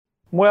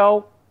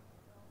Well,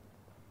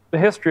 the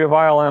history of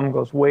ILM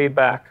goes way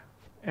back.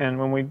 And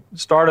when we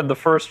started the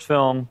first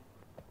film,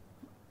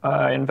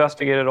 I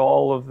investigated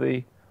all of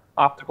the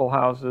optical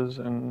houses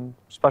and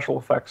special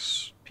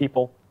effects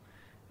people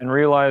and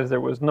realized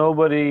there was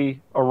nobody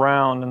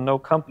around and no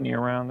company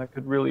around that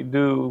could really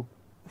do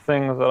the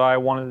things that I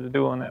wanted to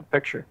do in that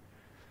picture.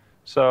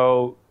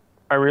 So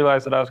I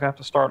realized that I was going to have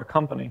to start a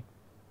company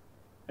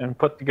and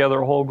put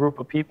together a whole group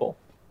of people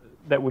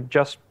that would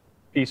just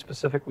be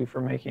specifically for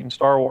making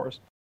Star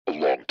Wars. A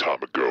long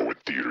time ago, in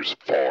theaters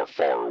far,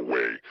 far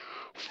away,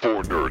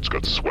 four nerds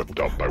got swept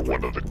up by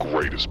one of the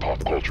greatest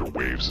pop culture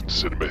waves in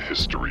cinema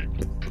history.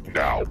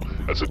 Now,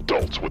 as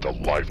adults with a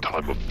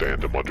lifetime of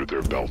fandom under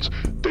their belts,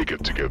 they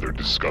get together and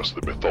discuss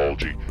the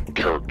mythology,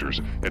 characters,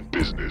 and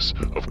business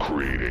of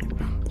creating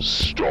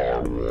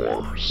Star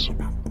Wars.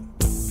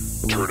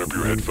 Turn up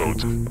your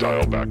headphones,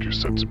 dial back your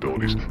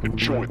sensibilities, and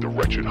join the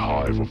wretched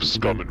hive of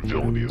scum and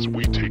villainy as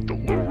we take the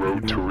low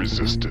road to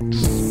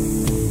resistance.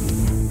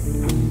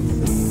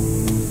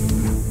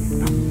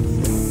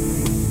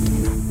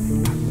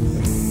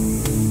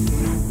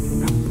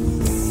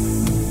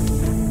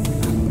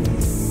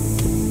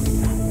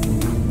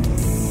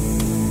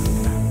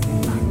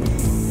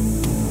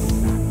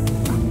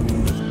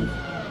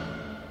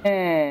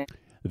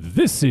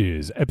 This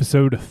is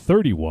episode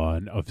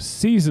 31 of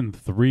season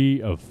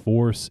 3 of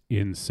Force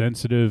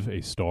Insensitive,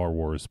 a Star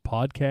Wars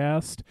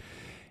podcast.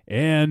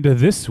 And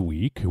this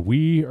week,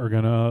 we are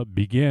going to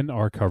begin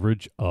our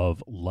coverage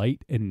of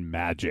Light and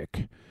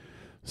Magic.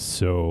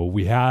 So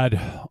we had,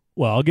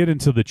 well, I'll get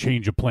into the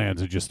change of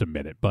plans in just a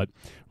minute, but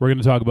we're going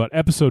to talk about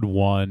episode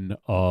 1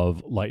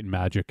 of Light and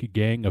Magic,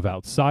 Gang of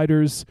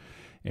Outsiders.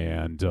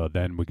 And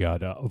then we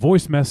got a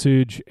voice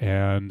message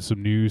and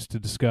some news to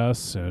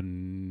discuss,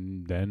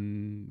 and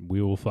then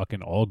we will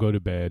fucking all go to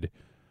bed.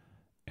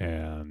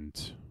 And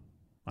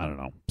I don't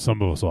know.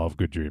 Some of us will have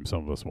good dreams,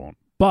 some of us won't.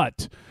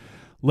 But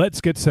let's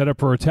get set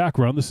up for our attack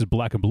round. This is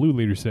Black and Blue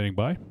leader standing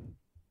by.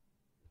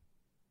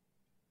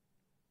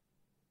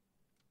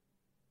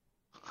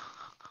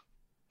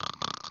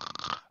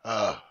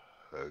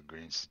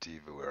 Green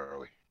Sativa, where are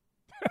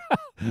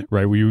we?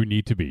 Right where you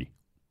need to be.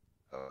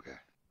 Okay.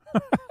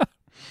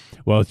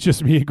 Well, it's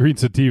just me and Green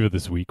Sativa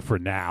this week for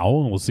now,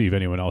 and we'll see if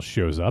anyone else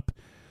shows up.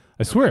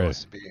 I swear. I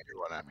to be here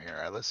when I'm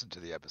here. I listened to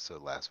the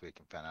episode last week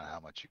and found out how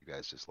much you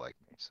guys dislike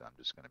me, so I'm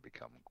just going to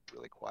become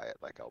really quiet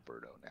like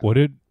Alberto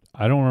now.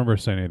 I don't remember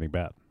saying anything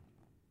bad.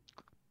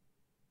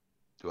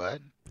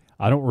 What?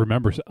 I don't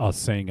remember us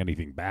saying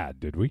anything bad,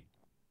 did we?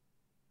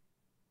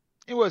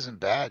 It wasn't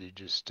bad. You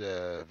just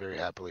very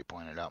happily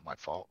pointed out my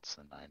faults,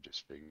 and I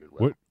just figured,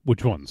 well,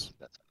 which ones?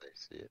 That's how they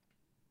see it.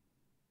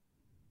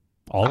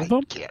 All of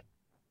them?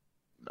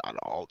 Not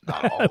all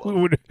of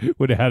them. We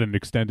would have had an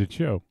extended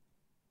show.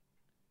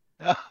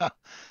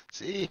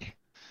 See?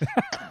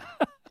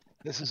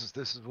 This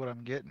is what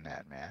I'm getting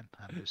at, man.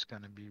 I'm just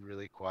going to be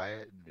really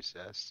quiet and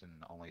recessed and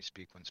only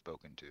speak when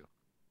spoken to.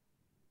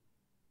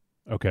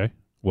 Okay.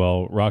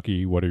 Well,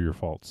 Rocky, what are your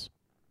faults?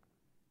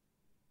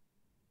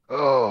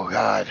 Oh,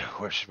 God.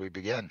 Where should we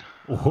begin?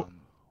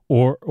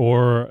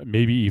 Or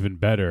maybe even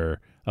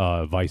better,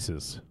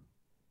 vices.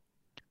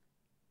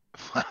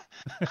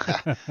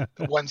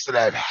 The ones that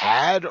I've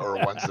had or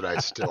ones that I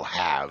still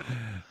have?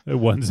 The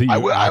ones that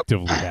you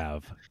actively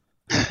have.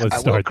 Let's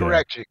start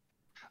there.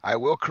 I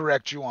will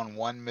correct you on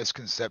one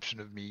misconception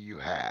of me you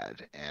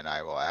had, and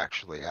I will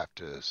actually have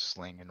to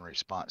sling in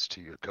response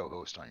to your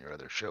co-host on your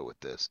other show with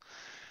this.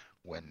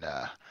 When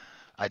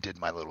I did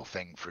my little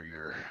thing for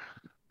your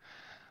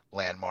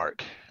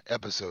landmark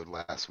episode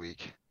last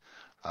week,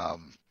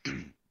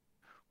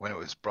 when it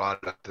was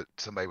brought up that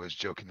somebody was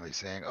jokingly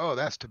saying, "Oh,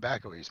 that's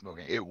tobacco he's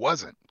smoking." It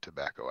wasn't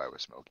tobacco I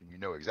was smoking. You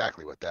know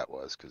exactly what that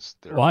was because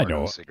there I are know.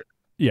 no cigarettes.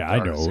 Yeah, I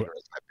know.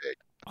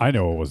 I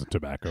know it wasn't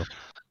tobacco.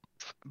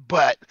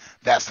 But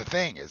that's the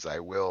thing is I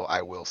will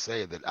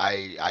say that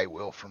I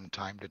will from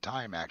time to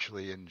time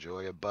actually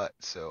enjoy a butt.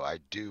 So I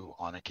do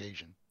on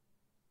occasion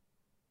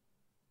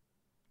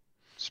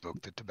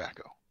smoke the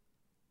tobacco.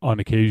 On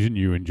occasion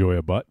you enjoy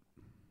a butt?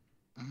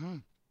 Mm-hmm.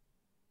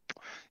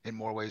 In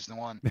more ways than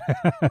one.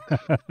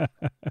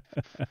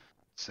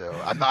 So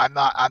I'm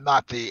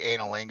not the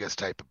analingus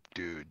type of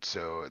dude,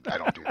 so I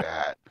don't do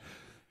that.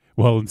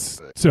 Well,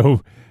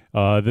 so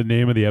the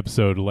name of the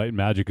episode, Light and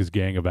Magic, is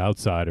Gang of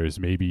Outsiders.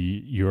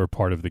 Maybe you're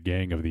part of the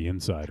gang of the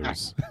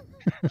insiders.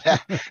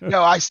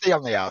 No, I stay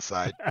on the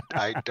outside.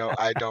 I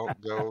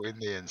don't go in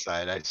the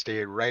inside. I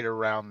stay right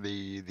around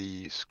the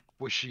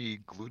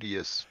squishy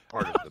gluteus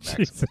part of the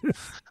maximum.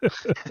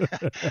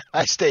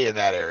 I stay in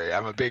that area.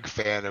 I'm a big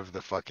fan of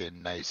the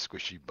fucking nice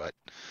squishy butt.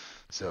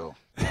 So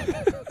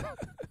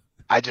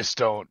I just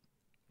don't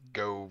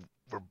go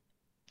where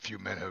few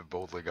men have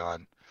boldly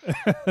gone.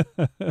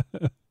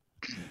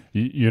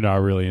 You're not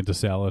really into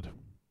salad?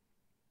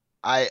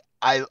 I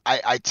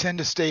tend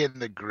to stay in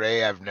the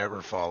gray. I've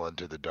never fallen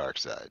to the dark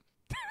side.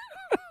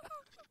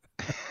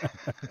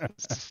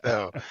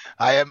 So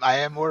I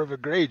am more of a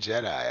gray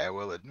Jedi, I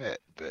will admit,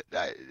 but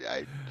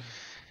I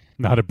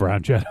not a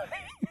brown Jedi.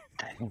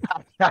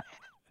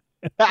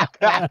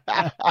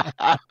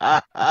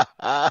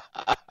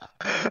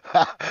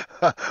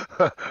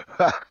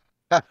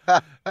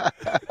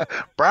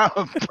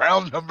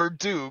 Brown number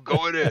 2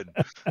 going in.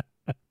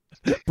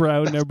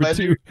 Brown number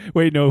 2.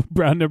 Wait, no,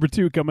 brown number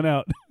 2 coming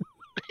out.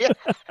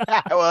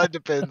 Well, it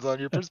depends on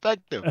your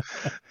perspective.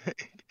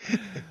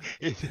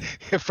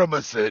 From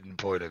a certain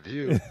point of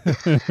view.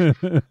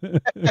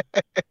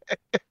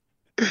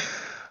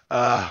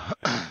 But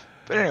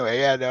anyway,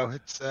 yeah, no,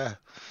 it's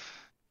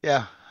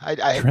yeah,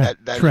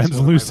 that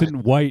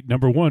Translucent white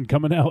number 1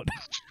 coming out.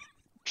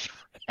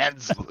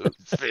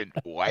 Translucent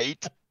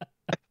white.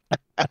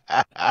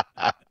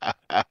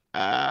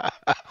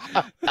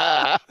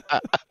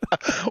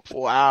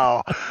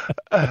 Wow.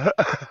 I'm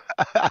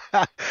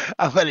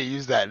going to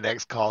use that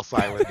next call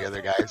sign when the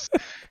other guys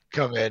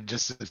come in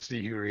just to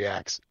see who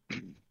reacts.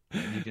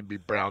 You can be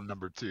brown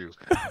number 2.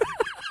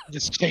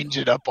 Just change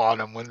it up on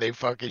them when they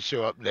fucking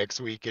show up next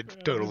week and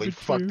totally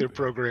fuck their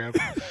program.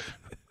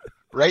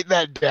 Write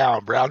that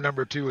down. Brown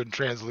number 2 and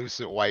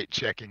translucent white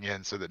checking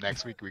in so that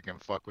next week we can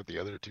fuck with the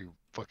other 2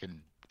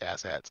 fucking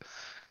asshats.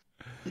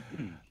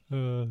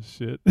 Oh,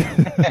 shit.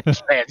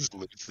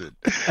 Translucent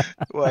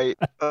white.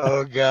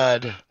 Oh,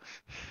 God.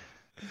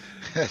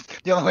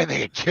 The only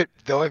way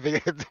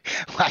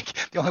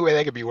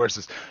they could be worse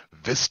is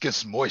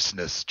viscous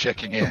moistness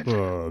checking in.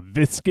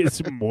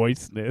 Viscous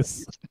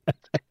moistness.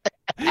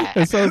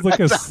 It sounds like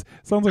a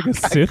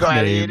Sith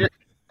gladiator. name.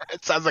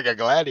 It sounds like a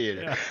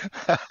gladiator.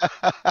 Yeah.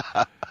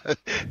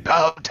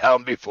 Bow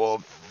down before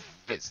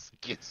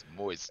viscous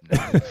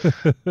moistness.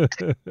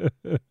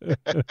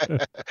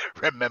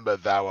 Remember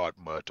thou art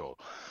mortal.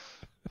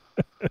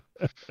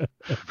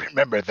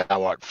 Remember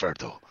thou art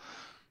fertile.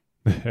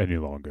 Any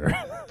longer.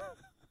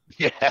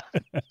 Yeah.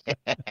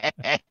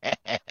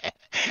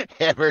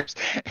 Ever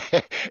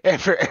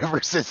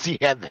since he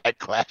had that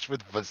clash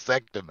with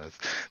Vasectimus,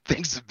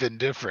 things have been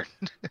different.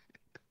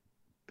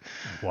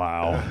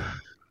 Wow.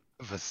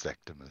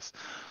 Vasectimus.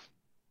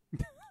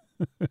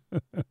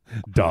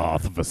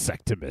 Darth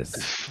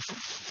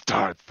Vasectimus.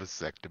 Darth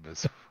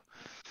Vasectimus.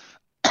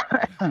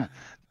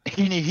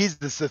 He's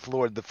the Sith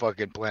Lord the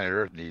fucking planet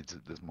Earth needs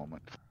at this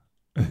moment.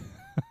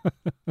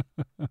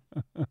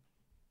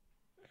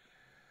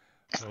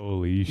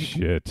 Holy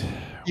shit.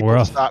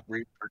 My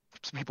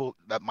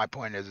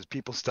point is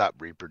people stop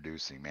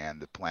reproducing, man.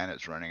 The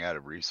planet's running out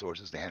of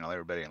resources to handle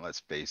everybody, and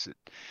let's face it,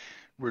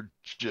 we're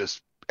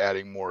just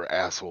adding more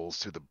assholes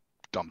to the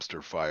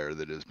dumpster fire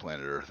that is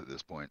planet Earth at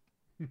this point.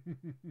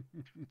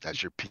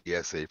 That's your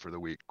PSA for the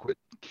week. Quit.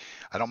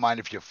 I don't mind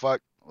if you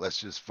fuck. Let's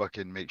just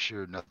fucking make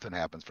sure nothing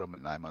happens from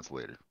it 9 months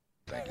later.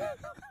 Thank you.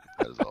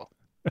 That is all.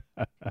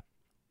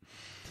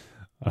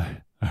 All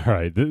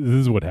right. This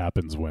is what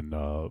happens when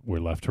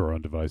we're left to our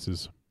own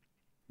devices.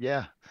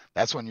 Yeah.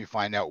 That's when you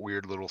find out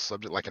weird little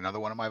subject. Like another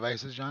one of my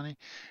vices, Johnny,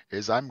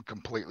 is I'm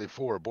completely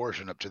for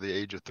abortion up to the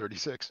age of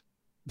 36.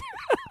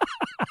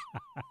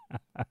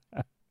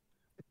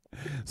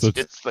 So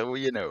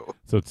you know.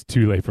 So it's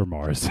too late for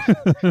Mars.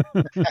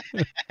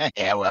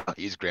 Yeah, well,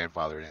 he's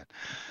grandfathered in.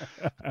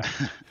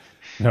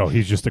 No,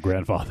 he's just a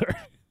grandfather.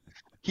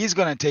 He's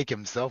going to take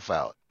himself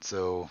out.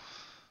 So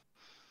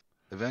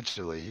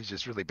eventually, he's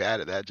just really bad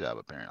at that job,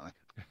 apparently.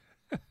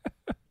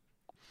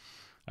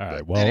 All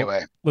right. Well,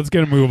 anyway, let's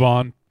get a move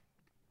on.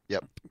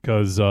 Yep.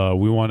 Because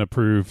we want to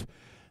prove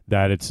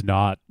that it's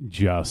not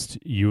just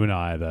you and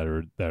I that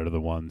are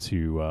the ones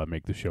who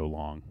make the show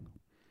long.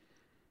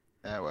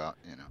 Yeah, well,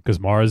 you know. Because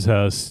Mars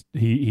has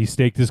he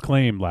staked his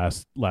claim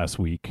last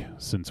week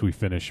since we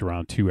finished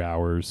around 2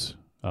 hours,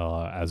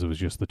 as it was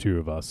just the two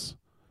of us.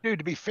 Dude,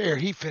 to be fair,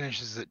 he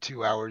finishes at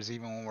 2 hours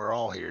even when we're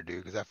all here, dude,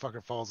 because that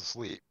fucker falls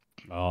asleep.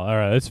 Oh, all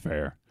right, that's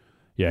fair.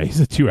 Yeah,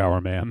 he's a 2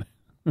 hour man.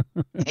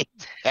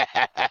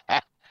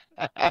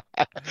 A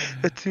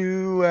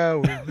 2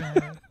 hour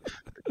man.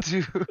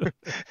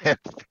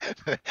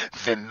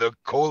 Then the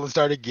cola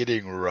started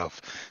getting rough.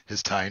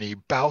 His tiny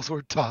bowels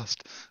were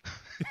tossed.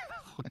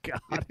 Oh,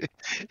 God.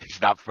 If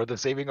not for the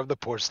saving of the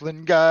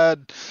porcelain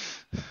god,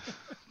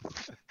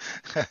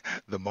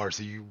 the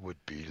Marcy would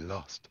be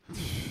lost.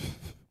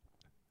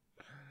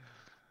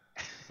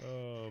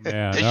 Oh,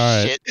 man. All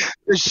right.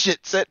 The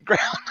shit set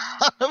ground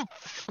on him.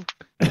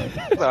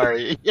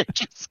 Sorry, you're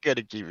just going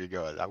to keep me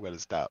going. I'm going to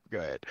stop. Go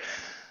ahead.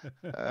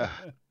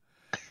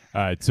 All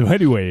right. So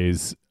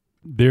anyways,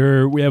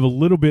 we have a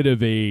little bit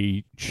of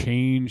a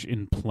change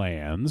in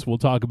plans. We'll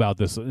talk about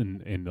this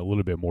in a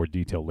little bit more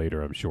detail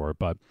later, I'm sure.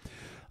 But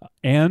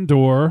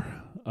Andor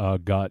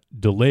got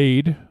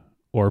delayed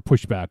or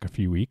pushed back a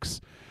few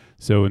weeks.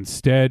 So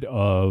instead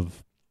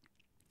of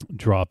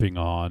dropping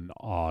on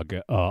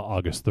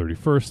August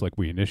 31st, like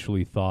we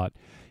initially thought,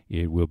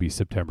 it will be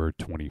September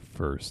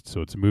 21st.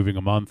 So it's moving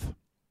a month,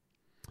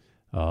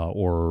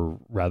 or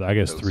rather, I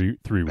guess three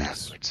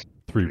weeks.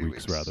 3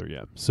 weeks, rather,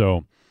 yeah.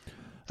 So,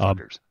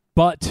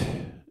 but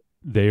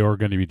they are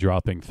going to be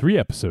dropping 3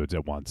 episodes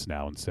at once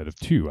now instead of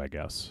 2, I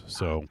guess.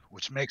 So,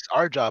 which makes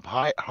our job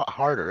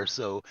harder.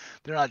 So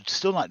they're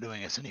still not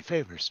doing us any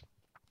favors.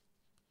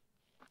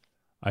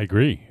 I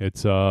agree.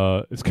 It's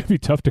going to be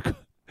tough to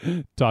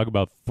talk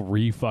about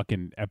 3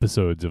 fucking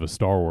episodes of a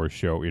Star Wars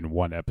show in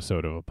one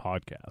episode of a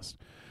podcast.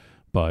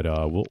 But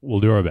we'll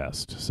do our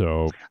best.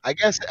 So I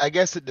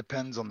guess it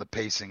depends on the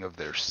pacing of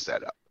their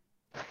setup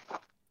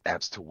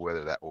as to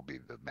whether that will be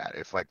the matter.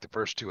 If like the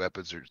first 2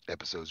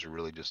 episodes are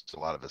really just a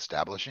lot of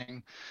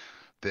establishing,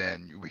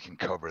 then we can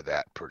cover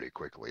that pretty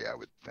quickly, I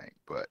would think.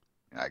 But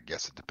I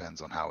guess it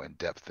depends on how in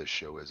depth this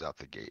show is out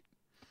the gate.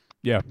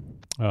 yeah,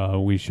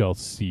 we shall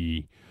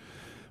see.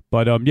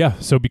 But yeah,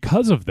 so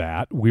because of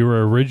that, we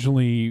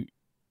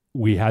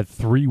had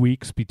 3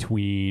 weeks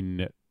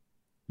between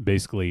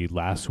basically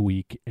last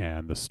week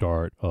and the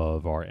start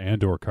of our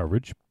Andor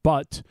coverage.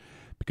 But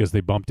because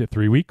they bumped it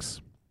 3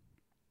 weeks,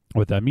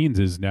 what that means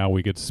is now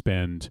we get to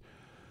spend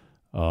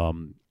a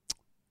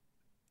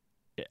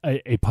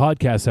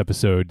podcast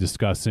episode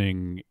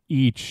discussing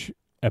each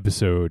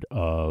episode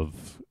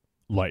of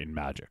Light and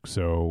Magic.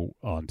 So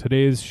on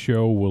today's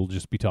show, we'll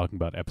just be talking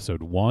about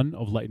episode 1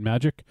 of Light and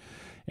Magic,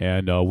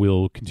 and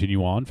we'll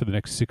continue on for the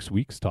next 6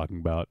 weeks talking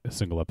about a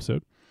single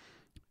episode.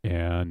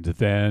 And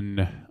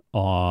then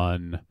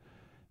on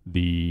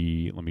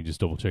let me just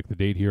double check the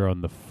date here,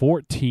 on the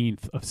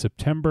 14th of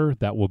September,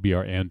 that will be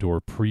our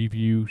Andor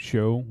preview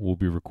show we'll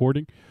be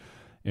recording.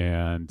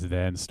 And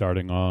then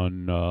starting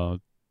on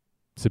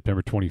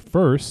September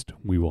 21st,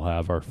 we will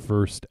have our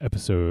first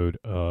episode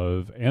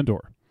of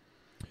Andor,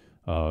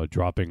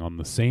 dropping on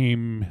the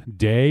same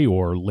day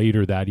or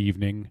later that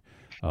evening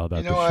that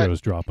the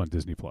shows drop on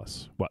Disney+.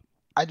 What?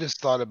 I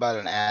just thought about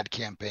an ad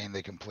campaign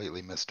they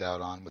completely missed out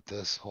on with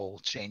this whole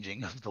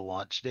changing of the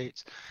launch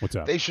dates. What's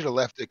that? They should have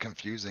left it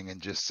confusing and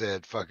just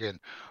said fucking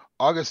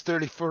August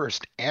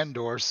 31st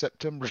Andor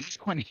September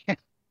 20th.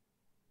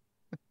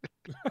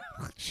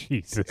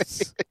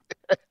 Jesus.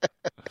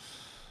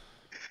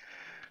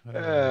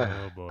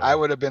 Oh, boy. I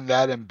would have been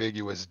that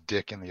ambiguous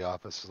dick in the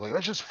office. Like,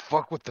 let's just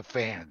fuck with the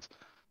fans.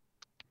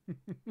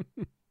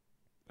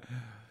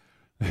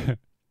 Or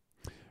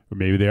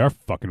maybe they are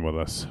fucking with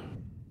us.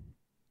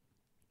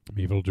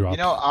 Maybe it'll drop. You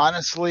know,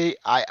 honestly,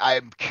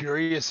 I'm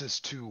curious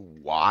as to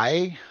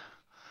why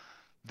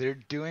they're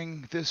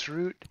doing this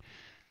route.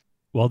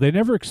 Well, they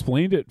never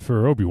explained it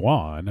for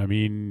Obi-Wan. I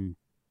mean,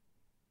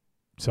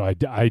 so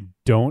I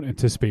don't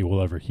anticipate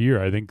we'll ever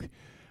hear. I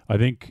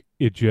think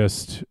it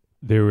just,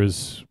 there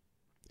was,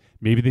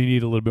 maybe they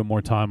need a little bit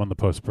more time on the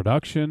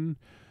post-production.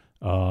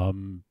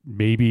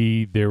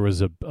 Maybe there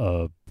was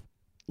a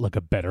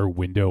better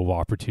window of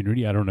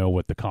opportunity. I don't know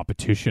what the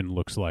competition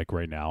looks like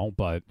right now,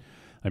 but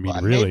I mean,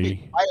 Well, really,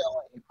 maybe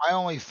I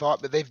only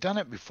thought that they've done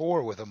it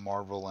before with a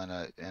Marvel and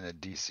a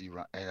DC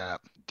run, a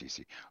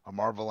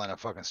Marvel and a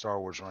fucking Star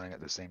Wars running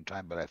at the same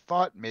time. But I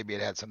thought maybe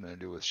it had something to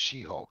do with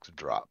She-Hulk's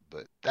drop,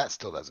 but that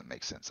still doesn't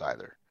make sense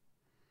either.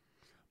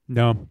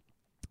 no.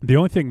 The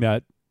only thing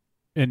that,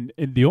 and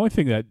the only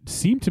thing that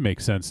seemed to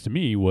make sense to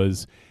me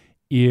was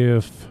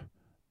if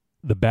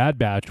the Bad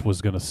Batch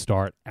was going to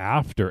start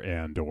after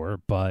Andor,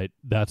 but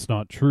that's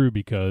not true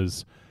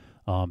because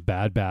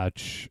Bad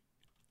Batch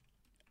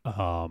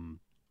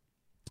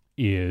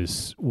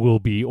will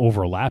be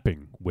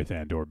overlapping with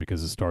Andor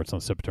because it starts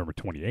on September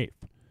 28th.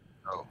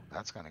 Oh,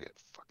 that's gonna get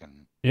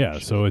fucking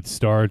So it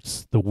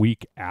starts the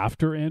week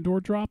after Andor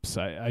drops.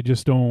 I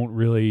just don't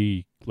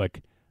really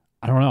like.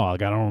 I don't know.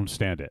 Like, I don't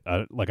understand it.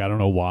 I don't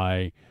know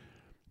why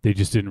they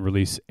just didn't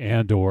release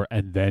Andor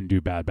and then do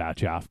Bad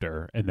Batch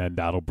after, and then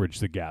that'll bridge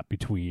the gap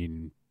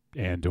between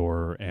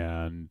Andor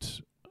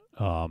and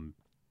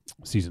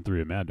season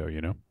 3 of Mando.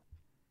 You know,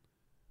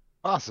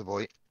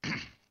 possibly.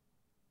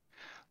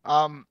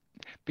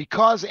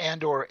 Because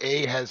Andor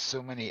A has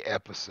so many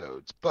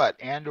episodes, but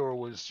Andor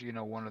was,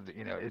 one of the,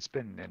 it's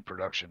been in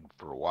production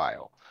for a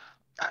while.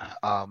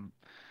 I'm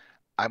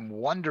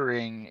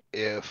wondering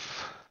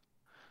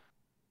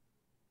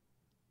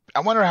I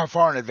wonder how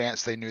far in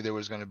advance they knew there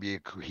was going to be a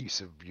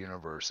cohesive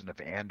universe, and if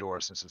Andor,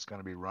 since it's going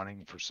to be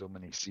running for so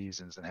many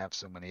seasons and have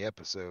so many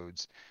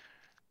episodes,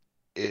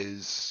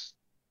 is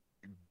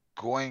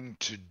going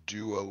to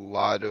do a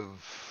lot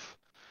of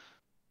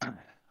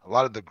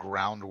the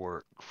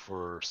groundwork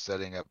for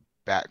setting up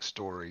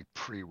backstory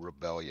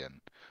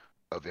pre-rebellion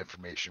of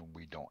information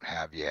we don't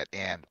have yet,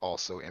 and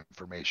also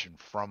information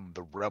from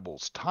the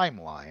Rebels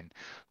timeline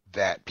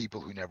that people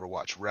who never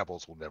watch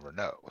Rebels will never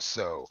know.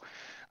 So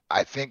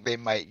I think they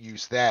might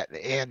use that.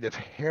 And if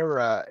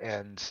Hera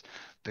and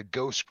the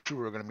Ghost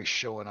crew are going to be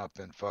showing up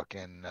in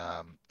fucking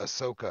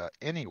Ahsoka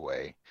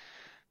anyway,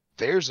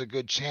 there's a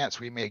good chance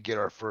we may get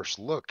our first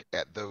look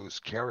at those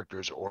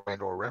characters or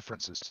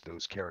references to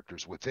those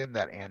characters within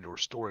that Andor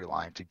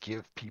storyline to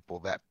give people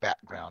that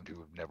background who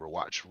have never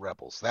watched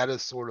Rebels. That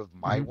is sort of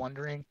my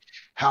wondering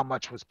how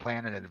much was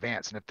planned in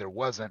advance. And if there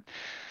wasn't,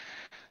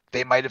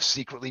 they might have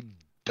secretly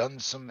done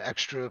some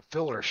extra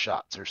filler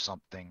shots or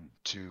something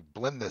to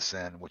blend this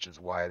in, which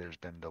is why there's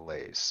been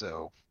delays.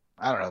 So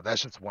I don't know.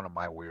 That's just one of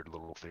my weird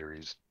little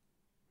theories.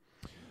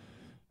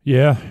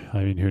 Yeah, I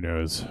mean, who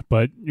knows?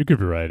 But you could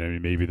be right. I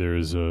mean, maybe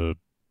there's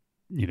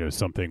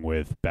something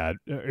with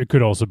it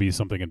could also be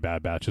something in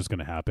Bad Batch is going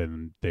to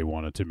happen. They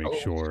wanted to make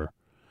sure,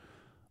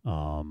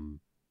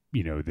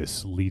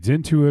 this leads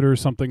into it or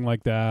something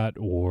like that,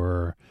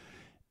 or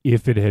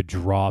if they had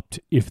dropped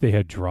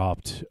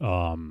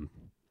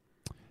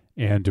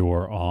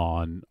Andor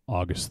on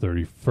August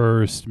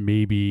 31st,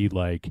 maybe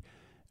like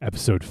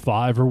episode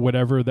 5 or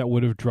whatever that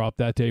would have dropped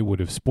that day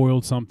would have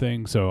spoiled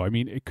something. So, I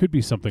mean, it could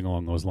be something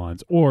along those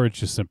lines, or it's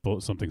just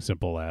something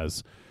simple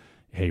as,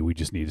 hey, we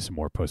just needed some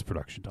more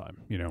post-production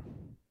time,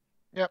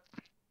 Yep.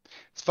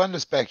 It's fun to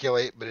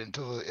speculate, but at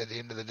the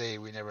end of the day,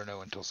 we never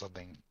know until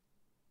something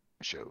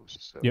shows.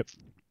 So. Yep.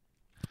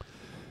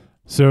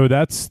 So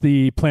that's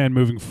the plan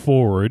moving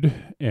forward.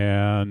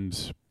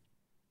 And,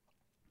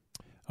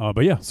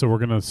 but yeah, so we're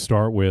going to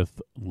start with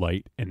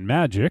Light and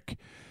Magic.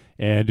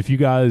 And if you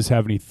guys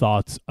have any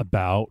thoughts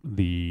about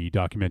the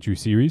documentary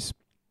series,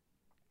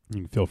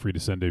 you can feel free to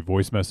send a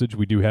voice message.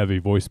 We do have a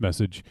voice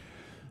message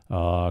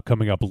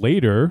coming up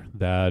later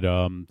that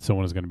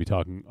someone is going to be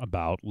talking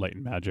about Light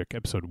and Magic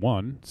episode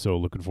 1. So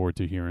looking forward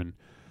to hearing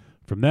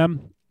from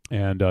them.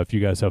 And if you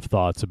guys have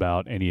thoughts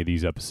about any of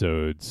these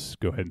episodes,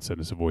 go ahead and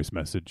send us a voice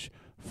message,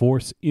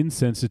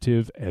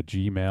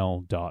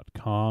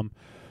 forceinsensitive@gmail.com.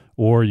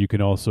 Or you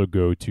can also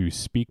go to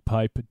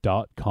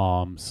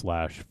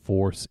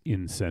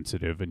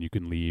speakpipe.com/forceinsensitive, and you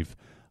can leave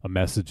a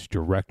message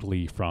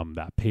directly from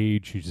that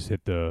page. You just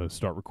hit the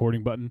start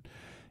recording button,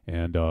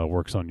 and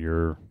works on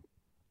your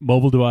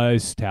mobile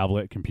device,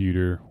 tablet,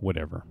 computer,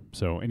 whatever.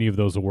 So any of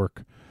those will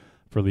work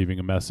for leaving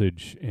a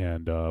message,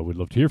 and we'd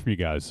love to hear from you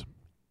guys.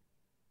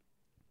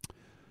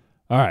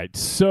 All right,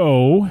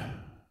 so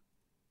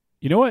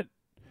you know what?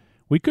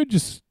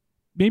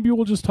 Maybe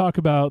we'll just talk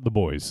about The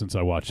Boys since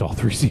I watched all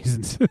 3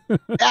 seasons.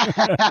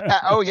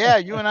 Oh, yeah.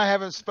 You and I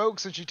haven't spoke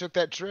since you took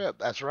that trip.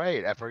 That's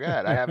right. I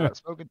forgot. I haven't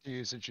spoken to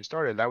you since you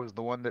started. I was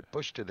the one that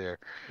pushed you there.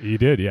 You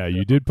did, yeah.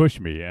 You did push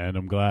me, and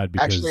I'm glad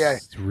because actually,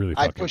 it's really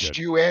fucking I pushed good.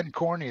 you and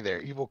Corny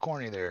there, Evil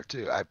Corny there,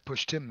 too. I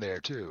pushed him there,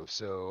 too.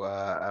 So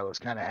I was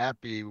kind of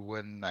happy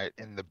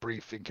in the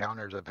brief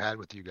encounters I've had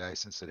with you guys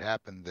since it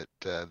happened, that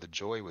the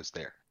joy was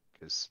there.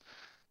 Because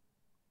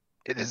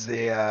it is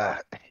a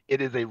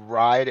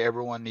ride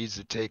everyone needs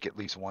to take at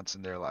least once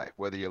in their life.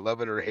 Whether you love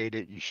it or hate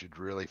it, you should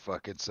really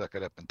fucking suck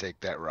it up and take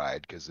that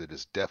ride, because it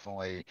is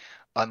definitely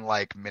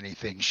unlike many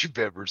things you've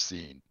ever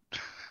seen.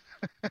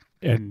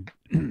 And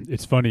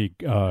it's funny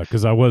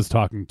because I was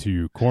talking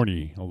to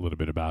Corny a little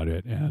bit about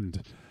it,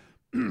 and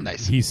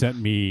Nice. He sent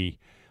me,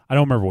 I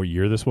don't remember what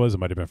year this was. It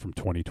might have been from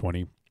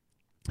 2020.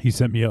 He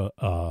sent me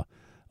a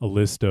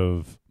list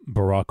of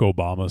Barack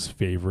Obama's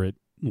favorite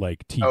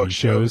like TV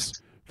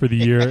shows for the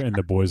year, and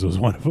The Boys was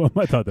one of them.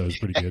 I thought that was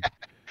pretty good.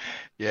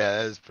 Yeah,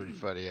 that is pretty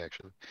funny,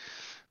 actually.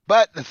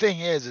 But the thing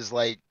is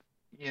like,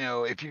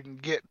 if you can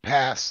get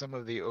past some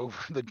of the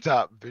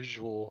over-the-top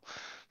visual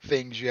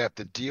things you have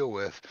to deal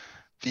with,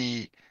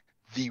 the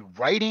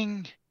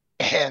writing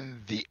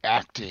and the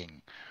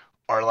acting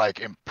are like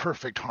in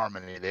perfect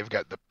harmony. They've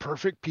got the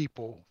perfect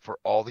people for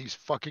all these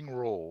fucking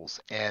roles,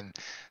 and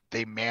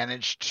they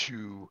managed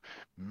to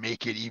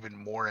make it even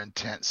more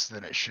intense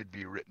than it should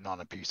be written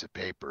on a piece of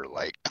paper.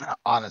 Like,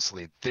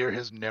 honestly, there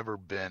has never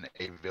been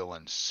a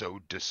villain so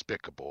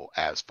despicable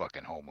as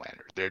fucking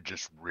Homelander. There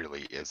just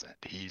really isn't.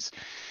 He's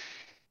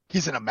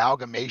an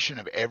amalgamation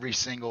of every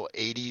single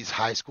 80s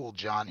high school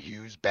John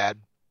Hughes bad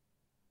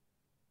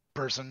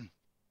person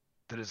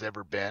that has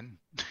ever been,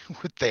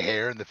 with the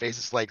hair and the face.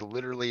 It's like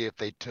literally if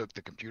they took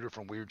the computer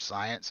from Weird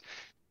Science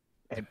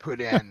and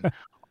put in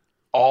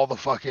all the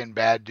fucking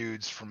bad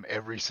dudes from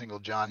every single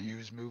John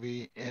Hughes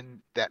movie,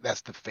 and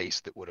that's the face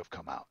that would have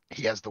come out.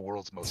 He has the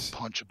world's most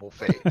punchable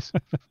face.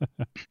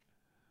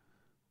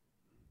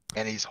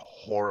 And he's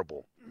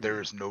horrible. There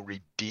is no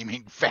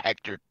redeeming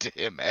factor to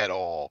him at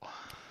all.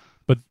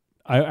 But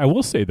I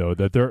will say though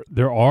that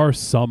there are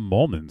some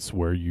moments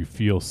where you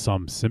feel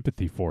some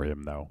sympathy for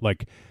him though.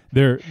 Like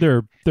they're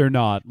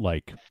not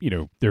like,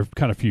 they're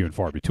kind of few and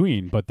far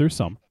between, but there's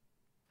some.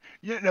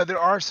 There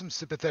are some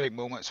sympathetic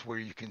moments where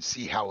you can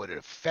see how it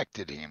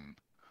affected him,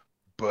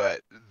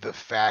 but the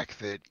fact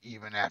that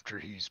even after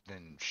he's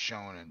been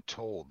shown and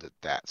told that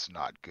that's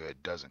not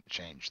good doesn't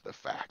change the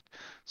fact.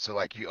 So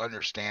like, you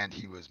understand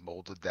he was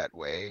molded that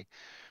way,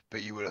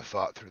 but you would have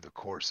thought through the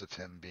course of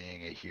him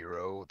being a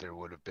hero, there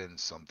would have been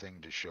something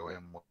to show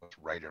him what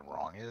right and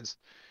wrong is,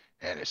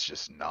 and it's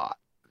just not.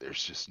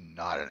 There's just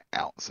not an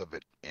ounce of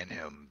it in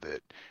him.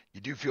 That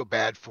you do feel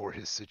bad for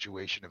his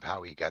situation of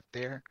how he got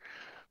there,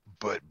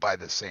 but by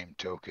the same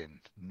token,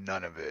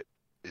 none of it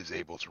is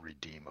able to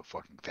redeem a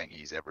fucking thing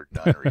he's ever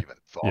done or even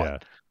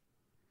thought.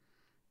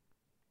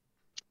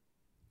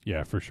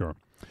 Yeah, for sure.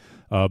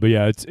 But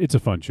yeah, it's a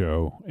fun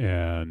show,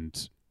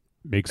 and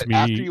makes me.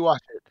 After you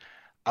watch it,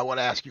 I want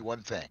to ask you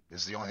one thing.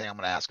 This is the only thing I'm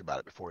going to ask about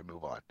it before we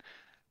move on.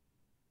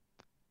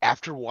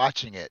 After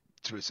watching it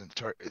through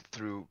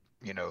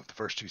the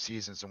first 2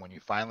 seasons, and when you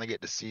finally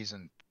get to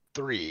season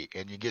 3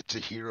 and you get to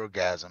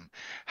Herogasm,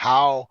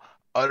 how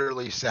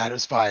utterly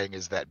satisfying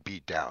is that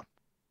beatdown?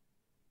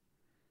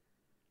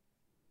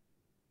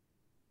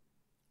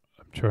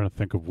 I'm trying to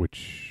think of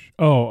which.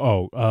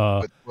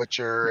 With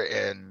Butcher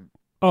and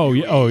Oh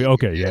yeah. Oh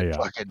okay. Yeah, Huey, yeah.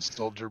 fucking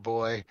Soldier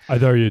Boy.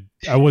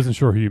 I wasn't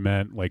sure who you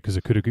meant, like, because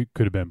it could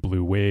have been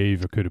Blue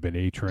Wave, it could have been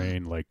A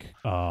Train. Like,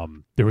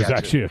 there was Gotcha.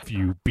 actually a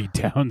few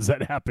beatdowns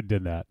that happened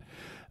in that.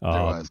 There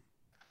was.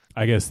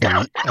 I guess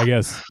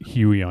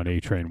Huey on A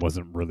Train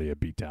wasn't really a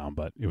beatdown,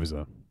 but it was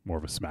more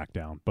of a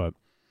smackdown. But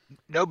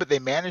No, but they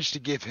managed to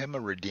give him a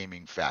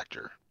redeeming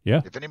factor.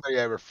 yeah, If anybody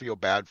ever feel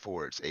bad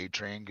for it, it's A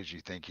Train, because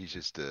you think he's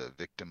just a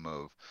victim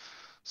of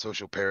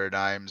social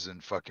paradigms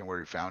and fucking where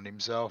he found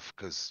himself.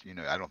 Because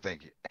I don't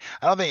think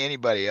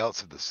anybody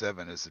else of the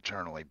seven is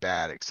eternally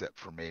bad, except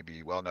for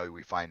maybe. Well, no,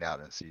 we find out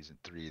in season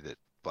 3 that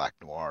Black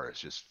Noir is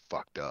just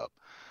fucked up.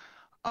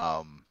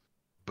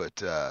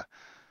 But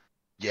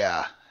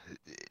yeah,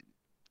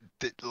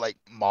 like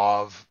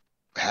Mauve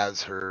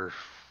has her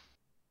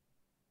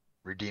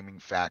redeeming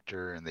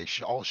factor, and they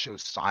all show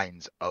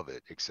signs of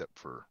it, except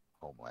for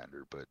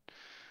Homelander. But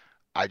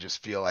I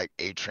just feel like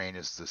A Train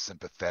is the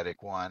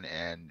sympathetic one,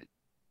 and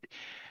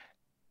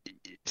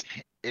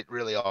it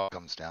really all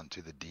comes down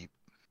to the deep.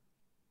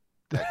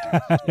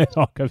 That it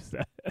all comes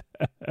down.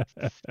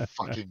 dude's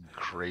fucking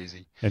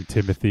crazy. And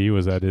Timothy,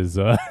 was that his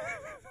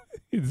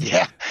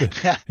Yeah,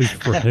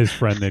 his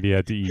friend that he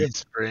had to eat?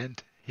 his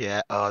friend.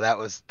 Yeah. Oh, that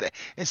was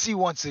and see,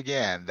 once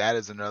again, that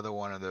is another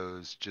one of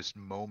those just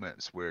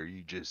moments where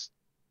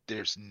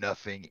there's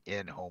nothing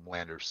in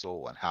Homelander's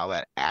soul, and how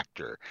that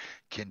actor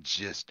can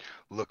just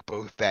look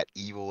both that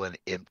evil and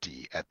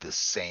empty at the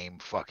same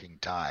fucking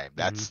time.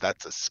 That's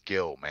a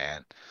skill,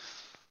 man.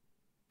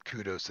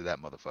 Kudos to that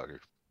motherfucker.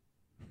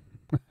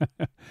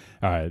 All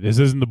right, this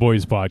isn't the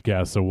boys'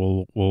 podcast,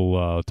 so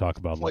we'll talk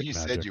about Well, Light you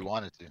Magic. said you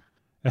wanted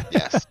to.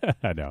 Yes.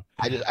 I know.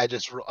 I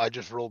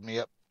just rolled me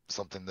up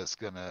something that's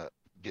gonna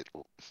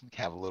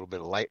have a little bit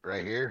of light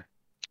right here,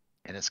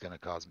 and it's gonna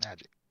cause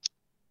magic.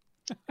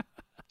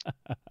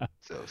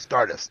 So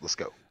Stardust, let's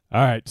go.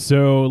 All right,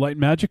 so Light and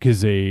Magic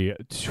is a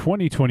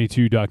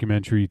 2022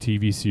 documentary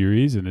TV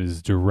series and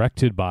is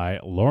directed by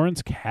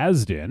Lawrence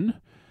Kasdan,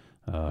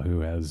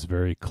 who has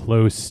very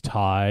close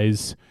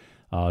ties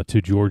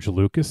to George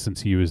Lucas,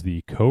 since he was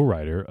the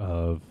co-writer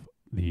of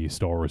the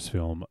Star Wars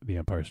film The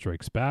Empire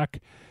Strikes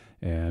Back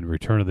and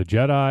Return of the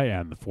Jedi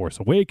and The Force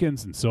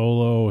Awakens and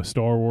Solo, a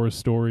Star Wars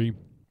story.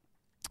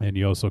 And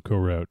he also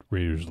co-wrote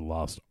Raiders of the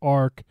Lost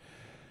Ark.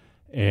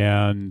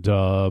 And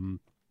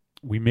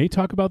we may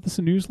talk about this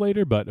in news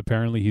later, but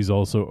apparently he's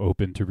also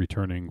open to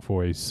returning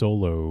for a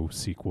Solo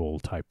sequel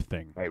type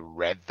thing. I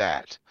read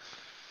that.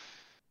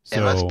 So,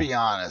 And let's be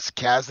honest,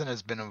 Kasdan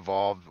has been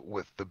involved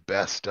with the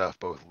best stuff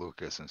both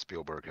Lucas and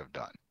Spielberg have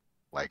done.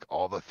 Like,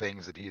 all the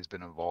things that he's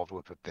been involved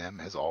with them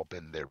has all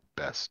been their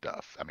best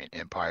stuff. I mean,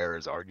 Empire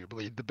is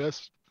arguably the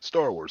best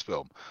Star Wars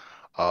film.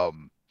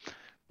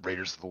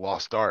 Raiders of the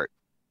Lost Ark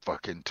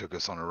fucking took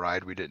us on a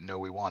ride we didn't know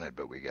we wanted,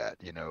 but we got.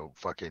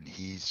 Fucking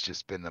he's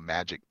just been the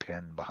magic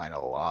pen behind a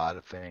lot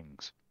of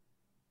things.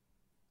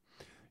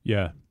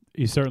 yeah,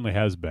 he certainly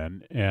has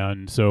been.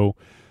 And so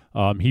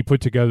he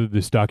put together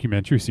this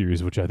documentary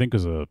series, which I think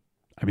is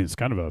it's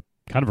kind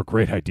of a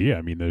great idea.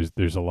 I mean,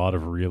 there's a lot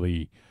of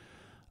really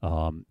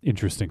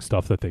interesting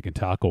stuff that they can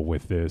tackle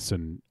with this,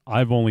 and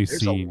I've only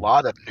There's seen a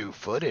lot of new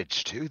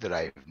footage too that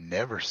I've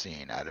never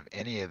seen out of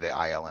any of the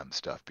ILM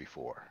stuff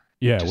before.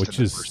 yeah, Just which in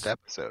the is first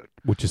episode.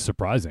 which is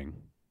surprising,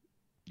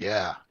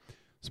 Yeah.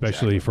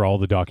 especially Exactly. for all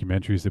the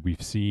documentaries that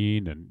we've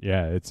seen, and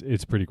yeah,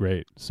 it's pretty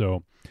great.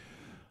 So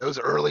Those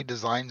early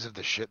designs of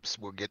the ships,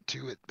 we'll get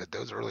to it, but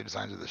those early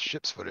designs of the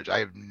ships footage, I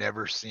have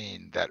never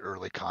seen that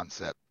early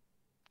concept,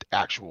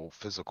 actual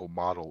physical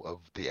model of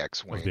the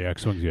X-Wing of the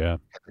X-Wings, yeah,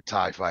 and the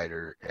TIE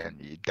fighter,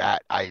 and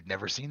that I had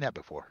never seen that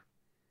before.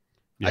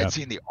 yeah. I'd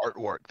seen the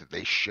artwork that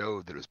they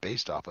showed that it was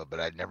based off of, but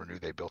I never knew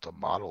they built a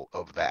model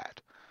of that.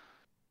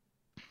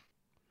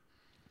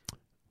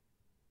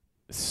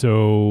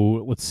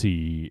 So let's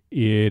see.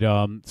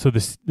 So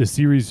the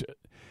series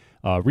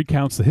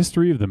recounts the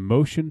history of the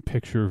motion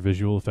picture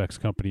visual effects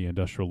company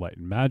Industrial Light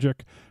and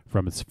Magic,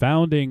 from its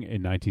founding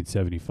in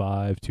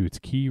 1975 to its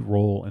key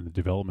role in the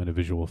development of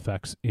visual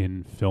effects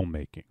in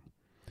filmmaking.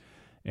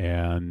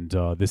 And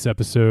this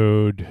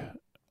episode,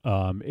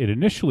 it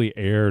initially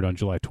aired on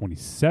July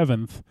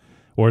 27th,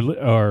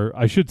 or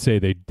I should say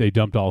they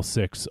dumped all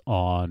 6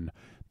 on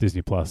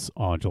Disney Plus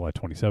on July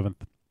 27th.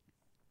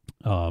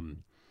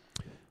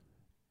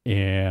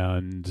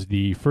 And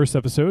the first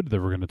episode that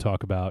we're going to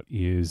talk about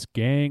is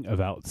Gang of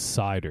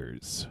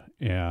Outsiders.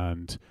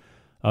 And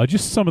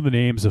just some of the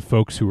names of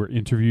folks who were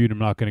interviewed. I'm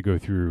not going to go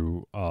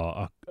through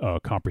a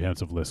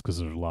comprehensive list because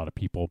there's a lot of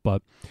people.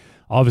 But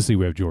obviously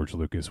we have George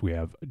Lucas. We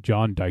have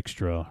John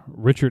Dykstra,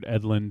 Richard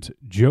Edlund,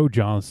 Joe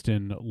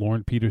Johnston,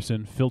 Lauren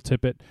Peterson, Phil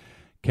Tippett,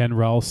 Ken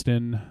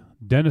Ralston,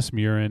 Dennis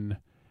Murin,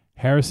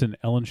 Harrison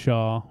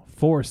Ellenshaw,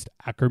 Forrest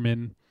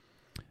Ackerman,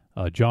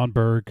 John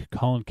Berg,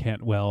 Colin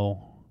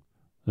Cantwell.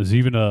 There's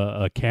even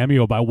a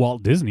cameo by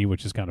Walt Disney,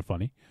 which is kind of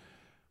funny,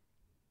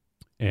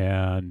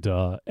 and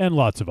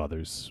lots of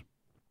others.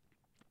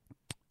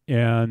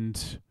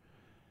 And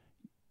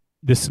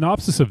The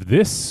synopsis of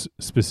this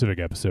specific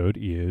episode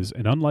is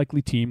an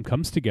unlikely team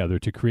comes together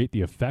to create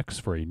the effects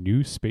for a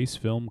new space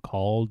film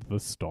called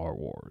The Star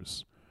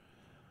Wars.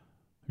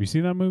 Have you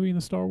seen that movie, The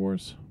Star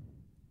Wars?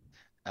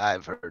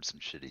 I've heard some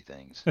shitty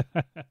things.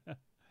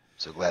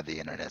 So glad the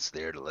internet's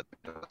there to let me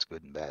know what's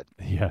good and bad.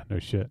 Yeah, no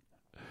shit.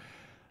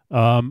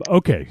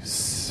 Okay,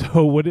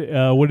 so what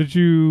did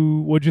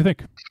you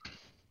think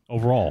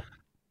overall?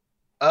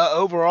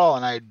 Overall,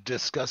 and I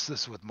discussed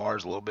this with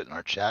Mars a little bit in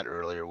our chat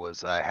earlier,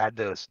 was I had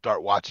to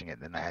start watching it,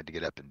 and then I had to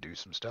get up and do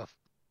some stuff,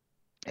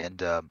 and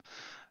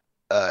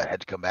had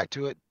to come back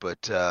to it.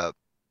 But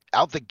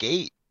out the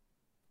gate,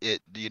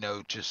 it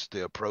just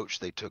the approach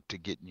they took to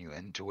getting you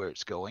into where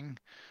it's going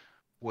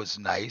was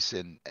nice,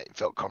 and it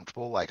felt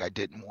comfortable. Like I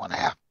didn't want to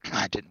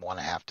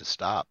have to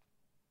stop.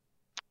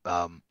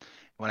 When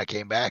I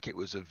came back, it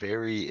was a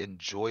very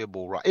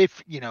enjoyable ride.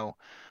 If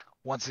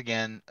once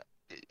again,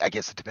 I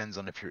guess it depends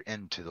on if you're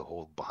into the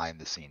whole behind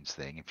the scenes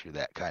thing, if you're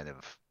that kind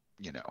of,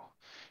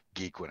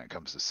 geek when it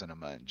comes to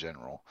cinema in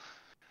general.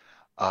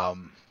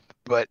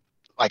 But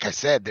like I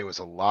said, there was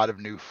a lot of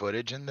new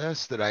footage in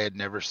this that I had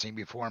never seen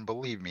before. And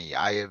believe me,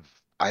 I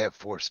have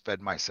force fed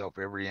myself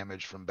every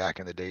image from back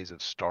in the days of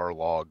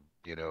Starlog,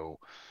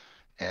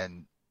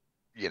 and,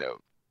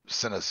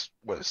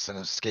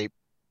 Cinescape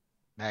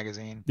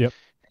magazine. Yep.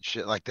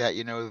 Shit like that,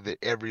 that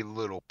every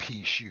little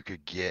piece you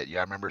could get. Yeah,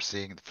 I remember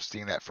seeing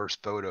that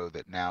first photo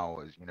that now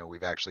is,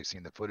 we've actually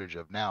seen the footage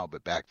of now,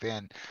 but back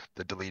then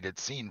the deleted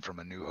scene from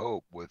A New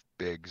Hope with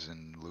Biggs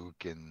and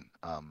Luke and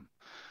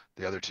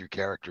the other two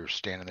characters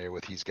standing there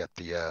with, he's got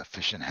the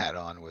fishing hat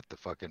on with the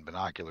fucking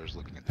binoculars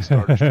looking at the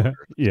Star Destroyer.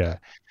 Yeah.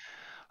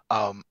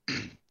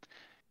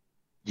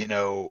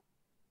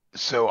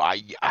 So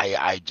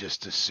I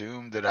just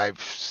assumed that I've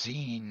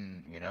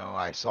seen,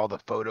 I saw the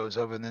photos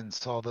of it and then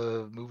saw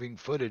the moving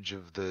footage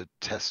of the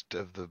test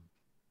of the,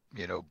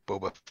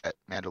 Boba Fett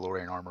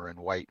Mandalorian armor in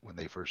white when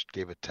they first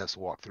gave a test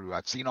walkthrough.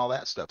 I've seen all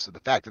that stuff. So the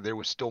fact that there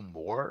was still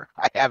more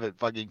I haven't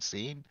fucking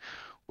seen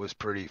was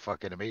pretty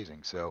fucking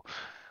amazing. So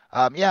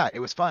yeah, it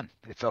was fun.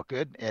 It felt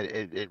good.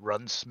 It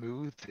runs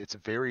smooth. It's a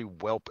very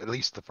well, at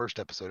least the first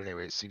episode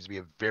anyway, it seems to be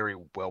a very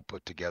well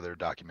put together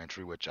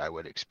documentary, which I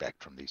would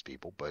expect from these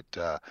people. But,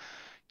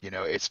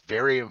 it's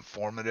very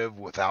informative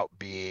without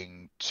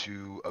being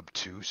too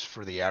obtuse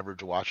for the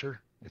average watcher,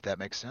 if that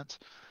makes sense.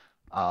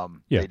 Yeah.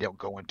 They don't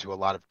go into a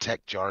lot of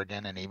tech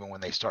jargon. And even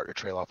when they start to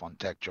trail off on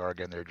tech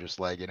jargon, they're just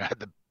like,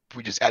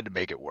 we just had to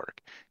make it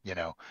work,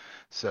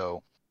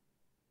 so.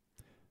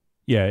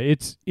 Yeah,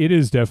 it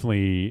is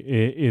definitely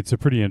it's a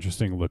pretty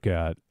interesting look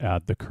at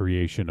the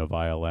creation of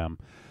ILM.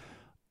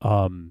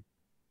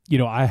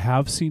 I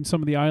have seen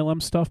some of the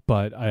ILM stuff,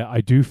 but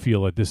I do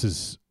feel that this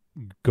is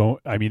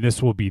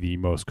this will be the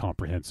most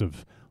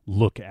comprehensive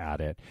look at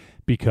it,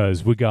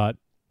 because we got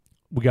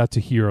to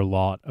hear a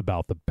lot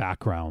about the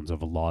backgrounds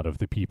of a lot of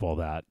the people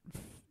that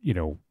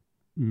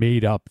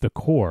made up the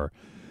core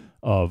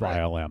of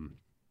ILM.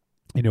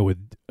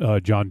 With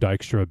John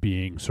Dykstra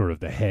being sort of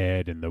the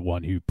head and the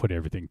one who put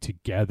everything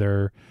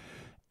together,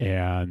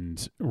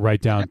 and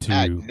right down to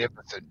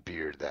magnificent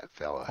beard that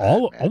fella had,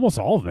 almost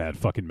all of that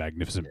fucking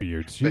magnificent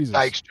beards. Jesus.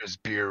 But Dykstra's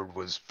beard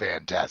was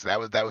fantastic.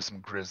 That was some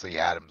Grizzly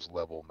Adams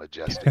level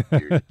majestic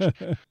beard.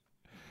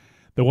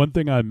 The one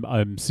thing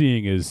I'm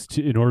seeing is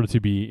in order to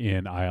be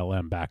in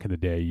ILM back in the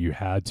day, you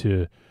had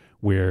to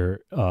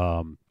wear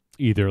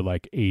either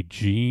like a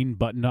jean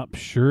button-up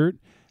shirt,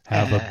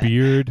 have a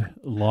beard,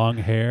 long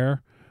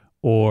hair,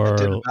 or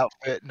an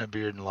outfit and a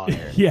beard and long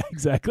hair. Yeah,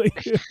 exactly.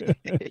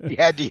 you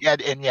had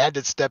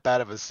to step out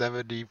of a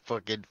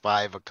 75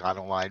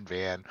 Econoline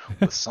van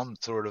with some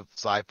sort of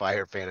sci-fi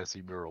or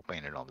fantasy mural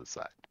painted on the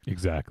side.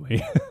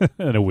 Exactly.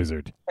 And a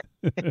wizard.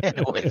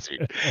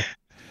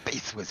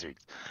 Space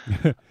wizards.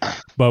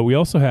 But we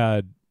also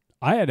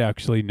I had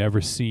actually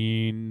never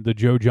seen the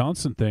Joe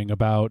Johnson thing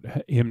about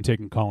him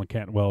taking Colin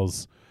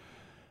Cantwell's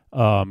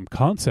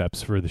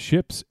concepts for the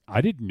ships.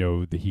 I didn't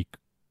know that he,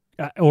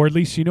 or at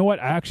least,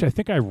 I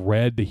think I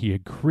read that he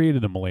had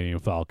created the Millennium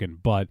Falcon,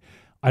 but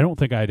I don't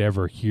think I'd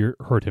ever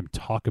heard him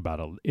talk about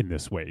it in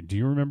this way. Do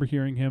you remember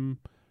hearing him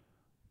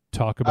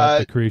talk about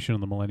the creation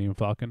of the Millennium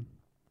Falcon?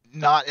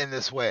 Not in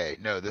this way.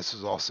 No, this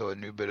was also a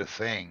new bit of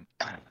thing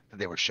that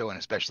they were showing,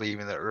 especially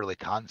even the early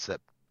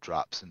concept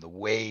drops, and the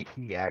way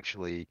he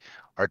actually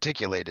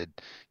articulated,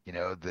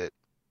 that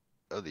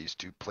these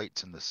two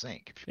plates in the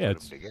sink. If you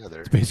put them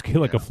together, it's basically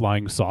like a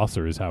flying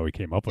saucer is how he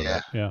came up with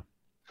it. Yeah.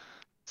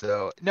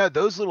 So no,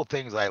 those little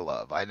things I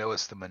love. I know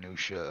it's the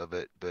minutia of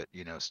it, but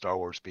Star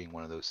Wars being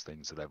one of those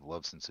things that I've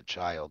loved since a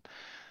child.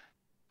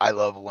 I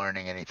love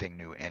learning anything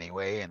new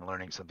anyway, and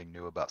learning something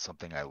new about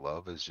something I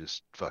love is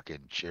just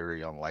fucking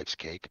cherry on life's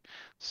cake.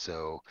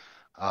 So,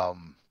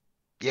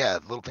 yeah,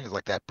 little things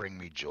like that bring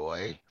me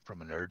joy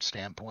from a nerd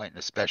standpoint, and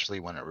especially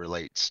when it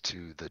relates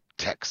to the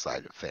tech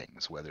side of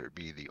things, whether it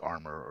be the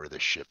armor or the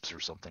ships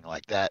or something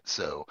like that.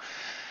 So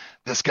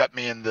this got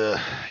me in the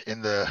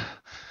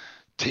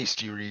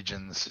tasty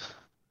regions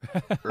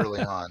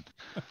early on.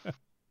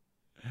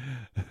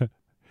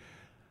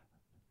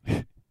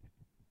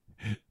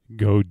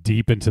 go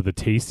deep into the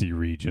tasty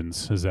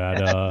regions. Is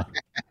that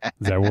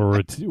where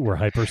we're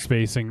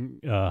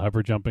hyperspacing,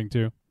 hyper jumping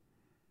to?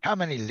 How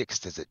many licks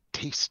does it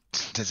take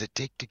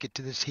to get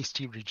to the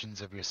tasty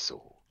regions of your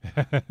soul?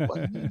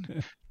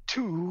 1,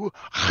 2,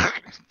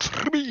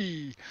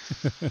 3.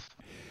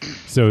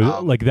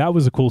 So like that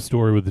was a cool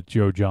story with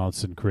Joe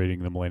Johnston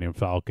creating the Millennium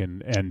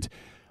Falcon, and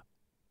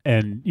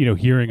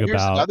hearing Here's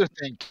about another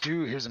thing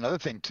too.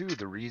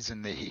 The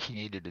reason that he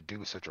needed to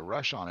do such a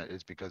rush on it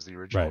is because the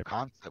original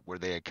concept, where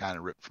they had kind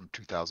of ripped from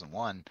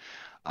 2001.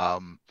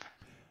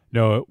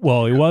 No,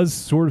 well, it was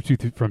sort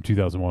of from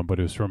 2001, but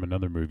it was from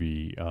another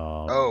movie.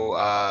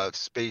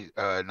 Space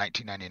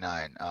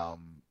 1999.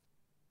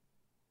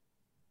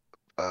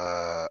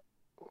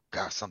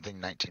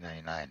 Something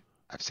 1999.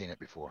 I've seen it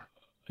before.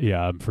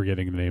 Yeah, I'm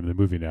forgetting the name of the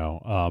movie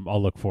now.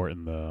 I'll look for it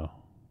in the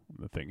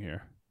thing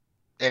here.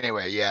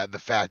 Anyway, yeah, the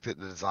fact that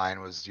the design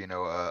was,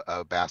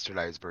 a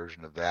bastardized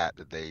version of that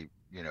they,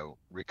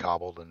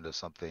 recobbled into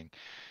something,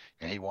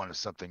 and he wanted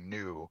something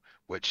new,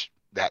 which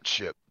that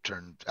ship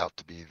turned out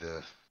to be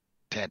the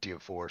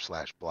Tantive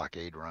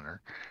 4/Blockade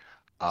Runner.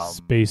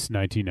 Space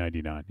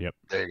 1999. Yep.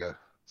 There you go.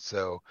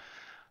 So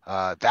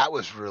that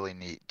was really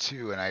neat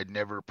too, and I'd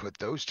never put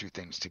those two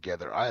things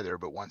together either.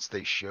 But once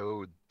they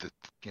showed the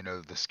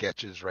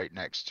sketches right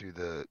next to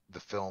the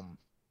film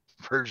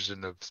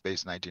version of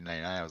Space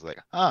 1999, I was like,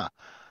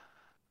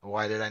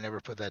 why did I never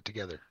put that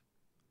together?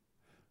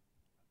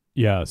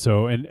 Yeah,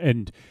 so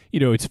and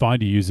it's fine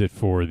to use it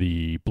for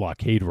the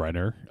Blockade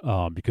Runner,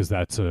 because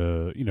that's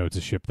it's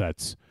a ship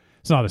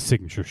it's not a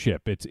signature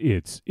ship.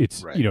 It's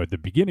right. At the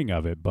beginning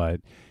of it,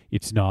 but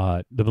it's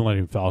not. The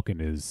Millennium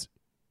Falcon is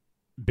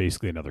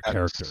basically another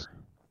character.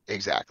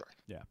 Exactly.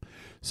 Yeah.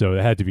 So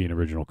it had to be an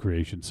original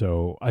creation.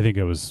 So I think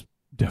it was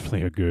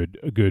definitely a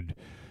good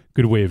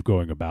way of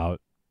going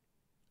about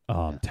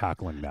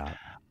tackling that.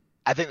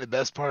 I think the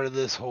best part of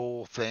this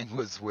whole thing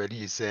was when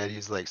he said,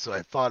 he's like, so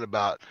I thought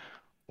about,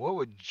 what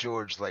would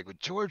George like?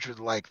 George would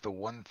like the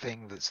one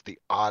thing that's the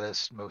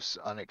oddest, most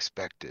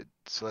unexpected.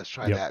 So let's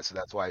try that. So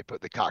that's why I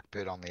put the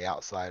cockpit on the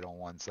outside on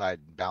one side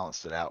and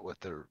balanced it out with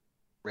the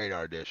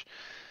radar dish.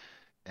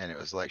 And it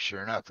was like,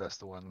 sure enough, that's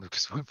the one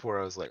Lucas went for.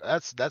 I was like,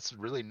 that's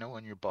really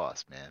knowing your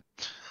boss, man.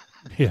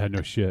 Yeah,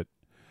 no shit.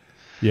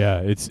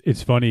 Yeah,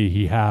 it's funny.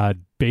 He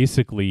had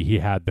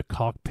the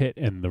cockpit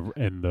and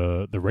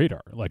the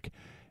radar,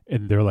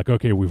 and they're like,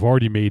 okay, we've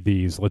already made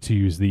these. Let's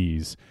use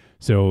these.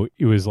 So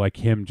it was like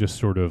him just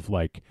sort of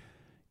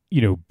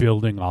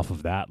building off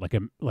of that. Like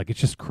it's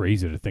just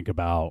crazy to think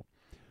about.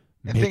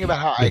 Think about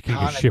how making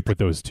iconic a ship with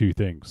those two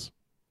things.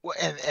 Well,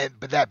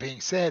 but that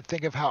being said,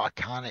 think of how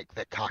iconic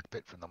that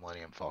cockpit from the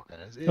Millennium Falcon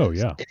is. Oh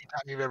yeah.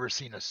 Anytime you've ever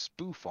seen a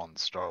spoof on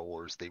Star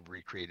Wars, they've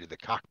recreated the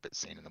cockpit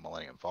scene in the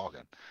Millennium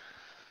Falcon.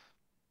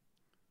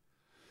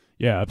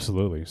 Yeah,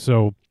 absolutely.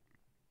 So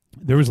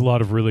there was a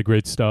lot of really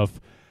great stuff.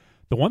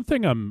 The one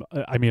thing I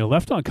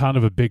left on kind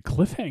of a big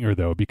cliffhanger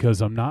though, because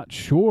I'm not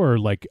sure,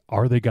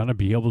 are they going to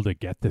be able to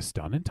get this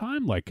done in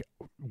time?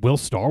 Will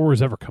Star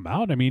Wars ever come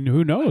out? I mean,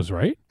 who knows,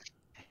 right?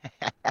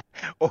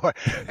 Or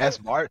as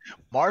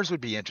Mars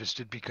would be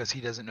interested because he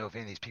doesn't know if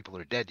any of these people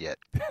are dead yet.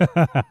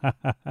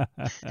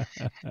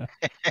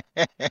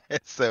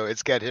 So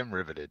it's got him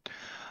riveted.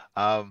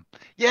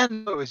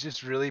 It was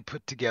just really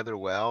put together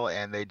well,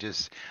 and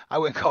I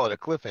wouldn't call it a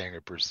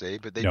cliffhanger per se,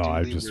 but they do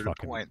leave it at a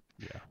point.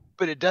 Yeah.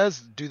 But it does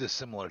do the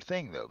similar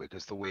thing though,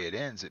 because the way it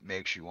ends, it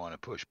makes you want to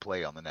push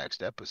play on the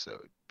next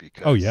episode,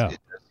 because it does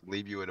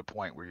leave you at a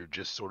point where you're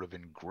just sort of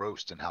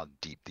engrossed in how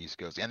deep these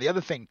goes. And the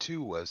other thing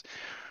too was,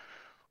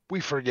 we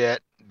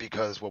forget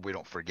because, we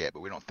don't forget, but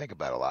we don't think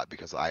about it a lot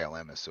because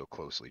ILM is so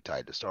closely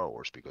tied to Star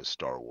Wars, because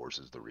Star Wars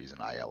is the reason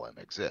ILM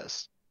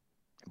exists.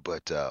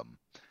 But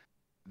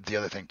the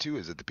other thing too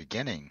is at the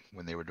beginning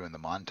when they were doing the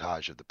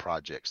montage of the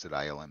projects that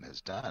ILM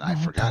has done, I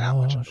forgot how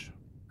much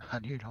I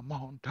need a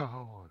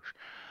montage.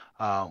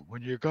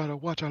 When you gotta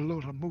watch a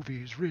lot of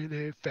movies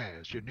really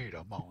fast, you need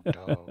a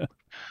montage.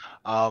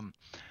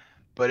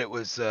 But it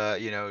was,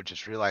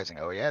 just realizing,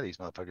 these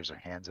motherfuckers are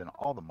hands in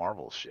all the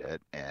Marvel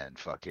shit and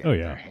fucking,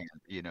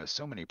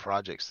 so many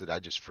projects that I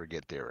just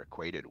forget they're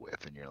equated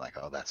with. And you're like,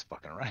 oh, that's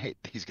fucking right.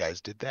 These guys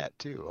did that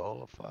too.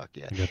 Oh, fuck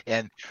yeah.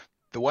 And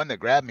the one that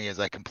grabbed me is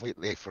I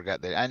completely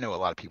forgot that. I know a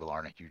lot of people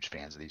aren't huge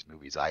fans of these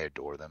movies. I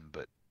adore them,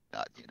 but,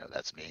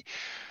 that's me.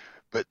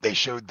 But they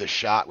showed the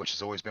shot, which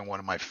has always been one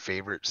of my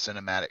favorite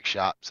cinematic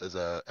shots as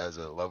a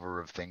lover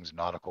of things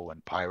nautical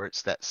and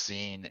pirates. That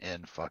scene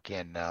in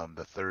fucking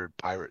the third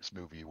Pirates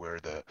movie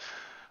where the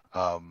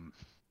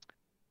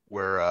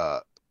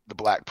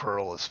Black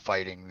Pearl is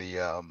fighting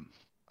the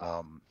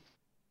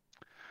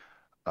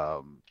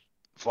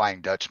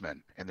Flying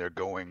Dutchman, and they're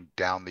going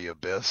down the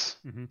abyss,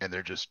 and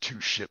they're just two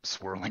ships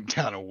swirling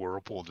down a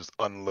whirlpool, just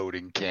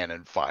unloading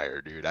cannon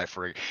fire, dude. I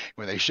forget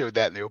when they showed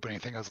that in the opening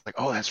thing. I was like,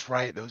 oh, that's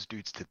right, those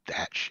dudes did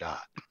that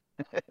shot.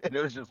 And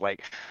it was just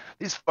like,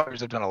 these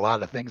fuckers have done a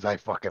lot of things I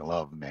fucking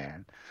love,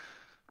 man.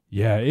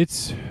 Yeah,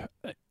 it's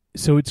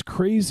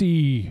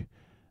crazy.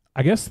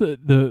 I guess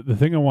the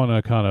thing I want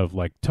to kind of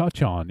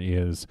touch on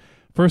is,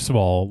 first of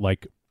all,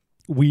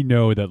 we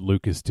know that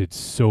Lucas did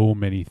so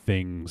many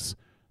things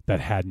that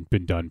hadn't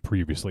been done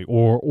previously,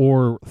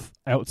 or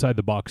outside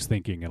the box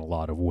thinking in a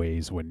lot of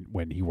ways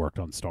when he worked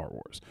on Star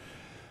Wars.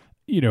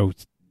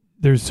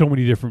 There's so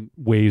many different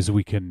ways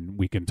we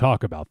can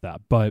talk about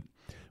that, but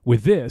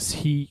with this,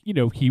 he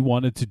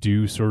wanted to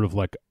do sort of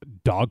like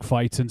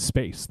dogfights in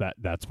space.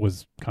 That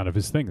was kind of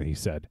his thing that he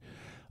said.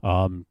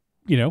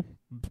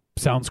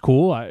 Sounds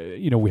cool.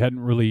 We hadn't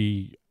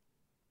really,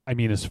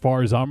 as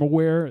far as I'm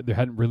aware, there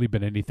hadn't really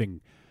been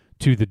anything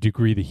to the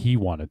degree that he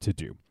wanted to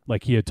do.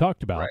 Like he had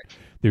talked about, Right.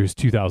 There's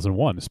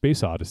 2001, A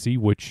Space Odyssey,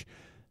 which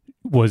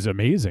was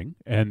amazing,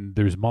 and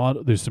there's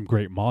some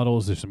great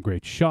models, there's some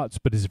great shots,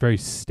 but it's very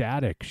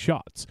static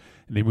shots,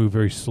 and they move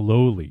very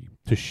slowly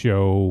to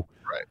show,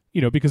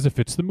 Right. because it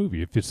fits the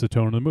movie, it fits the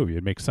tone of the movie,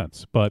 it makes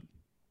sense. But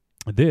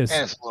this,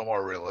 And it's a little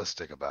more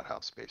realistic about how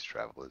space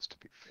travel is, to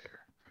be fair.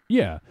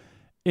 yeah.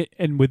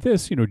 And with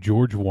this,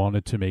 George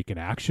wanted to make an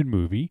action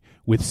movie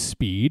with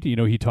speed.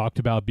 He talked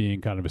about being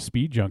kind of a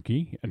speed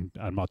junkie, and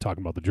I'm not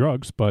talking about the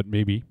drugs, but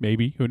maybe,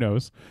 who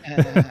knows?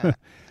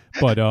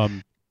 But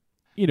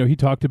he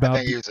talked I about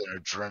think he was an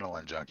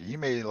adrenaline junkie. He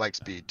may like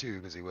speed too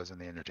because he was in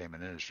the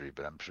entertainment industry,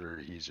 but I'm sure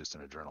he's just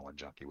an adrenaline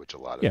junkie, which a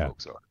lot of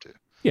folks are too.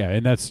 Yeah,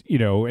 and that's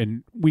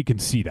and we can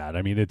see that.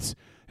 It's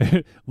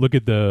look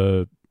at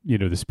the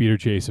the speeder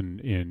chase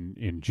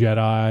in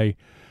Jedi.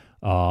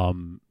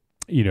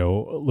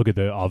 Look at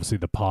obviously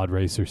the pod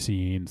racer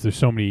scenes. There's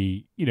so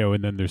many,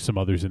 and then there's some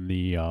others in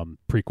the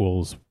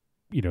prequels,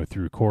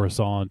 through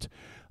Coruscant.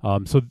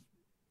 So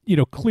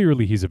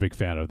clearly he's a big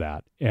fan of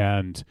that,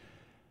 and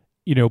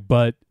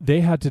but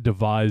they had to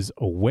devise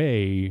a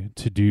way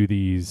to do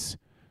these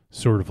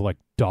sort of like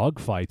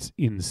dogfights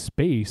in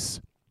space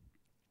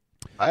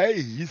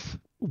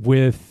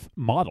with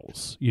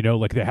models.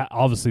 Like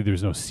obviously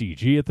there's no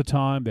CG at the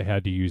time. They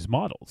had to use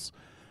models.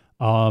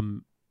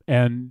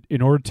 And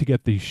in order to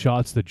get these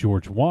shots that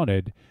George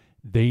wanted,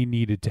 they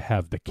needed to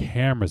have the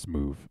cameras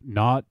move,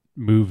 not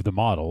move the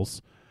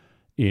models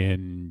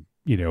in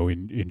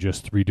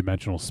just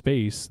three-dimensional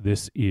space.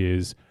 This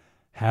is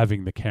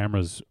having the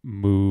cameras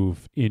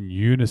move in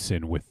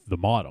unison with the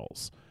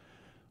models.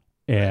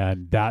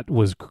 And that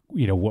was,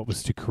 what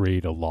was to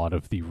create a lot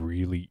of the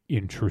really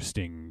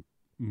interesting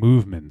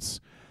movements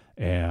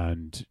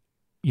and,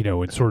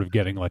 and sort of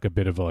getting like a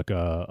bit of like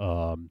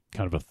a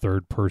kind of a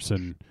third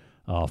person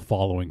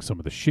following some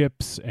of the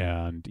ships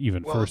and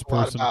even first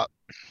person.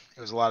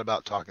 It was a lot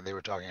about talking. They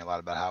were talking a lot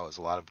about how it was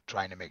a lot of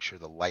trying to make sure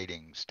the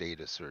lighting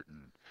stayed a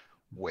certain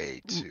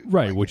way too.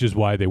 Right, like, which is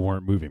why they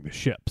weren't moving the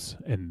ships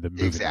and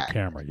moving Exactly. the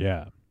camera.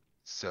 Yeah.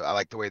 So I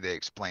like the way they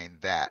explained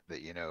that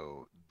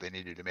they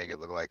needed to make it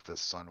look like the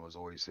sun was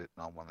always hitting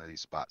on one of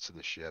these spots of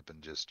the ship,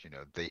 and just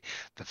the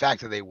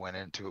fact that they went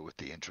into it with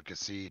the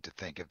intricacy to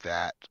think of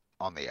that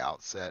on the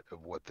outset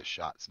of what the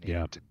shots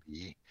needed to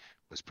be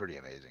was pretty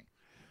amazing.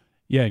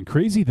 Yeah, and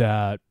crazy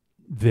that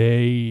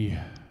they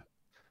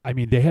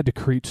had to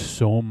create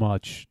so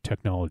much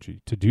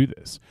technology to do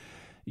this.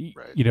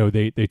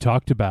 Right. They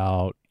talked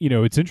about,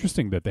 it's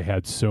interesting that they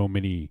had so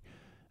many,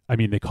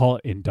 they call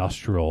it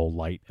industrial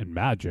light and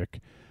magic.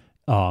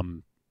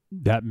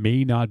 That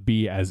may not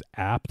be as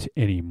apt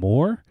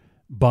anymore,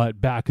 but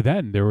back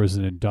then there was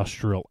an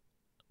industrial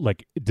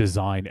like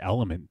design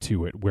element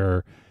to it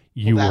where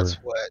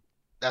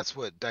that's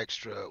what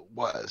Dykstra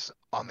was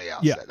on the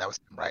outset. Yeah. That was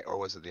him, right? Or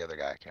was it the other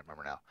guy? I can't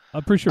remember now.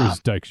 I'm pretty sure it was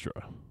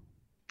Dykstra.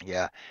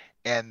 Yeah.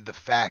 And the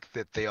fact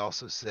that they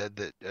also said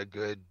that a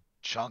good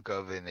chunk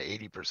of in the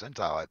 80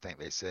 percentile, I think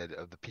they said,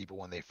 of the people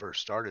when they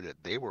first started it,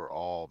 they were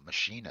all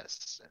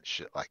machinists and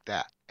shit like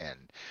that.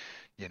 And,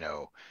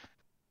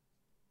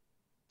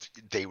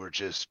 they were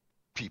just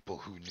people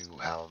who knew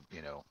how,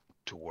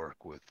 to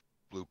work with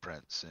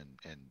blueprints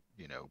and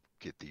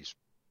get these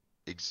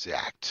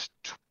exact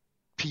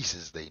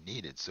pieces they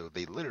needed. So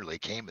they literally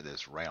came to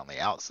this right on the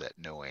outset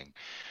knowing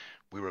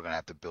we were going to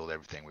have to build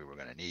everything we were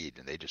going to need,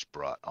 and they just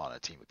brought on a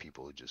team of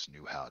people who just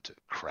knew how to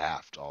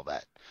craft all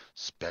that,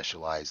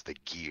 specialize the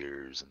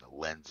gears and the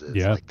lenses.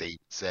 Yeah. Like they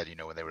said,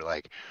 when they were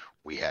like,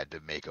 we had to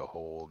make a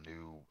whole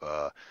new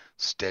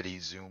steady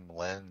zoom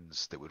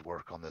lens that would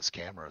work on this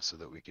camera so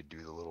that we could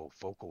do the little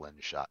focal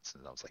length shots.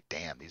 And I was like,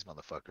 damn, these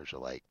motherfuckers are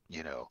like,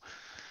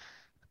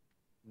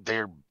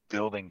 they're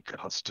building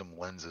custom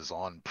lenses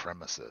on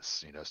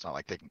premises. It's not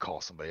like they can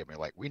call somebody up and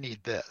be like, we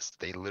need this.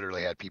 They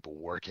literally had people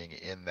working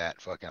in that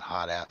fucking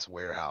hot ass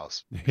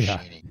warehouse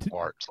machining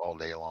parts all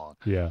day long.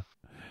 Yeah.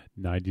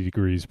 90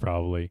 degrees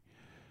probably.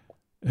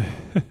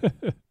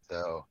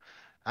 So,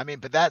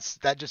 but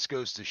that just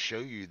goes to show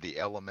you the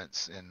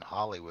elements in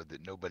Hollywood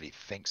that nobody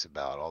thinks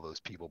about. All those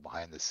people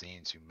behind the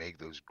scenes who make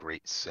those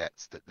great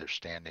sets that they're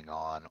standing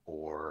on,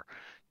 or,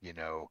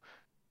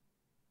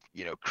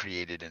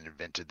 created and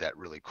invented that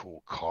really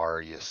cool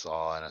car you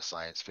saw in a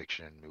science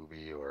fiction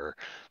movie, or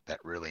that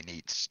really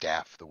neat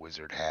staff the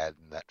wizard had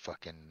in that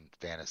fucking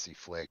fantasy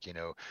flick.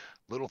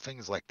 Little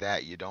things like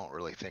that you don't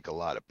really think a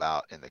lot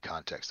about in the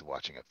context of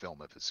watching a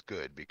film if it's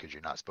good, because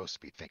you're not supposed to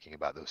be thinking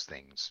about those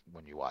things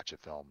when you watch a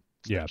film,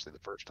 especially the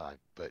first time.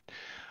 But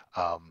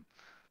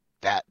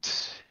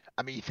that,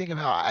 I mean, you think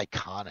about how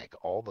iconic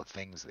all the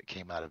things that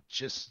came out of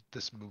just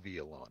this movie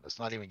alone. Let's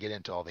not even get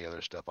into all the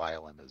other stuff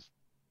ILM has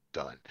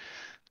done.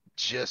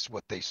 Just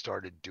what they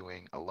started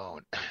doing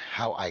alone,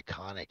 how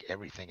iconic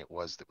everything it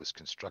was that was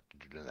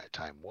constructed during that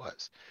time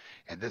was.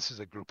 And this is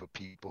a group of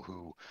people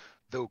who,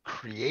 though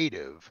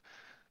creative,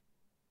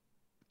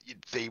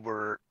 they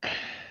were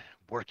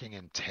working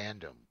in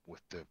tandem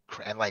with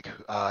and like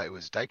it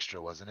was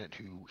Dykstra, wasn't it,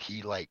 who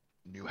he like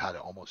knew how to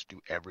almost do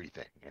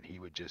everything, and he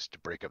would just, to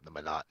break up the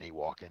monotony,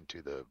 walk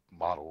into the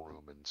model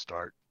room and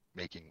start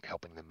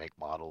helping them make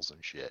models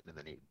and shit, and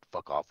then he'd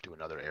fuck off to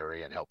another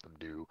area and help them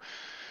do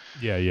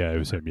Yeah, it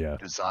was him. Yeah,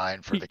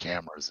 design for the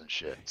cameras and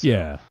shit. So,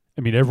 yeah.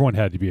 I mean, everyone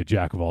had to be a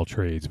jack of all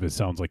trades, but it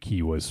sounds like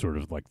he was sort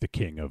of like the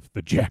king of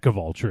the jack of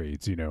all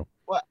trades.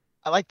 well,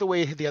 I like the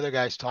way the other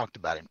guys talked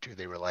about him too.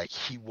 They were like,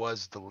 he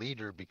was the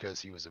leader because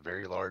he was a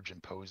very large,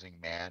 imposing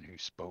man who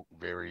spoke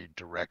very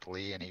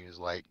directly, and he was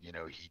like,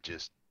 he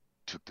just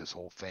took this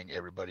whole thing,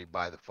 everybody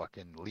by the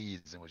fucking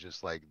leads, and was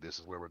just like, this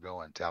is where we're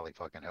going, tally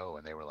fucking ho.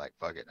 And they were like,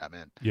 fuck it, I'm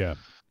in. Yeah.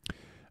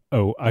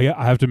 Oh, I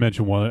have to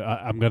mention one.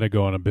 I'm going to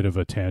go on a bit of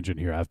a tangent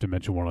here. I have to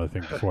mention one other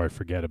thing before I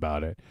forget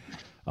about it.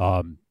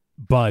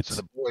 But So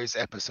the boys,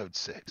 episode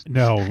 6.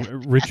 no,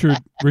 Richard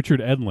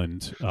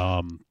Edlund,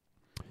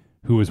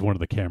 who was one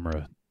of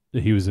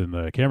he was in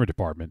the camera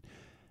department.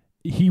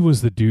 He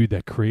was the dude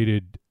that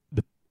created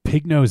the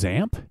Pig Nose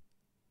amp.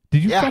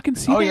 Did you fucking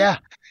see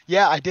that?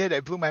 Yeah, I did.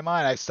 It blew my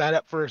mind. I sat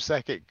up for a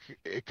second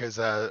because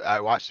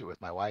I watched it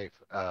with my wife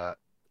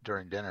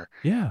during dinner.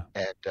 Yeah.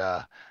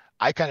 And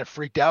I kind of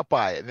freaked out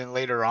by it. And then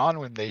later on,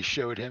 when they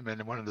showed him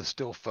in one of the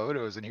still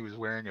photos and he was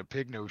wearing a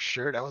pig nose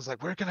shirt, I was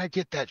like, where can I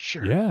get that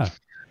shirt? Yeah.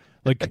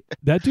 Like,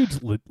 that dude's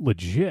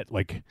legit.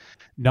 Like,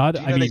 not,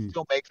 Do you know they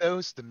still make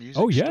those? The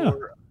music yeah.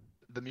 store,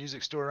 the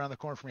music store around the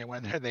corner from me, I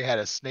went there, they had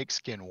a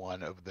snakeskin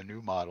one of the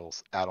new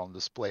models out on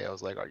display. I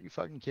was like, are you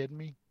fucking kidding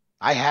me?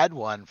 I had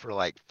one for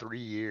like 3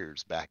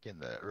 years back in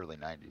the early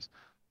 90s.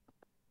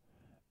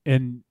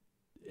 And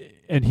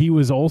he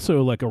was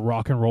also like a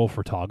rock and roll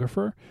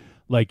photographer.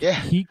 Like,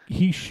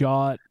 he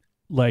shot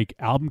like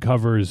album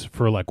covers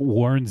for like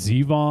Warren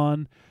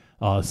Zevon,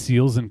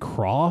 Seals and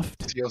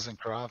Croft. Seals and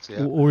Crofts,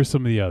 yeah. Or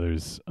some of the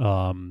others.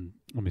 Let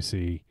me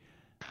see.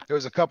 There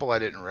was a couple I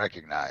didn't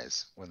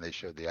recognize when they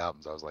showed the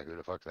albums. I was like, who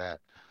the fuck's that?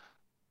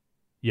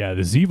 Yeah,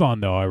 the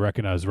Zevon though I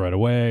recognized right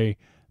away.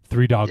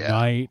 Three Dog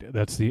Night,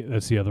 that's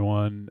the other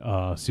one.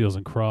 Seals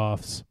and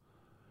Crofts.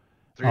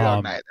 Three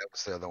Dog Night, that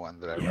was the other one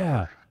that I remember.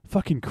 Yeah,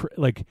 fucking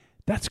like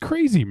that's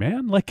crazy,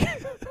 man. Like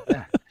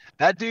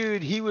that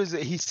dude,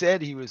 he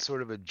said he was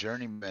sort of a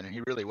journeyman, and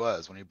he really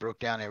was. When he broke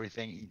down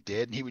everything he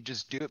did, and he would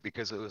just do it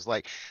because it was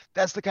like,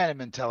 that's the kind of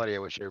mentality I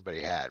wish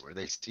everybody had, where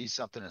they see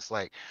something, it's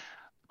like,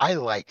 I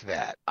like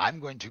that. I'm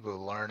going to go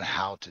learn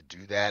how to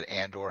do that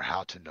and or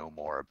how to know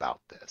more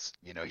about this.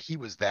 He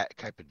was that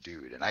type of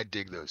dude. And I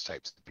dig those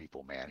types of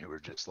people, man, who are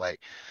just like,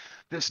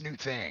 this new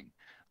thing,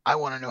 I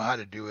want to know how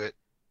to do it.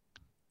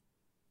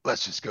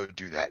 Let's just go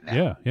do that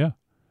now. Yeah.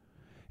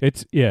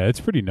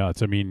 It's pretty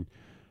nuts. I mean,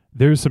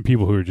 there's some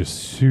people who are just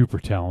super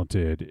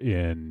talented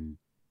in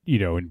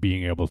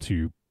being able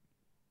to,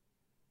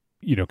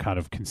 kind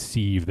of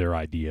conceive their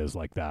ideas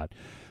like that.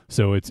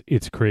 So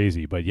it's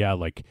crazy. But yeah,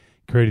 like,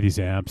 created these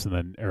amps, and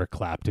then Eric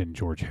Clapton,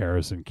 George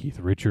Harrison, Keith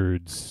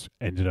Richards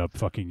ended up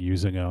fucking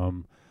using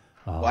them.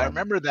 Well, I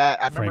remember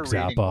that. I Frank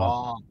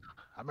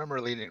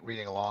remember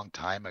reading a long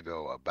time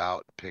ago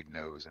about Pig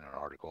Nose in an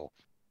article,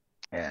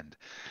 and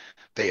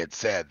they had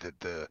said that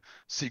the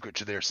secret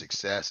to their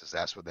success is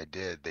that's what they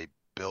did. They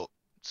built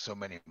so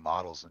many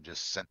models and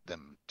just sent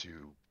them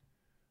to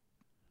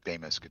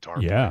famous guitar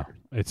players. Yeah,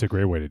 it's a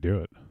great way to do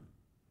it.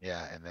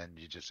 Yeah, and then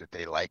you just, if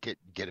they like it,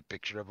 get a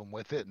picture of them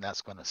with it, and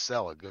that's going to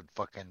sell a good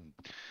fucking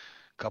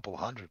couple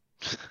hundred.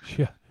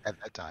 Yeah. At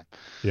that time.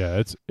 Yeah,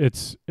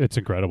 it's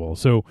incredible.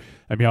 So,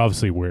 I mean,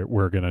 obviously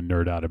we're going to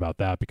nerd out about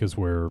that because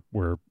we're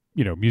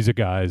music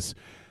guys.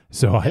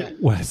 So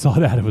when I saw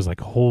that, it was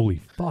like,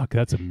 holy fuck,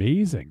 that's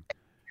amazing.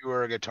 You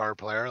were a guitar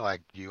player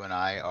like you and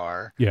I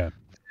are. Yeah.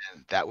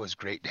 And that was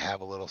great to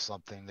have a little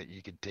something that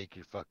you could take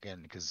your fucking,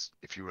 because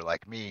if you were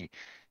like me,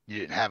 you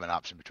didn't have an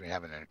option between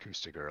having an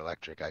acoustic or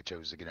electric. I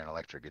chose to get an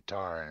electric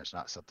guitar, and it's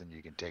not something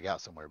you can take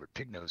out somewhere. But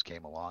Pig Nose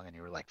came along, and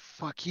you were like,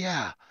 fuck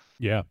yeah.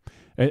 Yeah.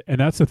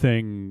 And that's the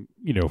thing,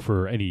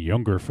 for any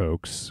younger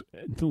folks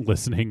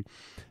listening,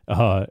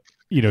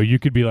 you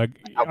could be like,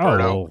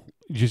 Alberto.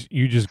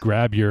 you just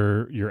grab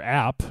your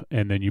app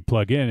and then you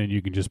plug in and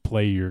you can just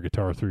play your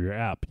guitar through your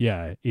app.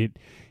 Yeah. It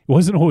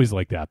wasn't always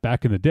like that.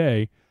 Back in the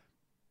day,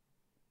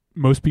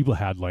 most people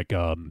had like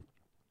a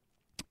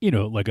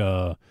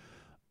 2x10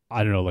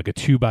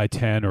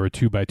 or a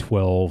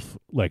 2x12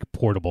 like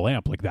portable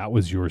amp. Like that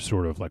was your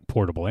sort of like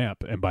portable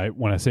amp. And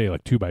when I say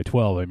like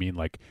 2x12, I mean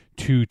like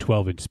two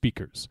 12-inch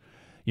speakers.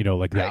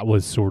 That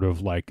was sort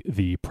of like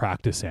the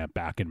practice amp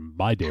back in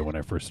my day when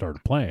I first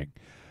started playing.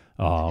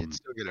 You'd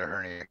still get a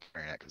hernia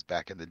carrying that, because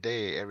back in the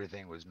day,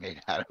 everything was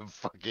made out of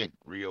fucking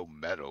real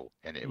metal,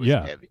 and it was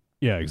heavy.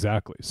 Yeah,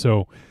 exactly.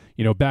 So,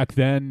 back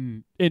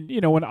then, and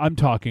when I'm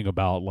talking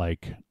about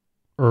like,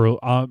 early,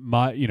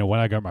 when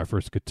I got my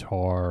first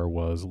guitar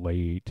was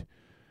late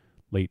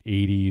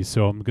 80s,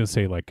 so I'm gonna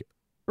say like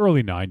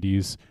early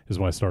 90s is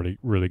when I started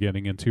really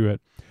getting into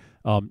it.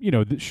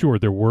 Sure,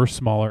 there were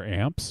smaller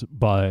amps,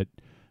 but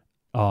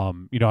I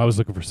was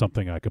looking for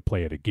something I could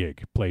play at a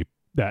gig, play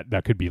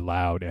that could be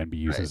loud and be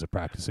used Right. as a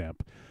practice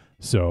amp.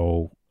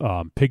 So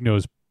pig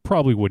nose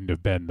probably wouldn't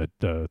have been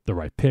the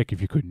right pick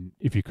if you couldn't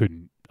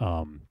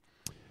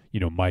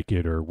mic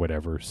it or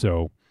whatever.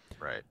 So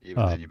Right.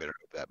 Even then, you um, better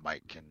hope that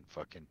mic can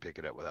fucking pick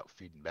it up without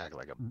feeding back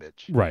like a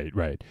bitch.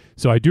 right.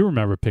 So I do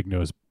remember pig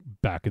nose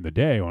back in the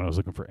day when I was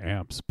looking for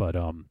amps, but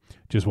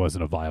just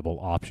wasn't a viable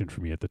option for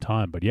me at the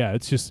time. But yeah,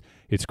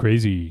 it's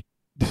crazy.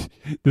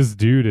 This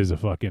dude is a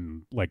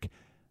fucking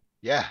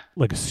Yeah.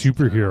 like a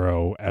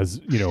superhero,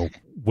 as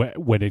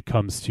when it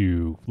comes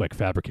to like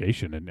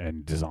fabrication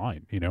and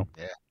design. Yeah.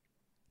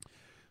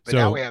 But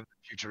now So we have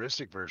the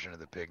futuristic version of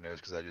the pig nose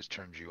because I just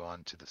turned you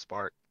on to the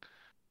Spark,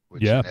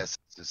 which yeah, in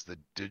essence is the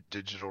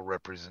digital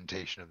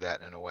representation of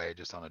that in a way,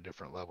 just on a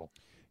different level.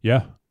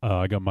 yeah.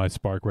 I got my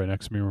Spark right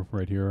next to me,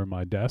 right here on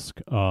my desk.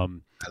 I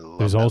love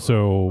There's that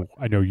also,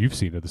 I know you've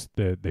seen it.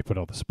 They put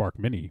out the Spark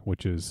Mini,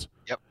 which is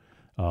Yep.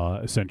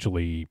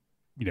 essentially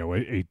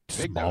a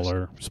Pig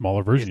nose.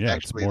 smaller version. It's Yeah,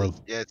 it's actually more.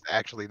 it's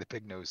actually the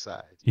pig nose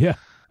size. Yeah.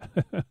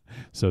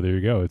 So there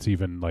you go. It's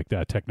even like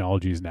that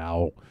technology is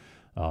now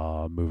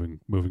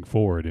moving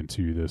forward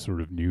into the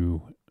sort of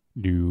new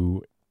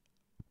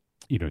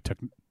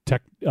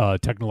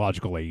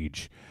technological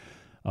age.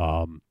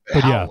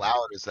 But How yeah,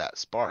 loud is that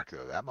Spark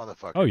though? That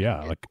motherfucker. oh can yeah,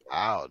 get like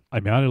loud. I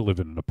mean, I live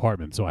in an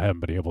apartment, so I haven't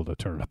been able to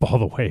turn it up all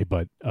the way,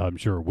 but I'm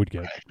sure it would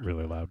get Right.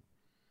 really loud.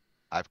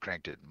 I've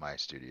cranked it in my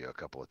studio a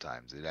couple of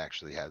times. It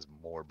actually has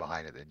more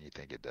behind it than you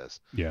think it does.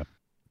 Yeah,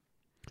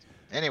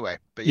 Anyway,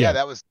 but yeah, yeah,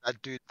 that was that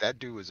dude. That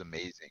dude was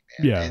amazing,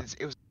 man. yeah, And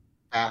it was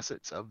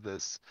facets of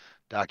this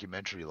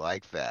documentary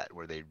like that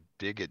where they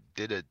did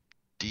a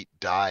deep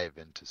dive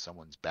into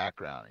someone's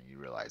background, and you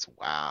realize,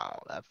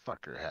 wow, that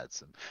fucker had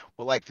some.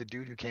 Well, like the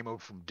dude who came over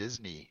from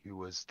Disney, who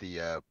was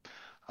the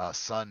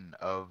son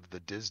of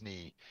the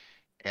Disney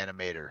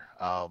animator,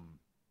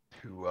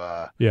 who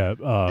yeah.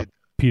 did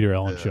Peter the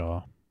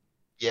Ellenshaw.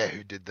 yeah,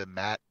 who did the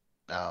matte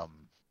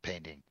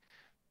painting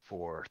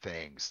for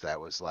things. That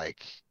was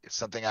like it's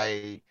something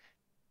I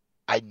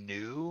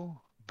knew,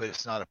 but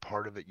it's not a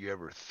part of it you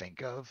ever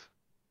think of.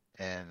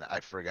 And I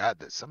forgot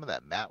that some of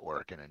that matte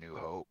work in A New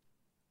Hope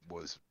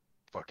was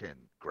fucking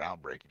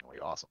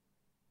groundbreakingly awesome.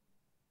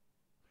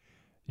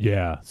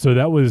 Yeah, so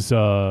that was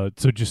so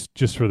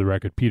just for the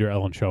record, Peter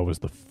Ellenshaw was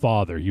the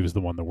father. He was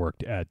the one that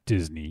worked at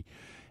Disney,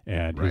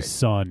 and his Right.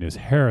 son is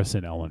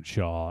Harrison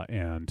Ellenshaw,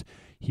 and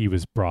he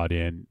was brought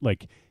in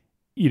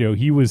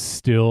he was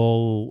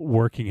still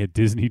working at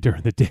Disney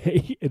during the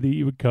day, and then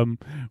he would come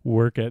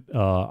work at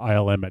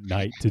ILM at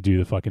night to do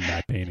the fucking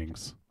matte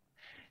paintings.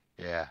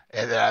 Yeah.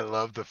 And then I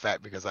love the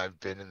fact because I've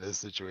been in this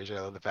situation.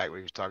 I love the fact when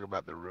he was talking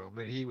about the room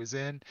that he was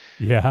in.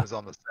 It Yeah, was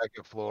on the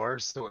second floor.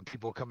 So when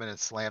people come in and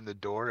slam the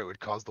door, it would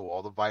cause the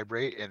wall to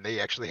vibrate. And they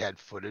actually had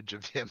footage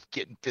of him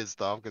getting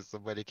pissed off because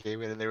somebody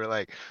came in and they were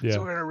like, so yeah.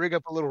 we're gonna rig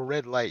up a little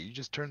red light. You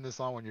just turn this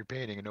on when you're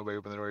painting, and nobody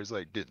opened the door. He's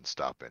like, didn't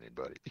stop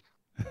anybody.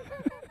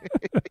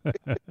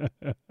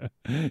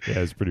 Yeah,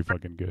 it's pretty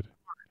fucking good.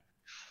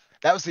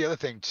 That was the other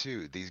thing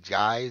too. These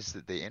guys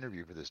that they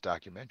interview for this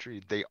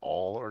documentary, they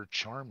all are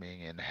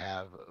charming and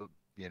have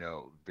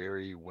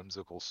very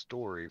whimsical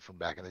story from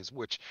back in the days,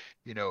 which,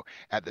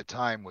 at the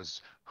time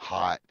was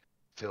hot,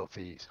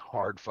 filthy,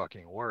 hard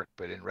fucking work.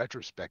 But in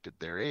retrospect, at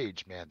their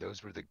age, man,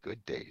 those were the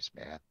good days,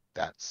 man.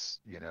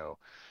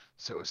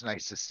 So it's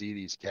nice to see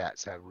these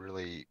cats have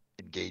really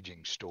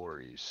engaging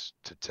stories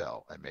to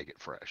tell and make it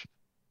fresh.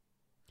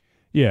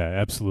 Yeah,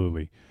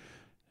 absolutely.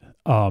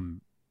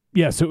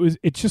 Yeah, so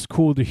it's just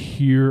cool to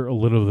hear a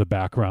little of the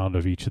background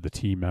of each of the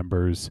team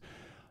members,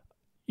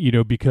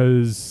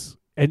 because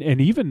and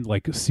even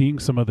like seeing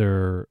some of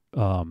their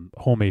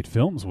homemade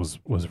films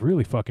was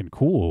really fucking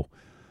cool.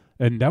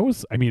 And that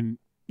was, I mean,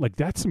 like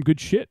that's some good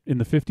shit in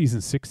the 50s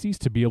and 60s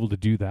to be able to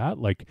do that.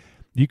 Like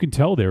you can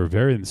tell they were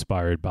very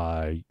inspired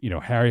by,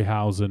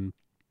 Harryhausen.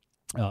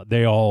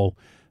 They all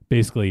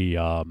basically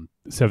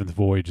Seventh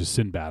Voyage of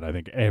Sinbad, I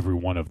think every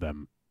one of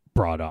them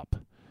brought up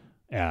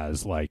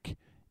as like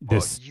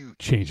this You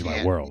changed my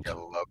can't world.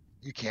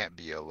 you can't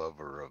be a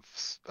lover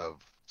of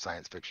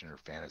science fiction or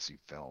fantasy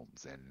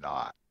films and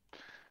not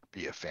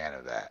be a fan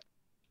of that.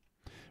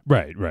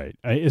 Right.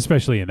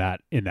 Especially in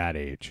that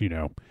age,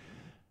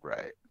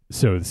 Right.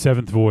 So the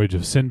Seventh Voyage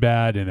of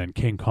Sinbad, and then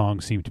King Kong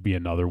seemed to be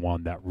another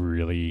one that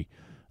really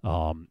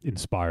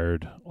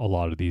inspired a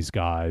lot of these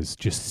guys.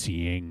 Just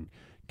seeing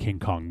King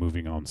Kong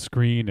moving on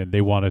screen, and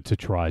they wanted to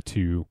try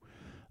to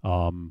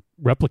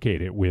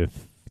replicate it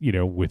with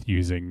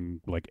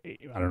using like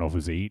I don't know if it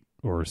was 8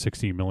 or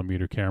 16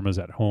 millimeter cameras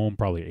at home,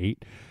 probably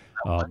 8.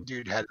 One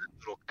dude had a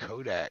little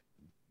Kodak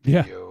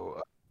Yeah,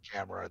 video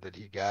camera that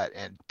he got.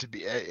 And to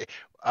be,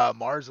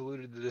 Mars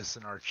alluded to this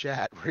in our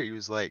chat where he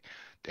was like,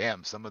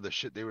 damn, some of the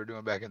shit they were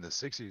doing back in the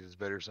 60s is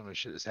better. Some of the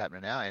shit that's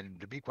happening now. And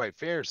to be quite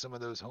fair, some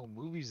of those home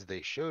movies that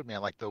they showed,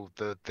 man, like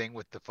the thing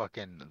with the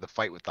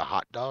fight with the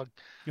hot dog,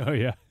 Oh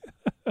yeah.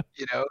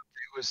 there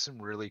was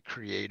some really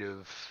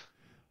creative.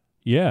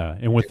 Yeah,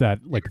 and with that,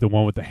 like the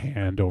one with the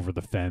hand over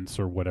the fence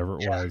or whatever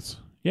it Yeah. was.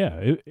 Yeah,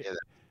 Yeah, that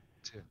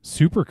too.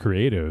 super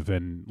creative,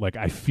 and like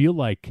I feel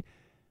like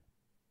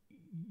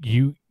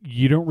you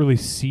don't really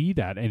see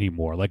that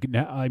anymore. Like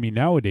now, I mean,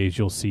 nowadays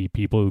you'll see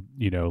people,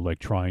 like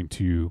trying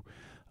to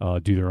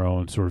do their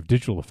own sort of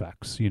digital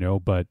effects,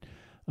 but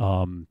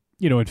and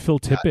Phil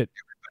Tippett.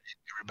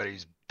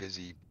 Everybody's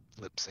busy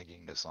lip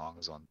syncing the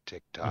songs on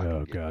TikTok. Oh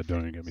and getting God,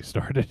 don't even get me famous.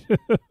 started.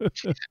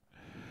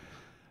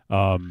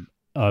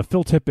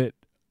 Phil Tippett,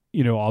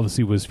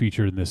 obviously was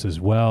featured in this as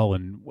well.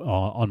 And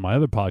on my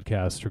other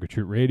podcast, Trick or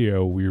Treat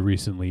Radio, we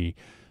recently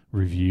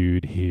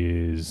reviewed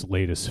his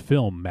latest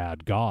film,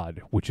 Mad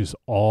God, which is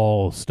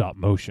all stop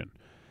motion.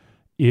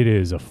 It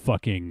is a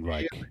fucking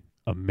like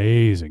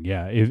amazing.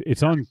 Yeah,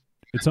 it's on.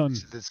 It's on.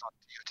 Is this on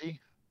TOT?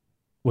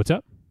 What's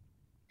up?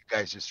 You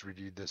guys just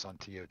reviewed this on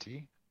TOT?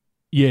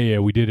 Yeah,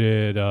 we did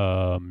it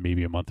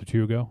maybe a month or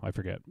two ago. I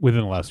forget.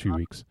 Within the last few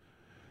weeks.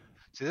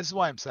 See, this is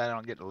why I'm sad I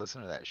don't get to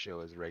listen to that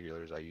show as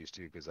regular as I used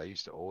to, because I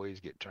used to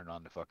always get turned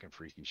on to fucking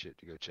freaky shit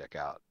to go check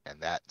out, and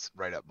that's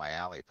right up my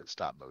alley if it's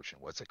stop motion.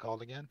 What's it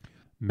called again?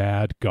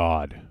 Mad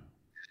God.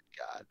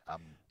 God,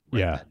 I'm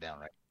writing Yeah. that down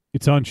right.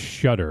 It's on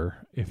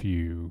Shudder. If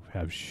you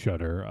have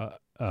Shudder,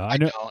 I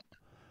know. don't,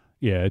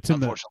 Yeah, it's in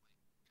the. unfortunately.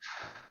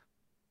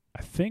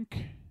 I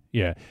think.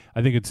 Yeah,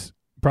 I think it's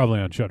probably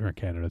on Shudder in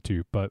Canada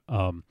too. But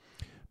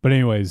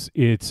anyways,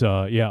 it's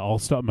all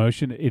stop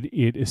motion.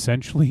 It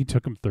essentially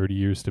took him 30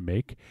 years to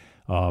make,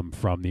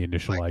 from the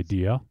initial Like-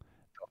 idea.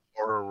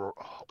 Horror,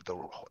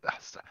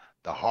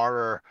 the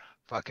horror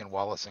fucking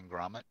Wallace and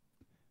Gromit.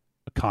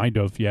 Kind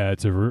of, yeah.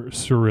 It's a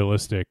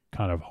surrealistic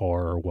kind of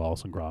horror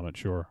Wallace and Gromit,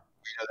 sure.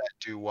 You know that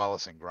dude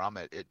Wallace and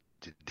Gromit?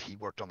 He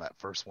worked on that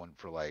first one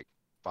for like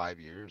 5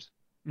 years.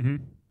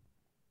 Mm-hmm.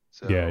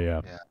 So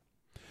Yeah.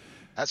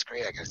 That's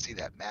great. I gotta see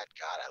that. Mad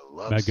God, I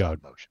love Mad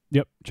stop God. motion.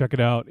 Yep, check it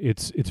out.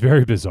 It's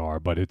very bizarre,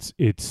 but it's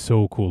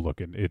so cool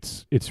looking.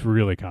 It's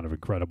really kind of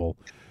incredible.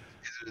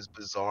 Is it as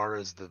bizarre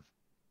as the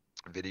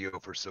video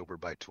for Sober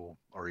by Tool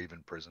or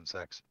even Prison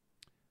Sex?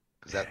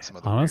 Because that's some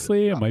of the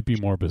Honestly, it weirdest might be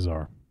stuff. more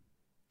bizarre.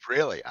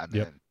 Really, I'm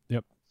Yep, in.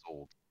 yep.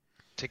 Sold.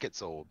 Ticket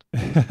sold.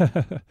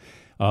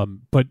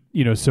 But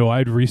so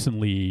I'd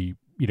recently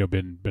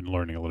been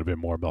learning a little bit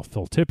more about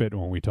Phil Tippett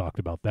when we talked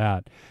about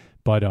that,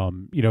 but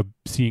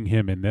seeing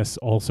him in this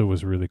also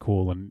was really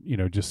cool, and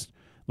just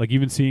like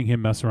even seeing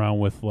him mess around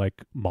with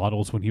like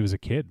models when he was a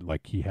kid,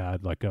 like he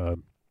had like a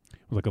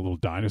little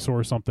dinosaur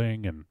or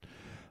something, and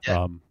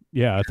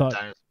I thought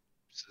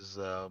This is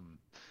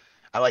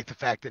I like the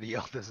fact that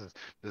this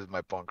is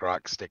my punk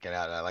rock sticking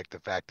out. I like the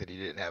fact that he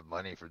didn't have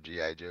money for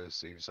G.I. Joe,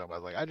 so he was talking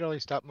about like I'd really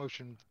stop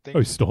motion things.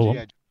 he stole 'em?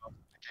 G.I. Joe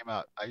came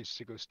out. I used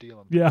to go steal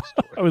them. yeah,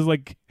 I was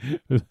like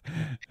I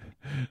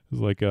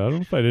don't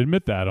know if I'd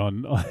admit that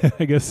on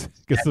I guess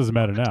it doesn't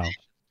matter now.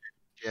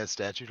 Yeah,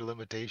 statute of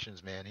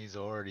limitations, man. He's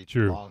already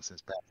True. long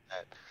since passed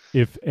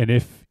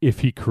that. If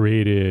he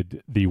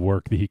created the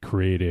work that he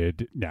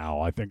created now,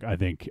 I think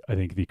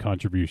the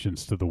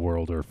contributions to the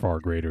world are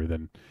far greater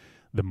than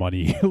the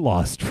money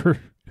lost for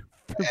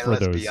And let's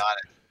those. be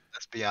honest.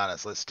 Let's be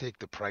honest. Let's take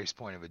the price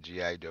point of a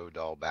G.I. Joe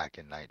doll back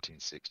in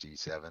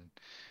 1967,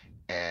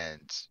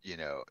 and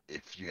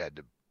if you had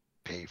to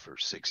pay for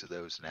 6 of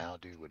those now,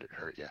 dude, would it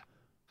hurt you?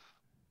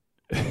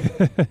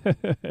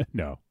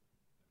 No.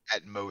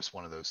 At most,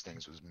 one of those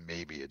things was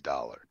maybe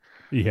 $1.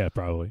 Yeah,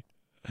 probably.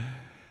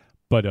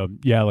 But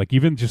like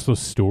even just those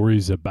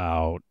stories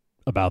about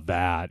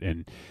that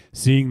and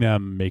seeing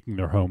them making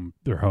their home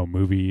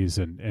movies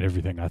and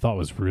everything, I thought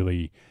was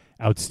really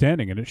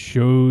outstanding, and it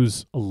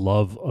shows a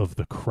love of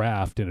the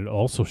craft, and it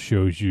also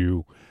shows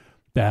you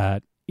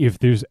that if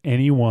there's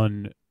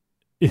anyone,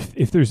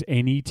 if there's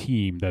any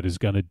team that is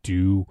going to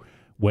do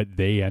what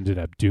they ended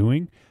up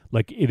doing,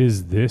 like it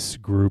is this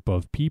group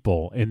of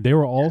people, and they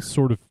were all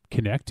sort of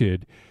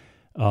connected,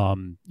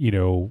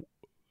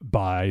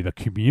 by the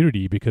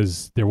community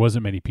because there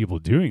wasn't many people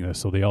doing this,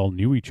 so they all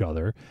knew each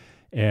other.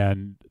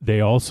 And they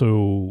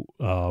also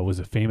was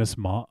a Famous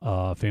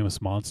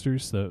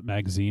Monsters, the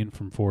magazine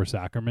from Forrest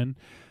Ackerman.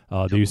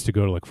 They used to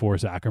go to like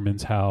Forrest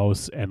Ackerman's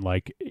house and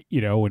like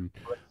and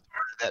Part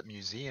of that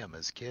museum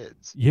as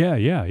kids.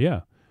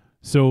 yeah.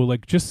 So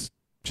like just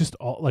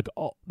all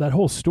that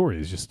whole story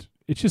is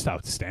just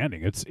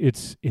outstanding.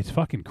 It's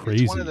fucking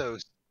crazy.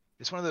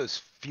 It's one of those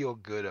feel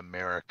good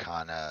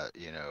Americana,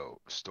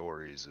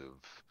 stories of,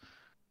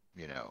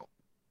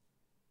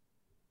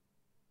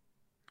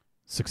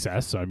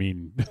 Success. I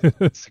mean,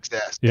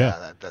 success.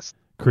 Yeah. That's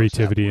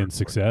creativity word and for it.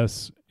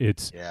 success.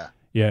 It's Yeah.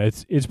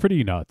 it's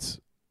pretty nuts.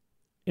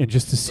 And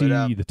just to see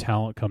But, the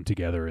talent come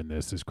together in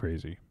this is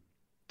crazy.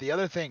 The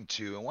other thing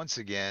too, and once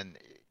again,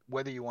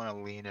 whether you want to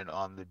lean it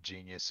on the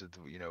genius of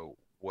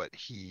what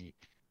he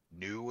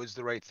knew was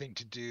the right thing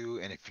to do,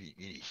 and if he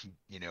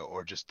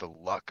or just the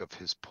luck of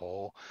his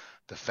pull,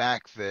 the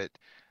fact that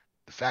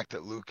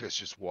Lucas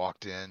just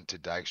walked in to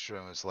Dykstra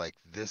and was like,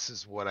 "This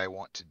is what I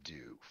want to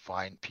do.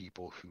 Find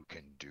people who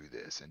can do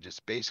this," and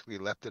just basically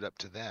left it up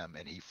to them.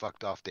 And he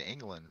fucked off to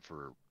England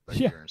for a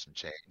Yeah. year and some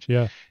change,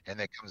 Yeah. and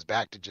then comes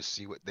back to just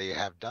see what they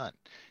have done.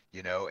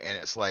 And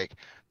it's like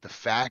the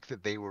fact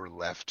that they were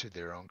left to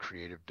their own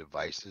creative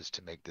devices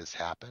to make this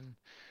happen.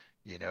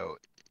 You know,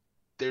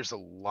 there's a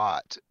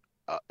lot.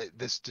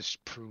 This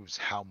just proves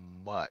how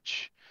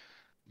much,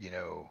 you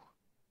know,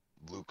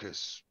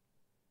 Lucas,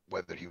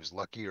 whether he was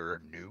lucky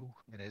or knew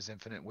in his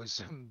infinite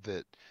wisdom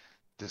that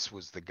this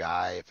was the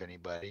guy, if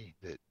anybody,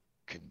 that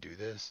can do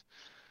this.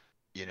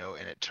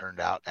 And it turned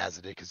out as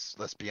it did. Because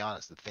let's be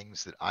honest, the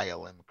things that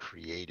ILM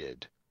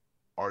created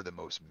are the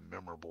most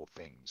memorable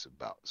things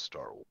about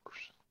Star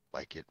Wars.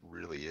 Like, it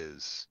really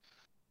is.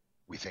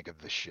 We think of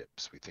the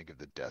ships, we think of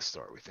the Death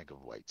Star, we think of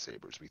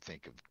lightsabers, we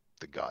think of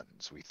the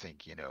guns, we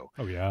think,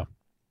 Oh yeah.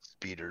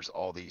 speeders,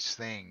 all these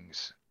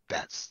things.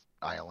 That's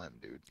ILM,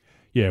 dude.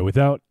 Yeah,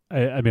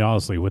 I mean,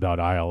 honestly, without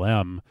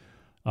ILM,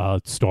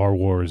 Star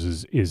Wars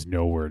is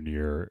nowhere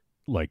near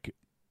like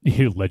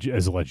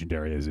as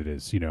legendary as it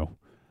is.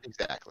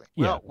 Exactly.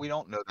 Yeah. Well, we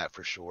don't know that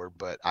for sure,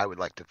 but I would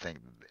like to think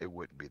it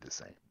wouldn't be the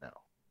same. No.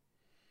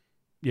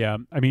 Yeah,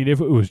 I mean,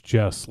 if it was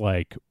just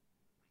like,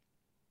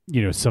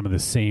 some of the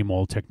same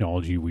old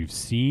technology we've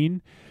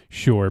seen,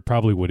 sure, it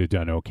probably would have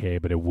done okay,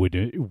 but it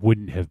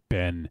wouldn't have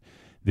been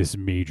this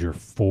major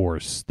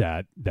force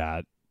that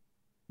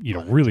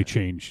really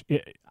changed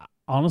it.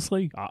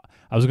 Honestly,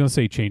 I was going to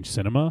say change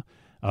cinema.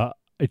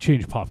 It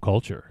changed pop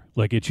culture.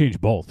 Like, it changed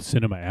both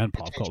cinema and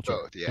pop culture.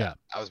 Both, yeah.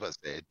 I was about to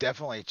say it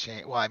definitely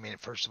changed. Well, I mean,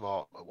 first of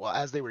all,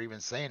 as they were even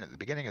saying at the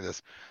beginning of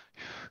this,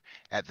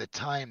 at the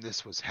time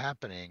this was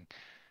happening,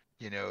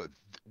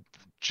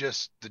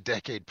 just the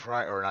decade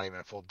prior, or not even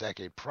a full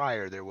decade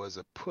prior, there was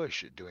a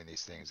push at doing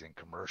these things in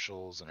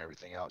commercials and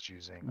everything else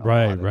using a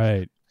lot of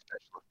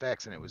special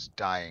effects, and it was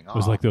dying off. It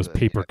was like those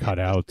paper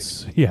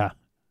cutouts. Yeah.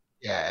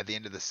 Yeah, at the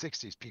end of the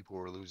 60s, people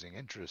were losing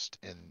interest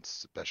in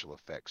special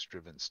effects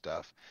driven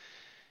stuff.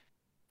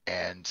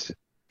 And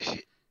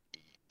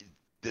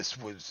this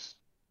was,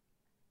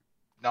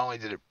 not only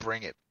did it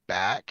bring it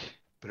back,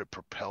 but it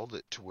propelled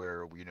it to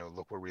where,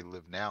 look where we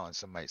live now. And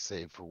some might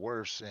say for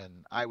worse,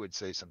 and I would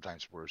say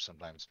sometimes worse,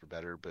 sometimes for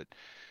better. But,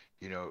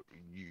 you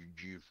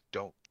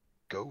don't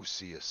go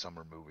see a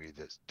summer movie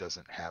that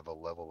doesn't have a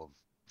level of,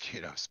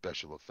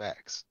 special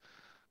effects,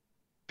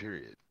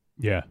 period.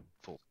 Yeah.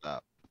 Full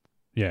stop.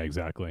 Yeah,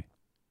 exactly.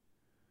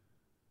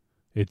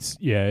 It's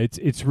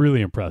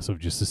really impressive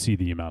just to see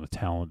the amount of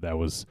talent that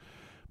was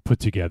put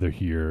together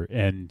here.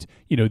 And,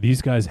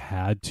 these guys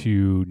had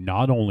to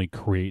not only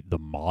create the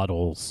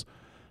models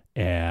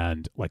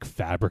and like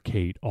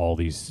fabricate all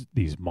these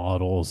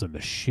models and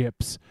the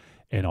ships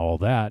and all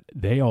that,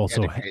 they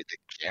also had the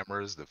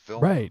cameras, the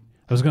film. Right.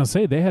 I was going to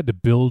say they had to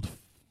build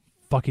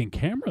fucking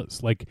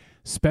cameras, like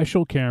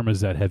special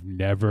cameras that have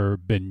never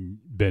been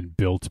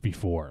built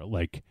before.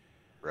 Like,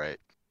 right.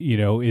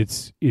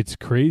 It's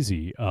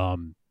crazy. I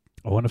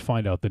want to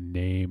find out the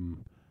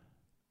name.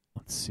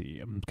 Let's see.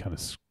 I'm kind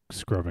of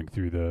scrubbing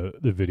through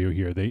the video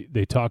here.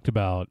 They talked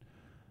about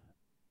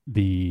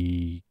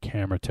the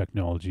camera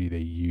technology they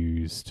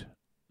used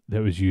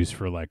that was used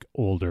for like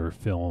older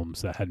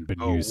films that hadn't been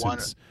used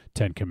since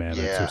Ten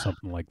Commandments or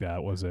something like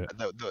that. Was it?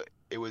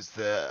 It was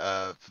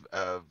the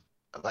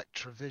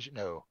Electrovision.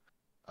 No,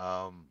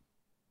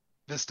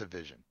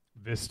 VistaVision.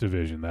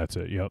 VistaVision. That's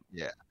it. Yep.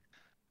 Yeah.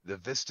 The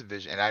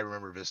VistaVision, and I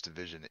remember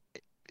VistaVision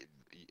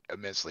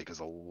immensely because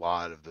a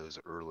lot of those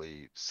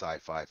early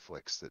sci-fi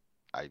flicks that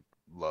I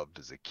loved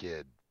as a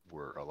kid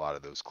were a lot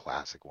of those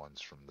classic ones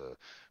from the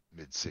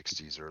mid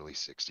 60s, early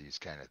 60s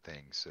kind of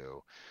thing.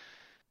 So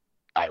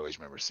I always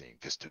remember seeing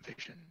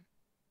VistaVision,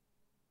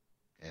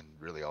 and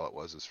really all it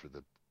was for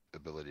the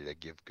ability to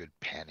give good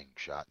panning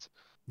shots.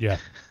 Yeah.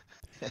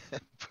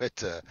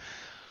 But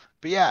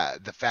yeah,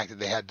 the fact that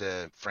they had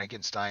to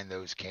Frankenstein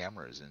those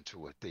cameras into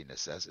what they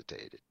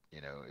necessitated,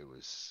 it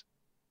was,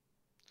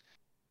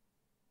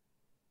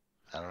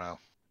 I don't know.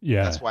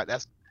 Yeah.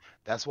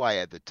 That's why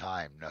at the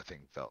time nothing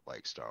felt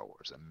like Star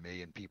Wars. 1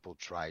 million people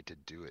tried to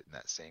do it in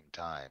that same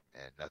time,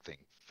 and nothing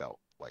felt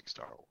like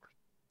Star Wars.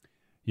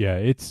 Yeah,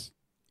 it's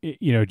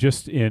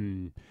just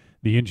in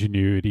the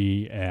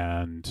ingenuity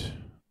and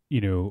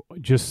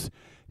just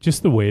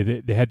the way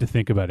that they had to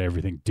think about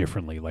everything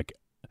differently. Like,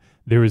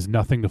 there was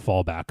nothing to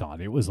fall back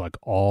on. It was like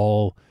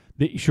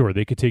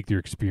they could take their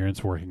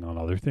experience working on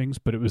other things,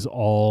 but it was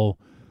all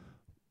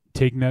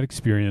taking that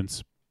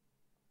experience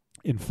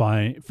and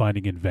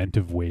finding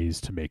inventive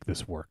ways to make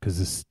this work, because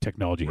this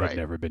technology had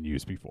never been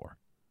used before.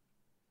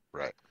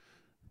 Right.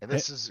 And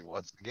this is,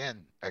 once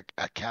again,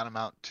 I count them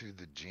out to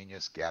the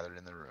genius gathered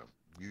in the room.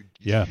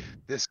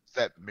 This is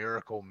that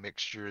miracle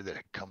mixture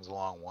that comes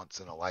along once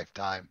in a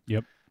lifetime.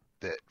 Yep.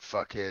 That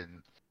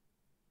fucking,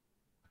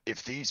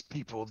 if these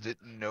people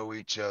didn't know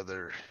each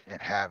other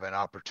and have an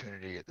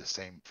opportunity at the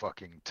same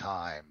fucking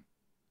time,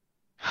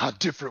 how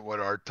different would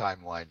our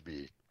timeline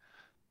be?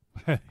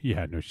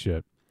 Yeah, no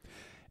shit.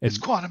 It's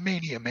And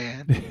Quantumania,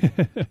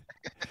 man.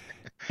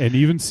 and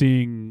even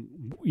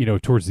seeing,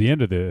 towards the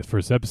end of the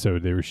first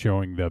episode, they were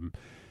showing them,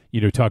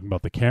 talking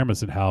about the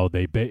cameras and how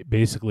they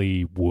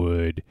basically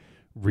would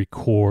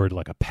record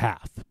like a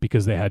path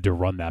because they had to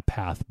run that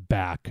path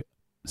back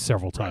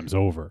several times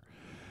over.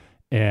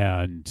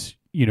 And,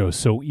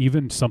 so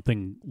even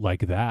something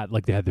like that,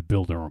 like they had to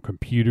build their own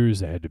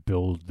computers, they had to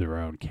build their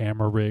own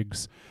camera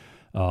rigs,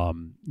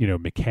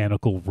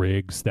 mechanical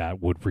rigs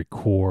that would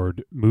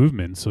record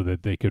movements so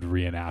that they could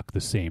reenact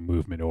the same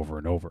movement over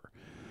and over.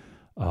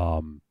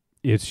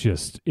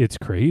 It's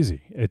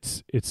crazy.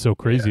 It's so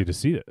crazy to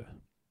see it.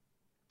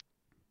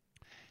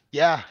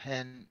 Yeah,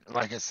 and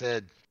like I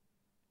said,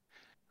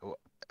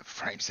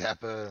 Frank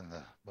Zappa and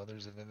the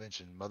mothers of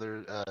invention.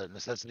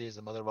 Necessity is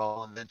the mother of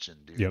all invention,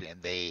 dude. Yep.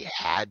 And they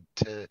had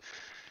to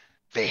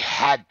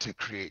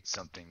create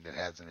something that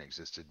hasn't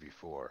existed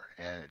before.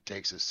 And it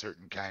takes a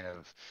certain kind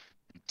of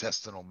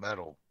intestinal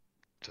metal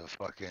to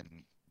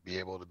fucking be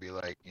able to be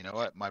like, you know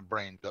what, my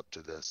brain's up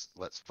to this.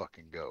 Let's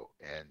fucking go.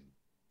 And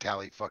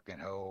tally fucking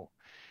ho.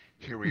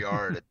 Here we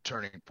are at a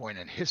turning point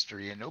in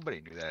history, and nobody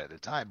knew that at the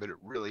time, but it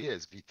really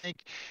is.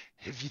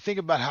 If you think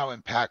about how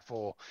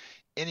impactful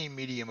any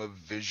medium of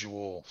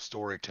visual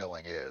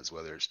storytelling is,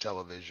 whether it's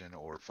television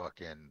or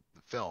fucking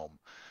film,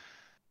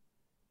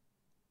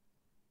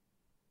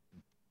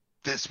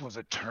 this was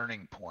a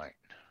turning point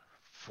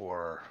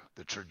for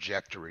the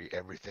trajectory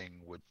everything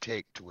would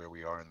take to where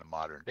we are in the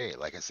modern day.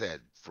 Like I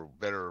said, for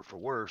better or for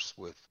worse,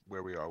 with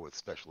where we are with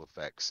special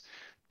effects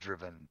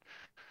driven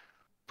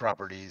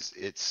properties,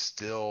 it's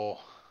still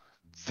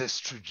this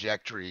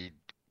trajectory.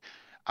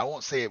 I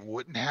won't say it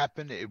wouldn't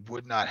happen. It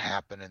would not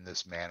happen in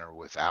this manner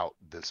without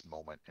this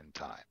moment in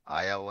time.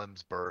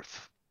 ILM's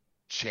birth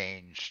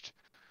changed.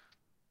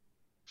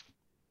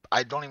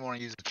 I don't even want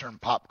to use the term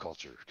pop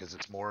culture because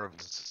it's more of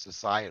a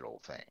societal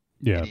thing.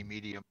 Yeah. Any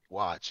medium you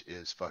watch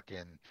is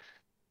fucking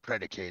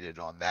predicated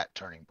on that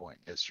turning point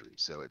in history.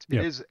 So it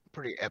is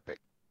pretty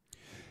epic.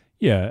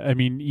 Yeah, I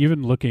mean,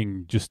 even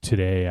looking just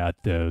today at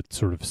the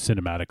sort of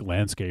cinematic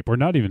landscape, or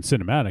not even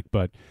cinematic,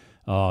 but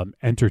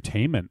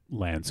entertainment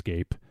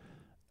landscape,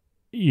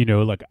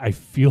 like I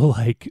feel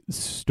like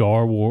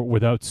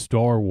without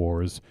Star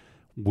Wars,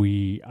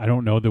 I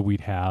don't know that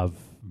we'd have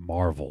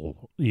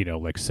Marvel,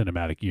 like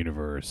cinematic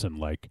universe, and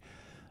like,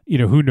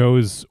 who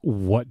knows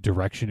what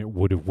direction it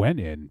would have went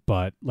in,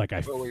 but like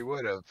Well, we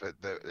would have, but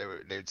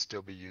they'd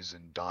still be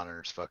using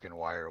Donner's fucking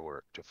wire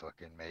work to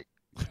fucking make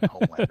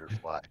Homelander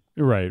fly.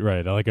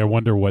 Right. Like, I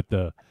wonder what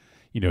the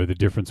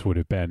difference would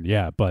have been.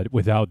 Yeah, but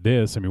without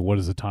this, I mean, what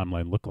does the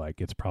timeline look like?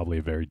 It's probably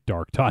a very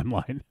dark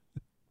timeline.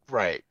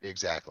 Right.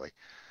 Exactly.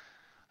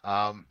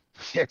 Well,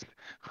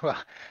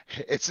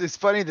 it's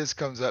funny this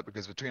comes up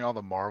because between all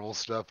the Marvel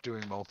stuff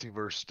doing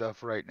multiverse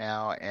stuff right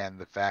now and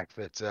the fact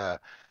that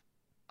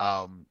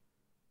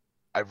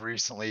I've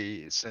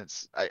recently,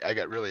 since I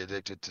got really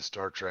addicted to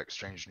Star Trek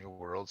Strange New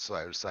Worlds, so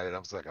I decided, I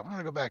was like, I'm going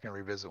to go back and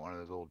revisit one of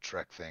those old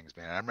Trek things,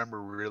 man. I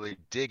remember really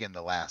digging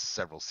the last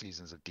several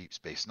seasons of Deep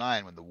Space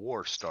Nine when the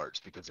war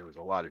starts, because there was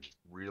a lot of just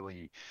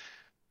really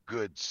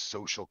good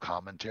social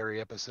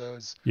commentary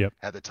episodes. Yep.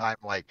 At the time,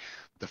 like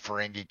the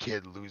Ferengi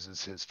kid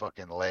loses his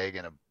fucking leg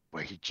and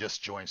he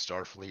just joined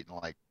Starfleet, and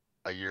like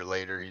a year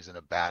later he's in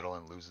a battle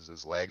and loses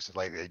his legs. So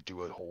like they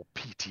do a whole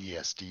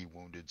PTSD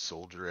wounded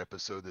soldier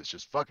episode that's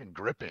just fucking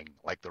gripping.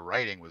 Like the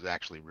writing was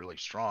actually really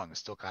strong. It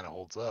still kind of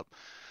holds up.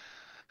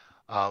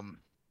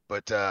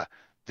 But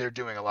they're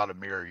doing a lot of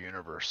mirror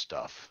universe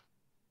stuff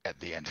at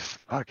the end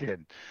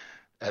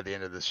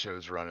of this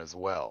show's run as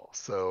well.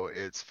 So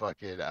it's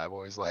fucking, I'm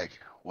always like,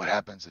 what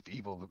happens if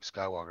evil Luke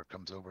Skywalker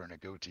comes over in a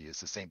goatee?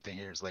 It's the same thing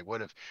here. It's like,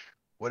 what if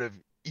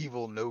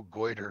evil no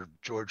goiter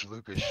George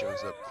Lucas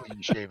shows up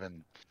clean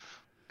shaven?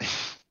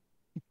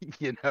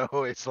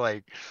 It's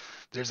like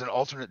there's an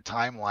alternate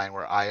timeline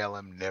where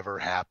ILM never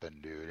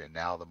happened, dude, and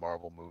now the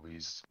Marvel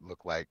movies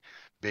look like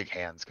big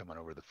hands coming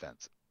over the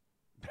fence.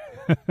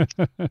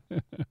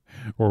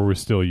 Or we're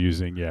still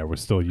using Ray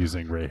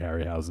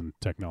Harryhausen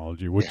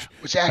technology, which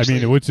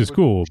actually, which is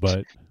cool,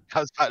 but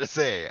I was about to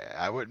say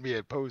I wouldn't be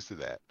opposed to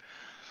that.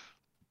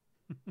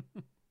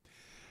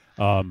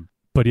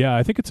 But yeah,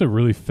 I think it's a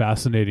really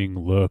fascinating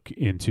look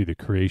into the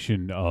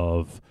creation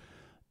of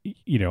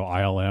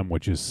ILM,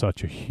 which is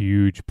such a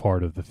huge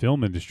part of the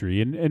film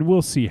industry, and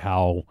we'll see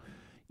how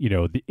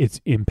its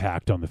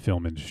impact on the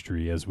film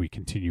industry as we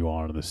continue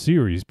on in the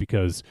series,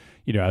 because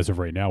as of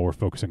right now we're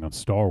focusing on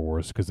Star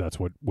Wars because that's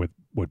what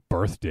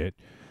birthed it,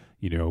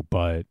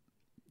 but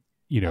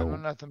I know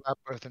nothing about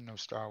birthing no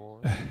Star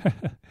Wars.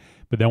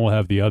 But then we'll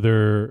have the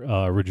other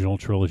original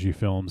trilogy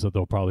films that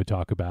they'll probably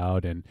talk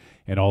about, and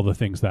all the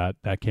things that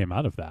came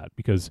out of that,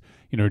 because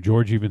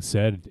George even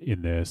said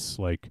in this,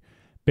 like,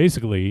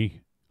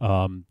 basically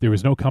there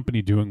was no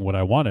company doing what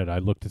I wanted. I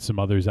looked at some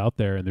others out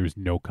there, and there was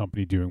no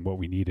company doing what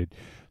we needed.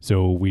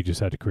 So we just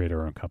had to create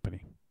our own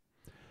company.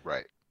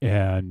 Right.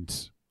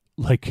 And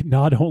like,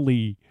 not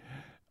only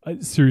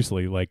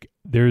seriously, like,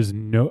 I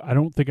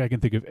don't think I can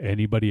think of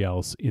anybody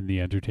else in the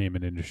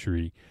entertainment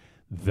industry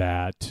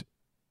that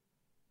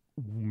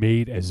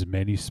made as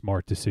many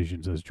smart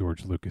decisions as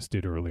George Lucas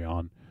did early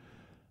on.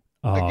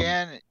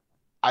 Again,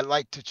 I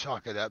like to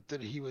chalk it up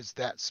that he was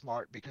that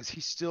smart because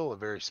he's still a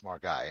very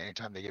smart guy.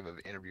 Anytime they give an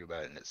interview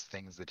about it and it's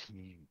things that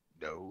he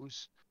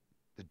knows,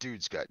 the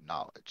dude's got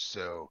knowledge.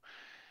 So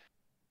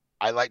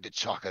I like to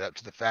chalk it up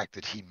to the fact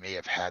that he may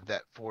have had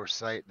that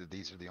foresight that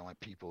these are the only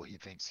people he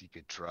thinks he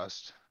could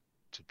trust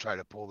to try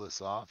to pull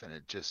this off. And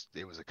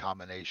it was a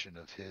combination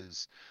of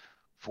his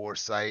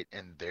foresight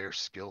and their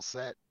skill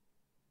set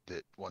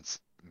that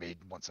made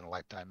once in a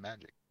lifetime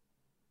magic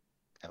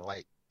and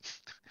light.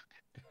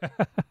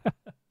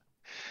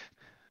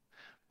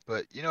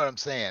 But you know what I'm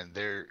saying?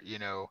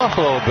 Off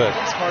a little bit.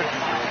 It's hard to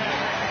really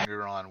put a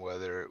finger on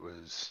whether it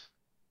was,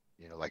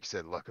 like you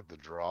said, luck of the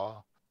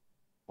draw,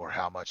 or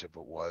how much of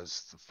it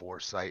was the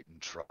foresight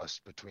and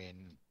trust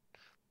between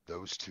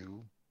those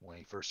two when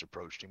he first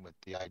approached him with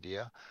the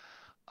idea.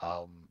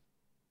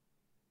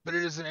 But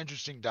it is an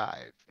interesting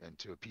dive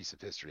into a piece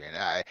of history,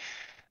 and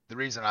the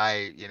reason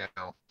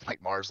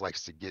like Mars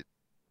likes to give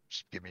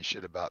me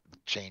shit about the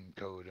chain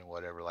code and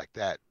whatever like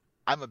that.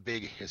 I'm a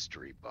big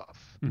history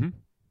buff. Mm-hmm.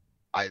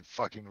 I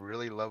fucking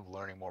really love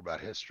learning more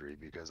about history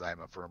because I'm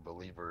a firm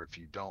believer if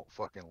you don't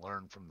fucking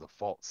learn from the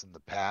faults in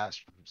the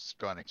past, it's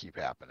gonna keep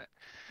happening.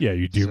 Yeah,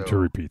 you're doomed to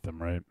repeat them,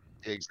 right?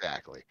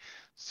 Exactly.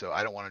 So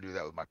I don't want to do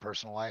that with my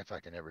personal life. I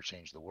can never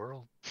change the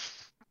world,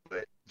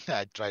 but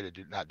I try to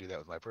not do that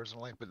with my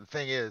personal life. But the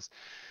thing is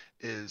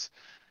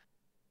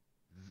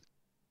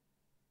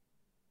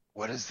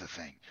what is the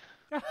thing?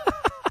 I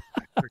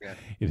forgot.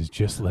 It has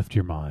just left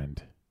your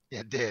mind. Yeah,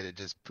 it did. It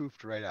just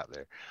poofed right out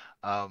there.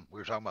 We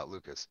were talking about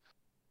Lucas.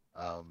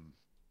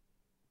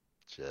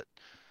 Shit.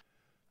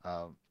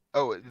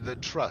 The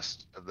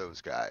trust of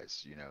those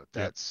guys.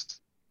 That's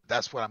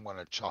what I'm going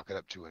to chalk it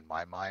up to in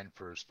my mind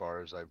for as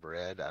far as I've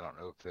read. I don't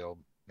know if they'll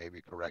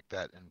maybe correct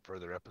that in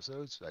further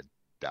episodes. I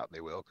doubt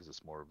they will because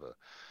it's more of a,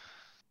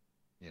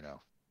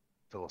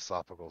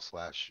 philosophical /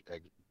 I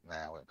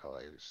wouldn't call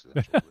it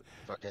existential, but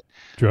fuck it.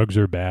 Drugs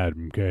are bad,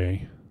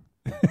 okay?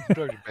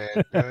 Drugs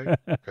are bad,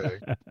 okay.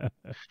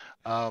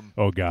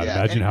 Oh God! Yeah,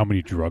 imagine how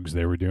many drugs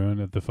they were doing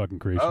at the fucking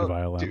creation of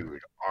ILM. Dude,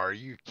 are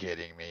you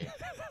kidding me?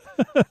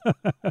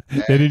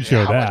 They didn't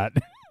show that.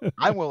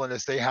 I'm willing to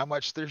say how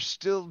much they're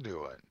still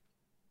doing.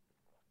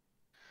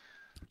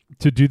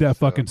 To do that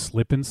fucking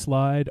slip and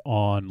slide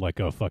on like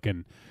a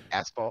fucking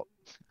asphalt.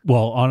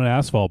 Well, on an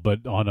asphalt,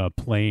 but on a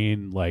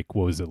plane, like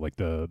what was it, like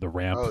the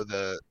ramp? Oh,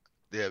 the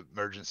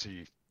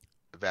emergency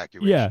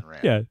evacuation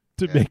ramp. Yeah.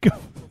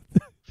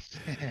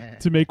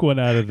 To make one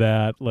out of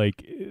that,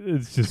 like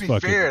it's just to be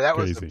fucking fair, that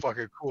crazy. was a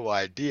fucking cool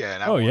idea,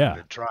 and I wanted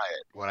to try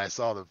it. When I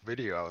saw the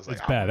video, I was like,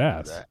 it's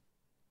badass.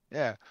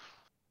 Yeah,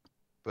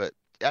 but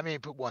I mean,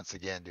 but once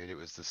again, dude, it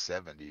was the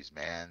 '70s,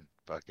 man.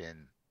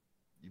 Fucking,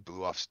 you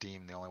blew off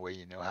steam the only way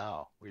you know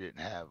how. We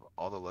didn't have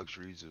all the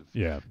luxuries of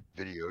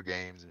video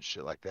games and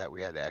shit like that.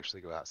 We had to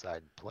actually go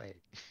outside and play.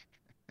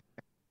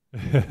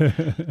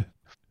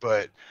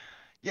 But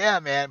yeah,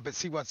 man. But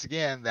see, once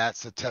again,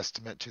 that's a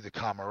testament to the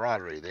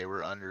camaraderie. They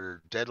were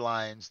under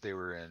deadlines. They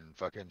were in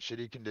fucking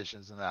shitty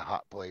conditions in that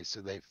hot place.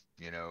 So they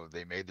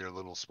made their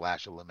little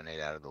splash of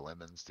lemonade out of the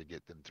lemons to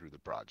get them through the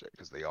project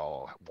because they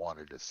all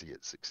wanted to see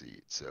it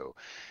succeed. So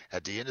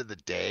at the end of the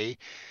day,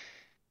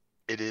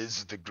 it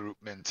is the group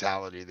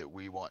mentality that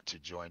we want to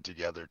join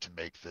together to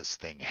make this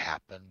thing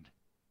happen.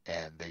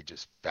 And they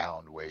just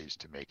found ways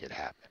to make it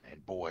happen.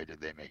 And boy, did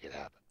they make it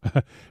happen.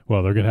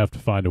 Well, they're going to have to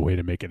find a way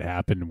to make it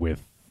happen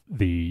with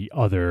the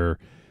other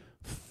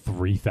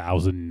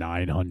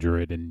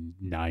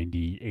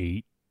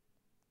 3,998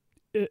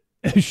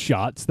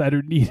 shots that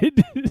are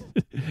needed.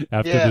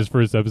 After this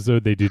first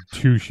episode, they did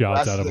 2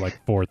 shots out of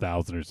like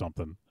 4,000 or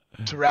something.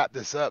 To wrap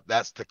this up,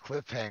 that's the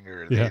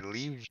cliffhanger. They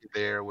leave you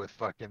there with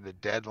fucking the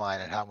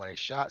deadline and how many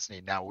shots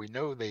need. Now, we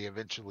know they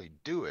eventually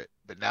do it,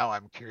 but now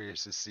I'm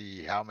curious to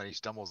see how many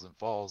stumbles and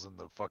falls in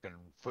the fucking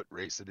foot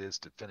race it is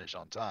to finish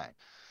on time.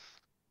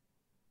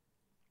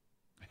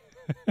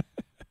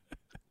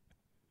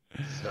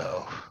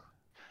 So,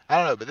 I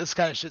don't know, but this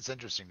kind of shit's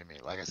interesting to me.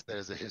 Like I said,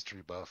 as a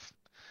history buff,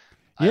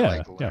 I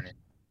like learning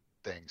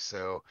things.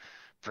 So,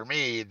 for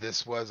me,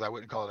 I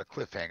wouldn't call it a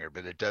cliffhanger,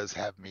 but it does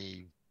have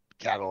me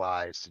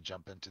catalyzed to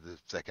jump into the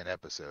second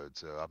episode.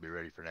 So I'll be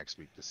ready for next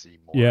week to see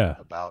more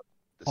about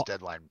this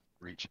deadline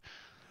reach.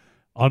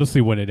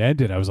 Honestly, when it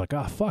ended, I was like,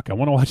 fuck, I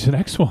want to watch the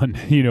next one,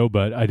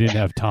 but I didn't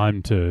have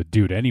time to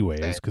do it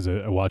anyways because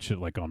I watched it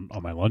like on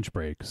my lunch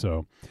break.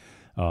 So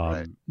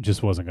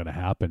just wasn't going to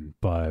happen.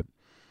 But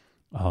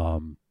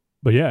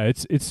yeah,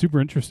 it's super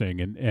interesting.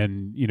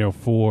 And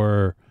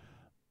for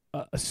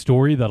a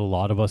story that a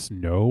lot of us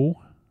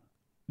know,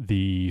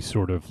 the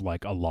sort of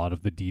like a lot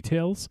of the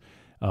details,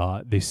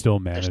 they still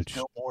managed. There's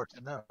still more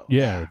to know.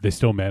 Yeah, they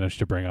still managed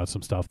to bring out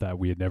some stuff that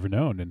we had never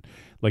known. And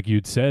like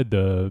you'd said,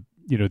 the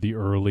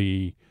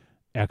early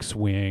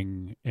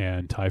X-wing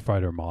and TIE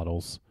fighter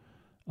models,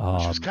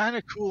 which was kind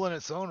of cool in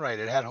its own right.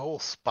 It had a whole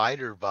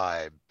spider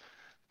vibe.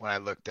 When I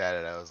looked at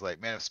it, I was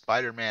like, man, if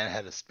Spider-Man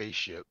had a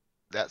spaceship,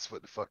 that's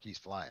what the fuck he's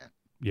flying.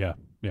 Yeah.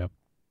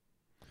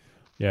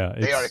 Yeah,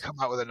 They ought to it's come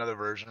out with another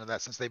version of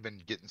that since they've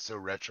been getting so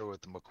retro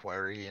with the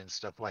Macquarie and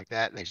stuff like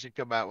that. They should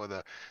come out with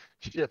a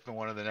ship in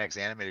one of the next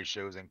animated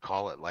shows and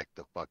call it like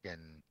the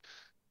fucking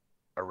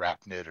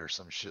Arachnid or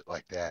some shit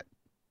like that.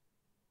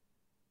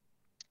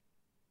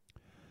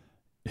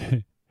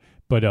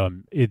 but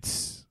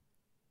it's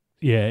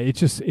yeah,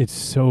 it's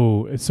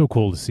so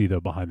cool to see the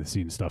behind the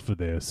scenes stuff for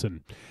this.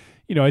 And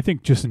I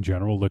think just in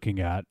general looking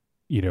at,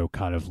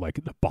 kind of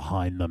like the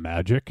behind the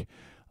magic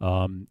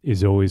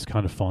is always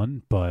kind of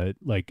fun, but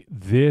like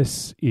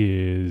this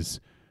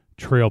is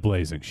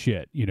trailblazing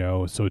shit,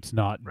 so it's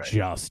not Right.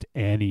 just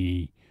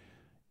any,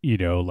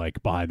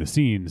 like behind the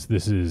scenes.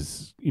 This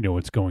is,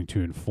 it's going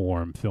to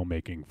inform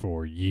filmmaking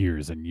for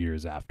years and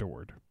years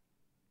afterward.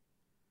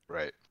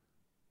 Right.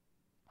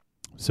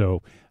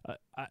 So,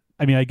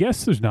 I mean, I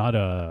guess there's not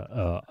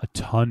a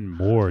ton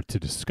more to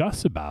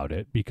discuss about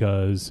it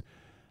because,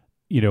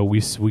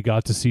 we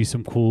got to see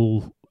some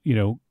cool,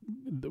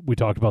 we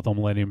talked about the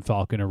Millennium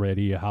Falcon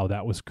already, how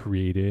that was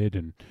created,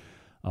 and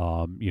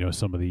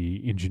some of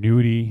the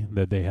ingenuity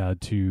that they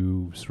had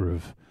to sort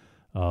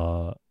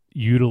of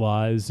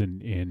utilize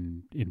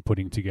in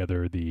putting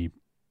together the,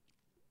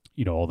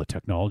 all the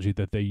technology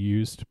that they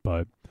used.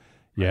 But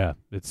yeah,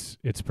 it's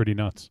pretty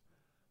nuts.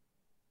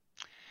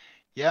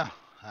 Yeah.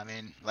 I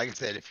mean, like I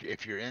said,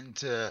 if you're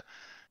into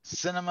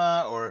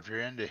cinema or if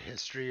you're into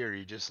history or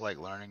you just like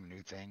learning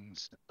new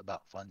things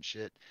about fun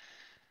shit,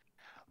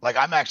 like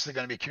I'm actually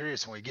going to be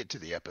curious when we get to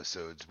the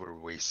episodes where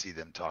we see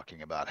them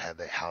talking about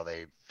how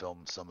they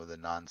filmed some of the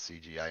non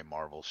CGI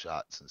Marvel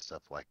shots and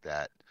stuff like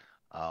that.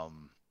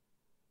 Um,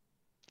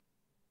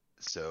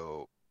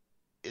 so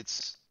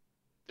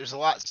there's a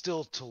lot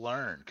still to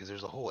learn because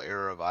there's a whole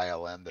era of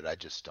ILM that I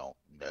just don't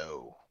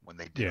know when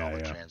they did all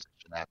the transition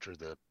after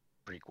the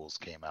prequels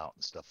came out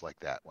and stuff like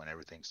that, when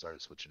everything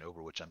started switching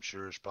over, which I'm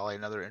sure is probably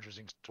another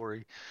interesting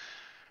story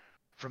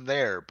from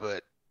there.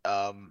 But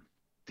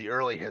the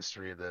early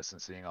history of this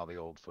and seeing all the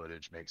old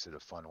footage makes it a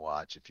fun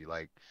watch. If you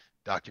like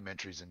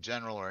documentaries in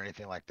general or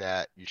anything like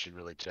that, you should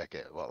really check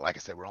it. Well, like I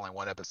said, we're only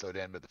one episode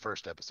in, but the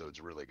first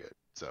episode's really good.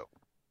 So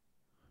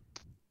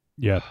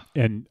yeah,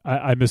 and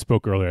I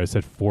misspoke earlier. I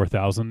said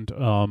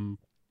 4,000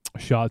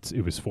 shots.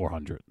 It was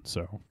 400.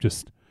 So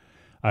just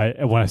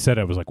when I said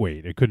it, I was like,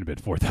 wait, it couldn't have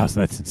been 4,000.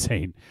 That's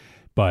insane.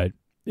 But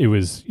it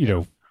was,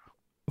 watch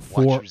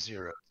your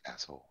zero,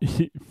 asshole.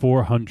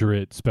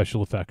 400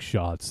 special effects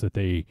shots that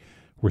they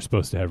were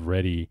supposed to have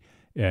ready.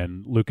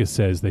 And Lucas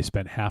says they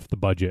spent half the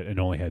budget and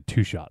only had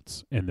 2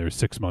 shots. And there's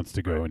 6 months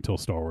to go until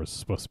Star Wars is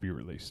supposed to be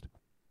released.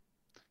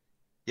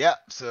 Yeah,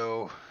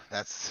 so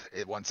that's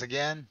it. Once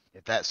again,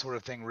 if that sort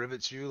of thing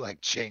rivets you,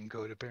 like chain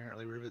code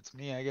apparently rivets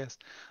me, I guess,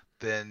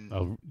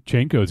 then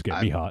Chain codes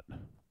get me hot.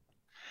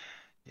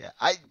 yeah,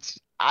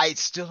 I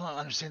still don't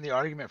understand the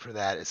argument for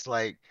that. It's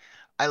like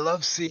I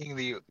love seeing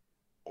the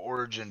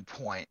origin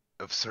point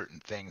of certain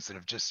things that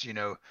have just,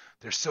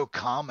 they're so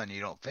common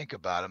you don't think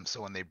about them.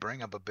 So when they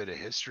bring up a bit of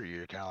history,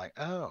 you're kind of like,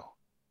 oh,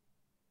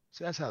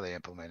 so that's how they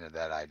implemented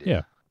that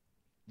idea.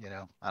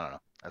 Yeah. I don't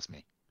know. That's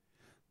me.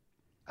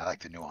 I like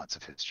the nuance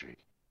of history.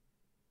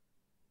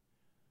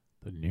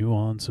 The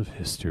nuance of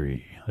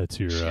history. That's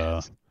your.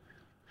 Yes.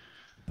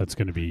 That's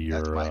going to be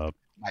your. That's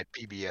my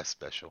PBS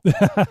special.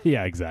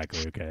 Yeah,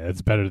 exactly. Okay,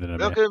 that's better than a.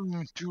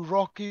 Welcome to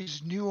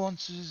Rocky's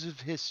Nuances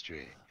of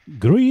History.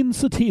 Green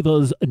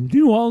Sativa's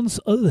Nuance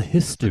of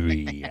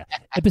History,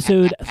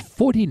 episode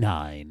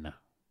 49.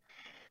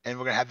 And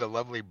we're going to have the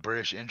lovely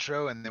British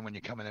intro, and then when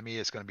you come into me,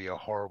 it's going to be a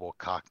horrible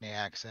Cockney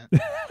accent.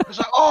 It's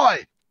like,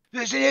 oi,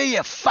 listen here, you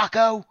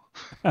fucko.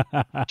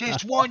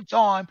 Just one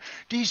time,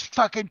 these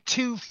fucking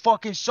 2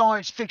 fucking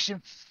science fiction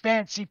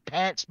fancy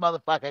pants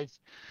motherfuckers,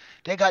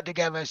 they got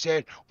together and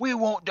said, we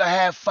want to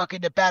have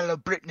fucking the Battle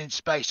of Britain in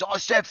space. I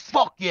said,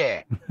 fuck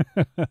yeah.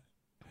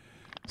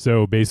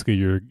 So basically,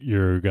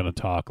 you're gonna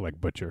talk like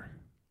Butcher.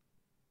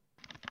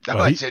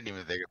 I didn't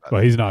even think about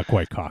Well, he's not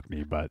quite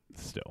Cockney, but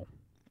still.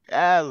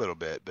 A little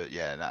bit, but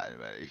yeah,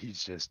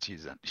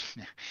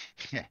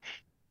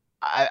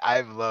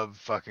 I've loved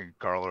fucking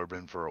Carl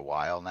Urban for a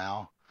while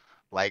now.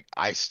 Like,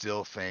 I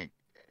still think,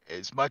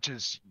 as much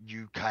as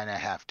you kind of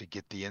have to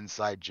get the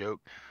inside joke,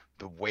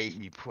 the way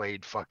he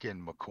played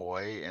fucking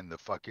McCoy in the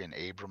fucking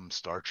Abrams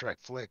Star Trek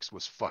flicks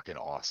was fucking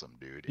awesome,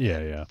 dude. Yeah,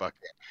 And yeah.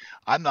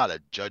 I'm not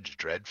a Judge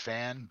Dredd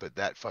fan, but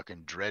that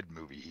fucking Dredd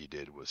movie he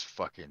did was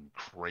fucking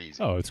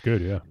crazy. Oh, it's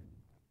good, yeah.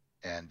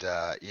 And,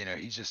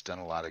 he's just done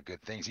a lot of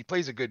good things. He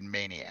plays a good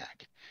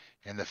maniac.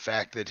 And the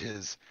fact that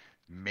his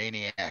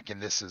maniac, and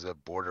this is a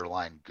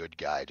borderline good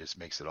guy, just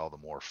makes it all the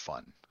more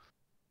fun.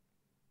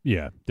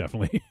 Yeah,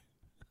 definitely.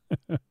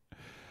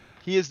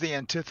 He is the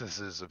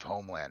antithesis of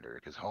Homelander,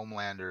 because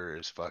Homelander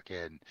is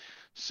fucking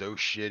so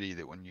shitty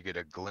that when you get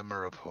a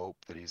glimmer of hope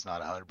that he's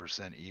not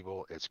 100%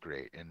 evil, it's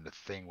great. And the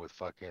thing with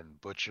fucking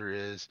Butcher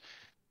is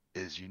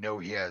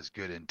he has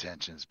good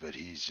intentions, but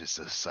he's just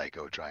a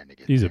psycho trying to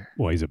get there.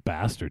 He's a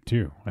bastard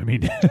too. I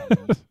mean,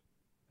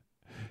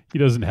 he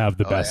doesn't have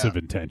the best of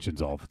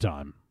intentions all the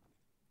time.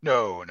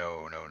 No,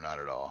 not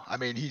at all. I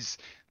mean, he's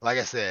like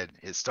I said,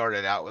 it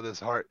started out with his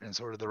heart in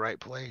sort of the right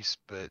place,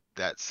 but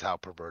that's how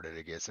perverted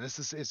it gets. And it's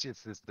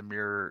the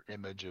mirror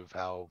image of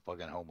how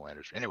fucking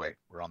Homelanders. Anyway,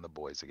 we're on the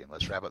boys again.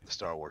 Let's wrap up the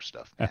Star Wars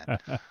stuff, man.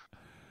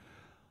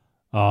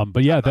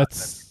 But yeah, I'm not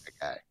that's a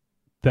guy.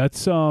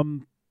 that's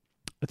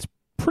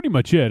pretty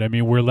much it. I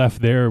mean, we're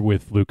left there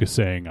with Lucas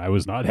saying, "I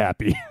was not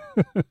happy."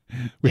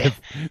 We have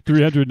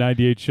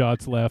 398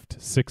 shots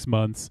left, 6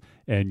 months,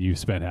 and you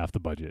spent half the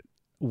budget.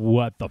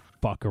 What the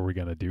fuck are we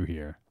gonna do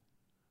here?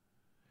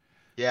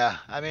 Yeah,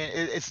 I mean,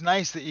 it's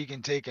nice that you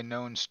can take a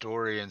known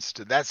story and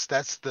that's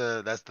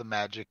the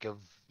magic of,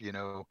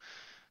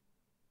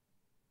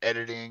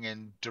 editing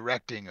and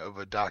directing of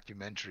a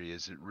documentary.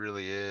 Is it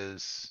really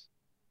is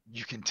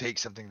you can take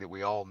something that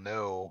we all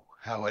know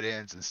how it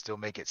ends and still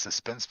make it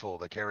suspenseful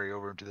to carry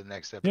over into the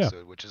next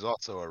episode, which is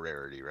also a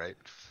rarity, right?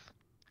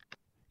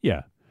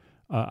 Yeah,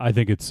 I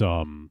think it's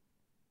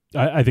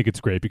I think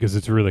it's great because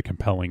it's really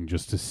compelling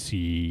just to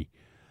see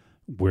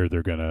where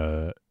they're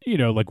gonna,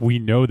 like we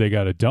know they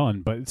got it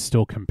done, but it's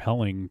still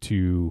compelling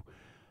to,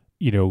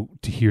 to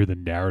hear the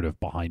narrative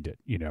behind it,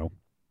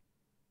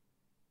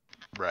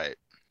 Right.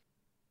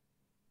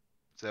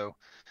 So.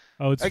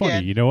 Oh, it's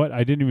funny. You know what?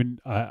 I didn't even.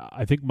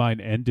 I think mine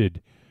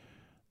ended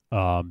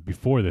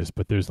before this,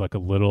 but there's like a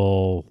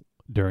little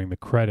during the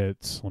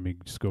credits. Let me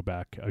just go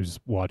back. I was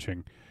just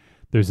watching.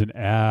 There's an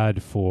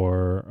ad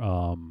for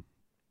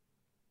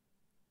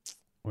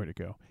where'd it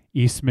go?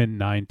 Eastman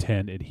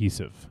 910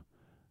 adhesive.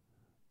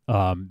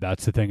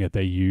 That's the thing that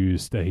they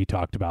used that he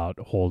talked about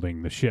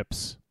holding the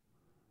ships.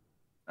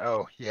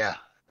 Oh yeah,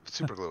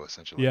 super glue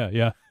essentially. Yeah.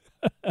 Yeah.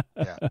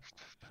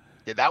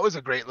 Yeah, that was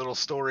a great little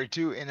story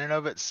too, in and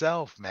of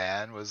itself,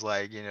 man. Was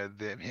like,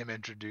 him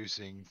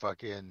introducing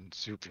fucking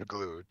super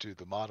glue to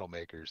the model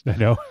makers. I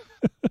know.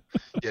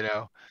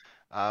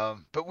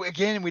 But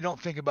again, we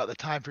don't think about the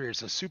time period.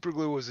 So super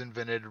glue was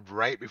invented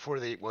right before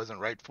the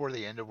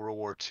end of World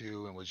War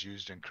II and was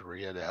used in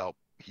Korea to help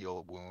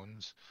heal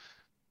wounds,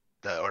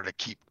 or to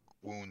keep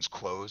wounds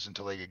closed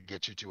until they could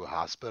get you to a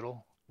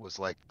hospital. Was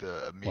like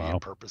the immediate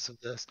purpose of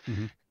this,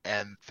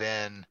 and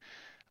then.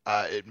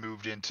 It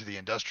moved into the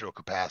industrial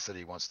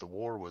capacity once the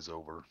war was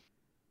over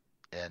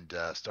and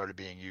started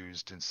being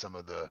used in some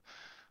of the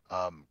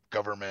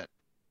government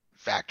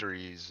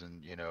factories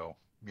and,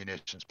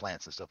 munitions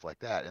plants and stuff like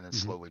that. And then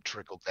slowly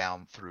trickled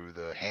down through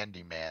the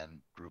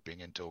handyman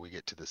grouping until we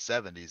get to the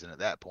 70s. And at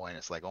that point,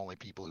 it's like only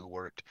people who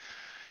worked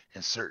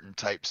in certain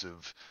types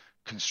of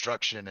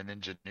construction and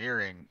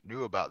engineering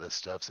knew about this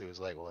stuff. So he was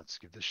like, well, let's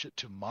give this shit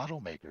to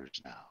model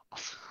makers now.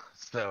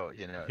 So,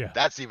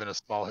 that's even a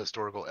small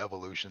historical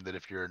evolution that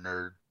if you're a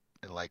nerd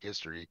and like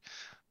history,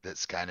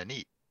 that's kind of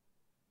neat.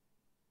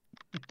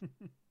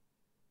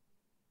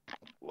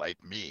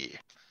 Like me.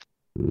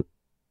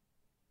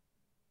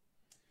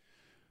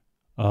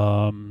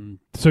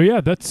 So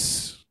yeah,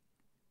 that's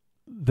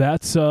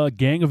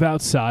Gang of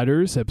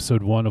Outsiders,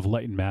 episode 1 of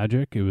Light and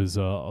Magic. It was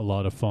a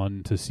lot of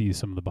fun to see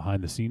some of the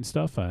behind the scenes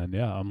stuff, and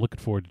yeah, I'm looking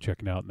forward to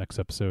checking out next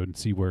episode and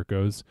see where it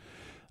goes.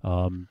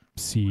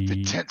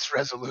 The tense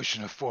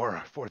resolution of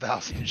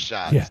 4,000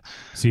 shots. Yeah,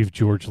 see if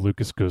George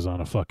Lucas goes on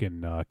a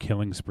fucking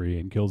killing spree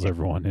and kills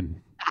everyone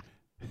and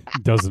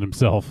does it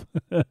himself.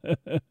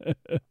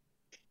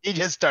 He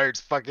just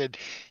starts fucking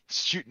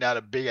shooting out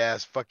a big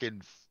ass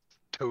fucking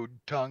toad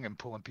tongue and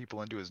pulling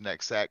people into his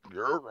neck sack.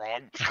 You're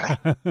wrong.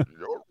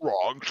 You're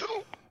wrong.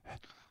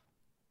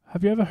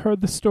 Have you ever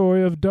heard the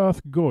story of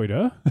Darth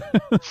Goida?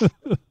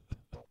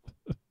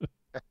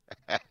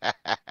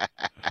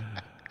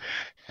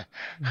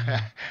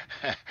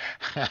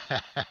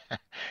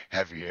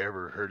 Have you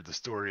ever heard the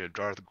story of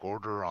Darth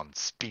Goida on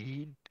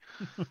Speed?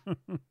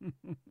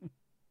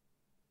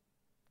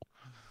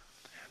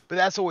 But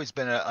that's always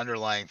been an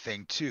underlying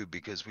thing too,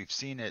 because we've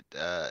seen it.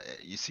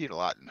 You see it a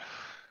lot in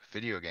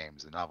video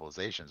games and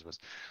novelizations. Was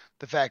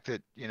the fact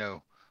that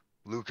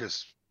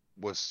Lucas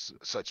was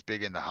such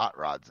big into hot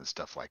rods and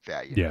stuff like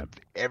that. You know,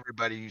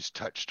 everybody who's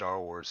touched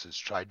Star Wars has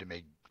tried to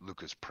make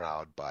Lucas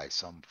proud by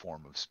some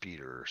form of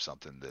speeder or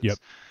something that's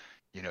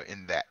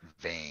in that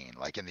vein.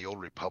 Like in the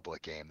Old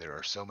Republic game, there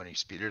are so many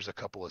speeders. A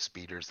couple of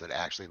speeders that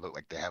actually look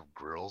like they have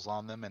grills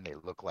on them, and they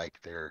look like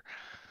they're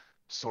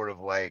sort of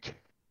like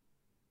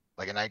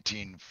a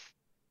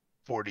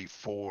 1940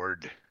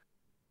 Ford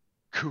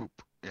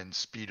coupe in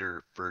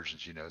speeder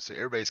versions, so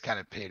everybody's kind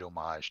of paid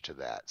homage to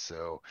that.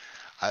 So,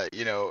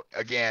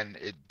 again,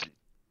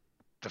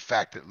 the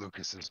fact that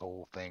Lucas's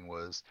whole thing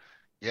was,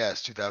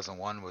 yes,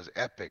 2001 was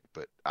epic,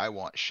 but I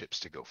want ships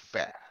to go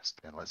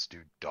fast and let's do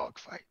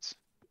dogfights.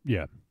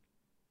 Yeah.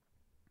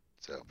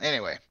 So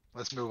anyway,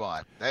 let's move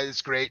on. That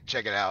is great.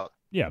 Check it out.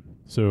 Yeah.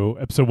 So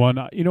episode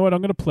 1, you know what?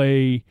 I'm going to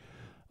play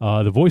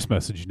the voice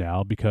message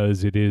now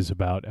because it is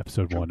about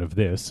episode 1 of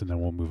this, and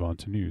then we'll move on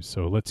to news.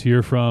 So let's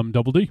hear from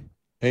Double D.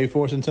 Hey,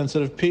 Force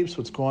Insensitive peeps,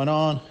 what's going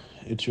on?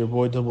 It's your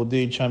boy Double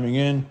D chiming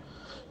in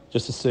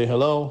just to say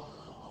hello.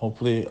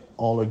 Hopefully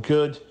all are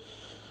good.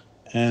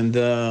 And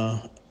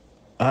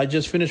I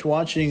just finished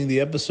watching the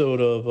episode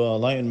of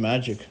Light and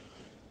Magic.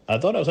 I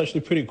thought it was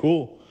actually pretty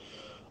cool.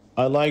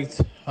 I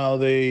liked how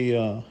they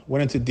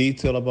went into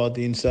detail about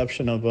the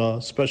inception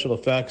of special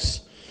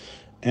effects,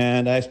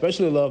 and I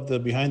especially loved the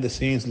behind the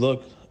scenes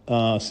look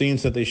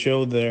scenes that they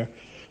showed there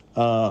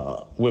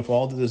with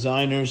all the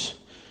designers.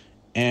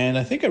 And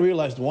I think I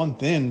realized one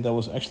thing that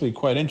was actually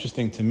quite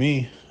interesting to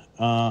me.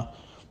 Uh,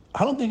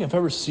 I don't think I've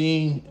ever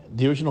seen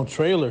the original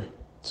trailer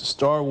to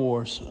Star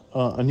Wars: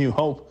 A New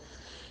Hope,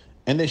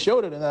 and they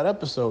showed it in that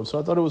episode, so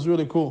I thought it was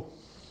really cool.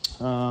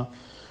 Uh,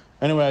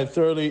 anyway, I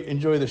thoroughly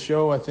enjoy the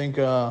show. I think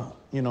I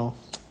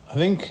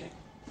think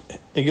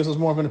it gives us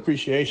more of an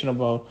appreciation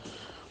about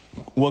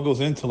what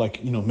goes into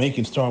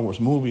making Star Wars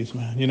movies,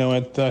 man.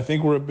 I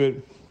think we're a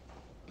bit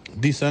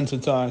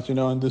desensitized,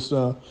 in this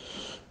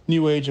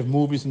new age of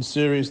movies and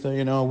series that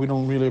we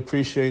don't really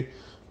appreciate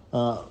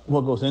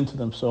what goes into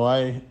them. So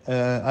I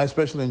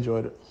especially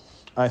enjoyed it.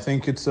 I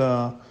think it's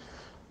a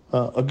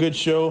good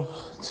show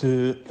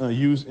to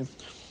use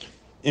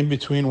in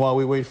between while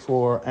we wait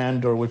for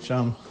Andor, which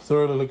I'm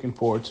thoroughly looking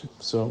forward to.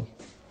 So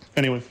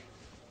anyway,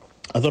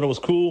 I thought it was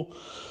cool.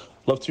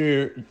 Love to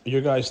hear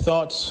your guys'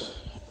 thoughts.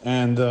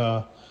 And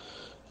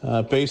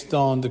based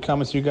on the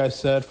comments you guys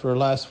said for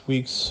last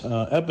week's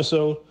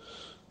episode,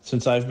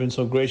 since I've been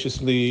so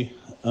graciously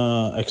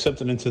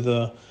accepted into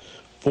the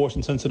Force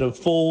Insensitive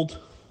fold,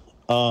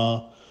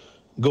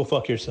 go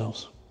fuck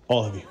yourselves,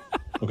 all of you.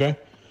 Okay?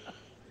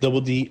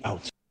 Double D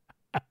out.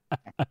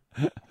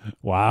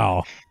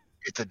 Wow.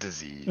 It's a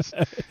disease.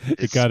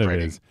 It kind of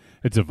is.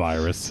 It's a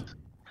virus.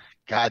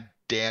 God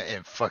damn,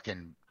 and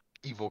fucking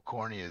Evil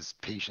Corny is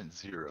patient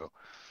zero.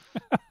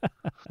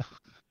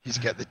 He's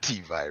got the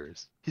T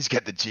virus. He's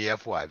got the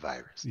GFY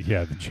virus.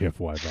 Yeah, the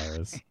GFY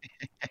virus.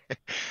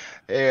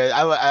 Yeah,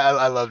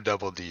 I love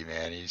Double D,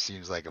 man. He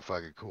seems like a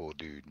fucking cool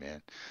dude,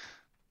 man.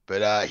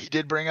 But he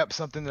did bring up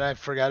something that I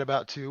forgot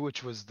about too,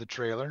 which was the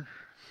trailer.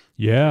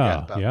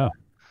 Yeah, yeah.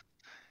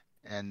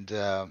 And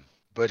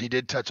but he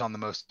did touch on the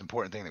most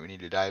important thing that we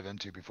need to dive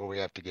into before we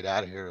have to get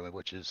out of here,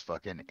 which is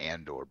fucking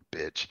Andor,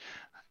 bitch.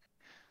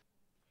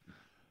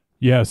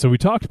 Yeah, so we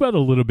talked about it a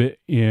little bit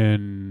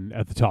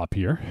at the top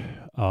here.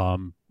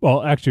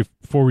 Well, actually,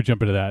 before we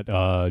jump into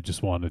that,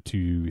 just wanted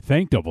to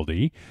thank Double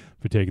D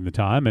for taking the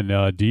time.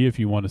 And D, if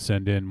you want to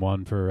send in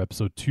one for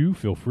episode 2,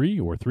 feel free,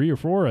 or 3 or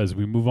 4 as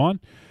we move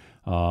on.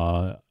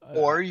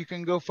 Or you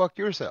can go fuck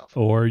yourself.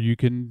 Or you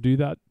can do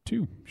that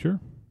too, sure.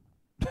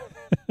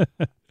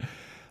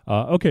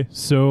 Okay,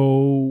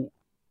 so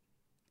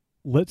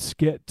let's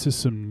get to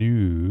some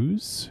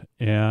news.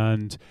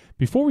 And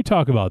before we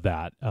talk about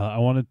that,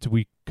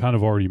 we kind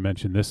of already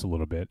mentioned this a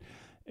little bit.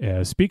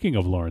 Speaking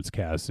of Lawrence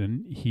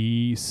Kasdan,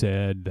 he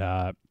said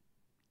that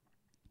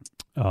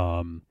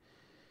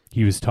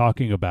he was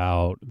talking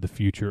about the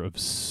future of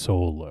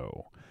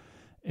Solo.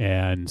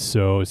 And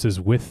so it says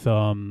with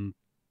the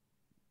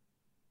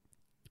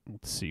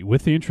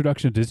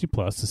introduction of Disney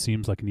Plus, it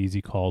seems like an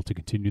easy call to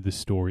continue the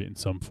story in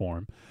some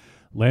form.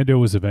 Lando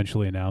was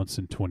eventually announced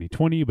in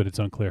 2020, but it's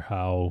unclear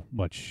how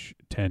much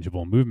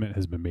tangible movement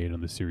has been made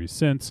on the series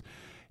since.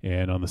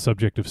 And on the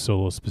subject of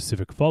Solo's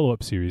specific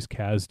follow-up series,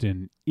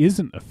 Kasdan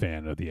isn't a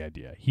fan of the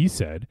idea. He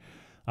said,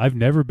 "I've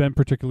never been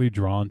particularly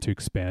drawn to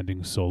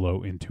expanding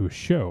Solo into a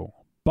show,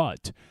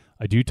 but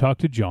I do talk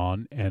to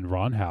John and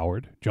Ron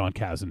Howard, John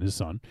Kasdan, his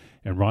son,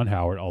 and Ron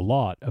Howard a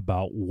lot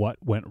about what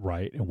went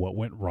right and what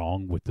went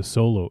wrong with the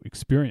Solo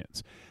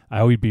experience.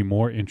 I would be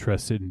more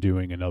interested in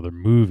doing another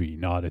movie,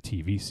 not a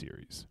TV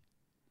series."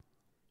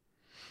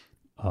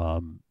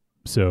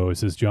 So it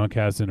says John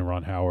Kasdan and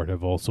Ron Howard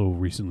have also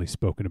recently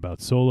spoken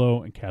about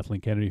Solo, and Kathleen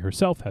Kennedy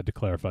herself had to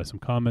clarify some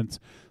comments.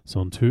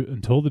 So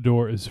until the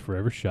door is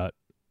forever shut,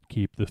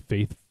 keep the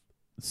faith,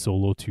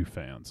 Solo 2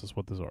 fans, is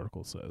what this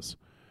article says.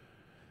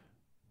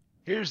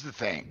 Here's the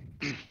thing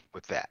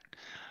with that.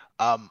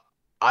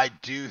 I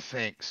do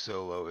think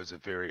Solo is a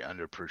very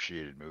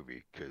underappreciated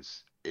movie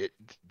because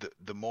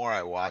the more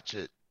I watch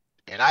it,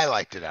 and I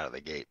liked it out of the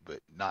gate,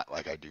 but not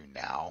like I do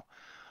now.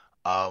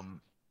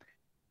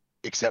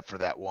 Except for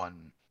that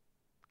one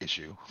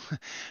issue.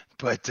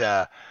 But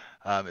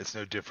it's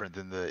no different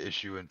than the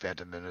issue in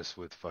Phantom Menace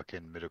with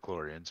fucking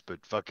midichlorians.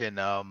 But fucking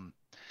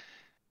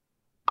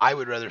I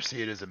would rather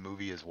see it as a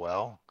movie as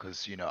well,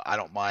 because I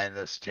don't mind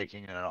us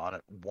taking it on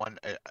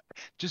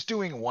just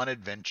doing one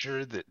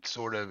adventure that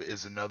sort of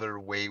is another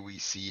way we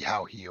see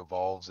how he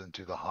evolves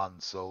into the Han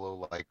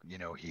Solo. Like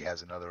he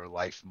has another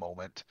life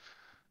moment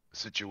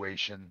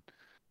situation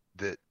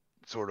that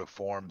sort of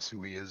forms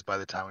who he is by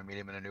the time we meet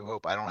him in A New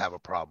Hope. I don't have a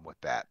problem with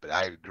that, but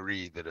I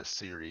agree that a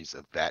series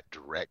of that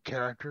direct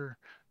character,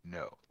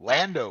 no.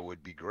 Lando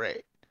would be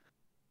great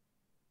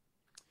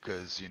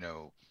because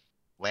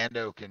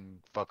Lando can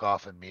fuck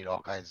off and meet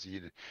all kinds of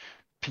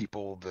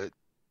people that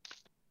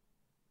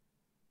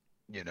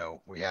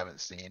we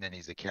haven't seen, and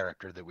he's a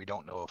character that we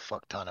don't know a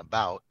fuck ton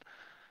about.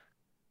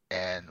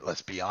 And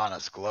let's be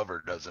honest,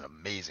 Glover does an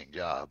amazing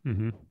job.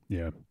 Mm-hmm.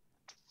 Yeah.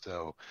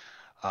 So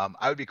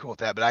I would be cool with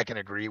that, but I can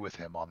agree with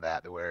him on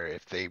that, where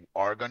if they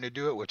are going to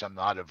do it, which I'm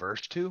not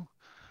averse to,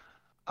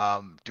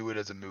 do it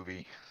as a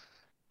movie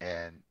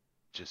and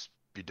just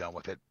be done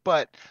with it.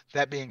 But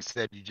that being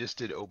said, you just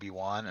did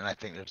Obi-Wan, and I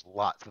think there's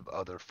lots of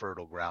other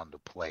fertile ground to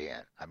play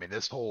in. I mean,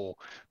 this whole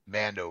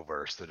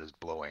Mandoverse that is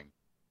blowing,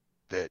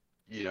 that,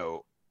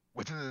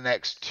 within the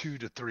next 2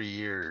 to 3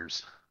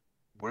 years,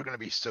 we're going to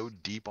be so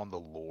deep on the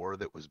lore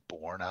that was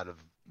born out of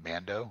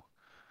Mando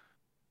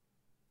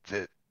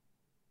that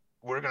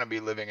we're going to be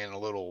living in a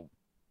little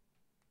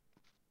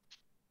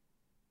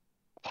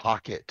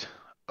pocket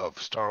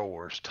of Star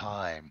Wars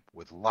time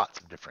with lots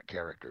of different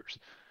characters.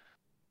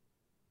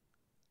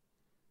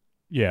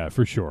 Yeah,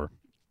 for sure.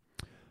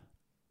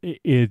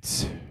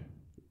 It's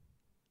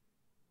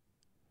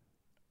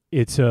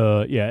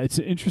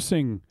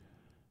interesting.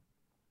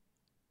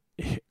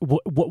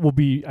 What will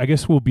be, I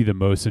guess, will be the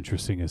most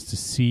interesting is to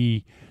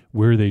see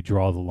where they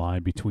draw the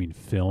line between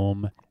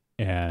film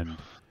and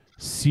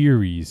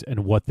series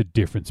and what the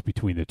difference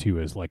between the two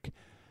is. Like,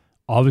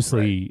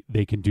 obviously,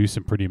 they can do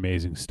some pretty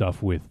amazing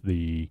stuff with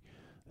the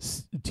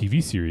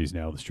TV series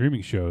now, the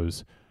streaming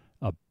shows,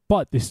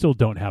 but they still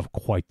don't have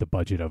quite the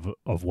budget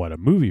of what a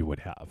movie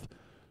would have.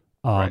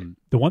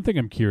 The one thing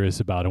I'm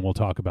curious about, and we'll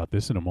talk about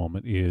this in a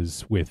moment,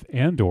 is with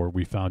Andor,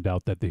 we found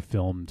out that they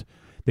filmed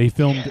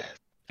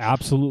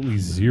absolutely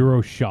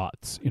zero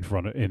shots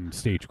in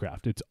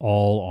stagecraft. It's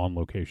all on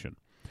location.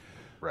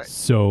 Right.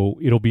 So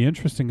it'll be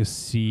interesting to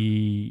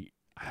see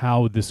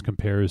how this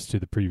compares to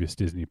the previous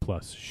Disney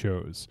Plus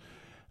shows.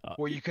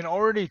 Well, you can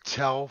already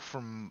tell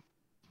from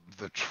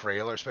the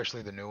trailer,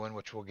 especially the new one,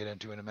 which we'll get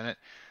into in a minute.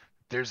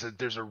 There's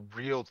a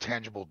real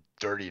tangible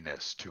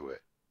dirtiness to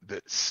it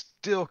that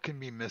still can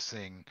be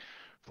missing.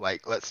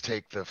 Like, let's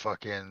take the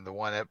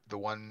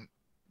Filoni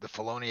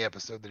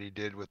episode that he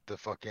did with the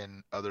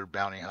fucking other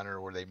bounty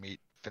hunter where they meet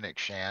Fennec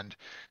Shand.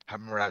 I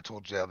remember I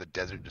told you how the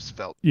desert just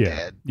felt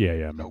dead. Yeah, I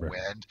no remember.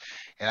 wind.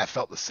 And I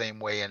felt the same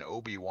way in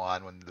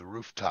Obi-Wan when the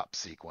rooftop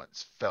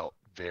sequence felt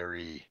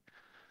very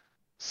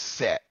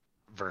set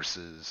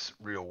versus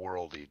real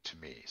worldy to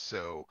me.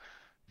 So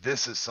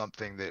this is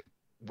something that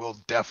will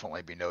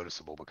definitely be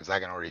noticeable because I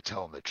can already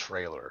tell in the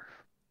trailer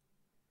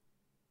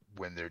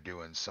when they're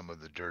doing some of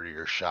the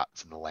dirtier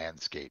shots in the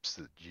landscapes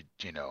that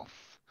you know,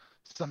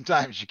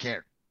 sometimes you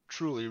can't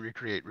truly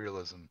recreate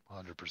realism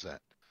 100%.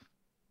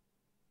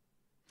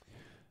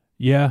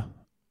 Yeah,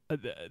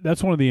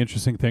 that's one of the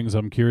interesting things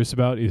I'm curious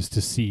about is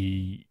to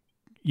see,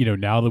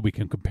 now that we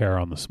can compare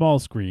on the small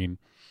screen,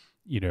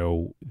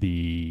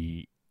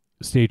 the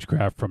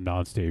stagecraft from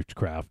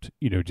non-stagecraft,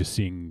 just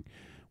seeing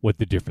what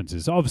the difference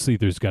is. Obviously,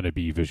 there's going to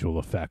be visual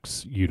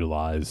effects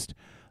utilized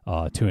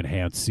to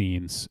enhance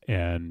scenes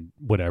and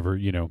whatever,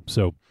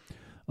 So,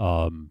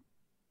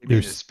 you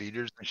mean the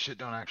speeders and shit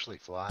don't actually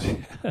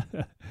fly?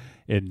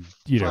 And,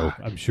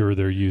 I'm sure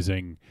they're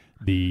using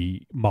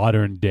the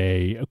modern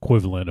day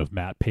equivalent of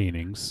matte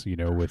paintings,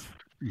 with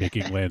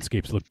making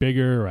landscapes look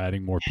bigger or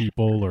adding more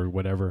people or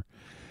whatever.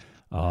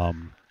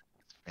 Man,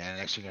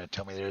 next you're going to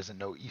tell me there isn't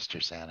no Easter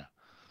Santa.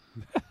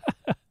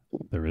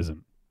 There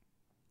isn't.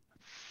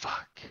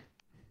 Fuck.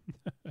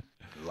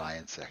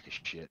 Lion sack of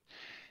shit.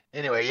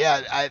 Anyway,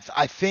 yeah,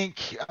 I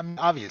think,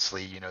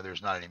 obviously,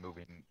 there's not any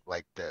moving,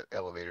 like the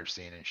elevator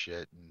scene and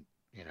shit and,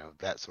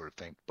 that sort of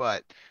thing.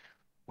 But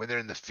when they're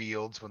in the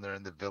fields, when they're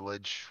in the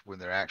village, when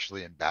they're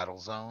actually in battle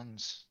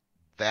zones,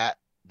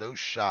 those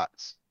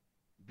shots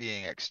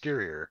being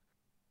exterior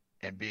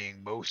and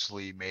being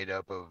mostly made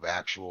up of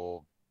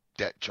actual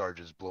deck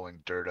charges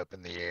blowing dirt up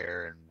in the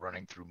air and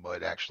running through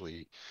mud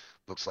actually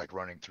looks like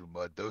running through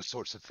mud. Those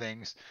sorts of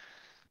things,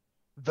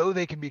 though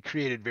they can be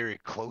created very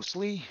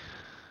closely,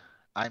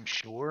 I'm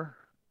sure,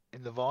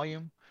 in the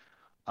volume,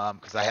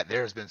 because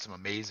there has been some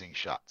amazing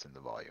shots in the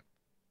volume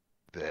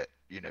that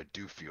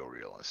do feel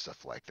real and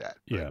stuff like that.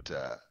 Yeah.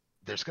 But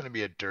there's going to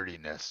be a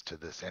dirtiness to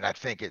this, and I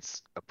think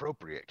it's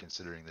appropriate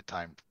considering the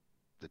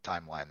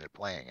timeline they're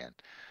playing in.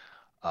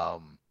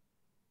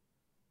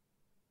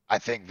 I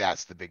think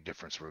that's the big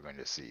difference we're going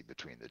to see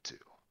between the two.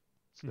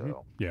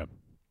 So yeah.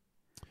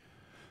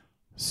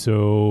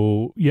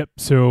 So, yep.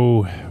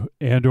 So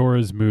Andor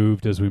is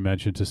moved, as we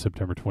mentioned, to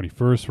September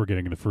 21st. We're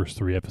getting the first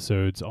 3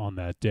 episodes on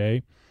that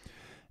day.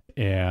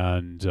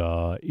 And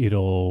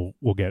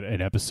we'll get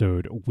an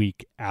episode a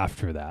week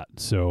after that.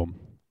 So,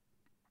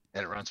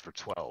 and it runs for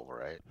 12,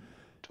 right?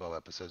 12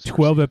 episodes.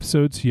 12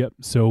 episodes. Yep.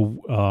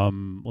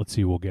 So, let's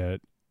see. We'll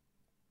get,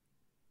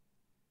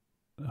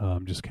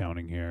 I'm just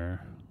counting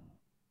here.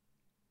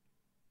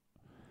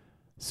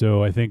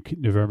 So I think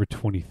November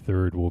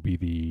 23rd will be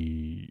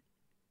the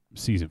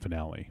season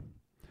finale.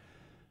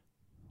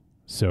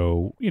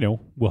 So,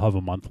 we'll have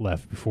a month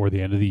left before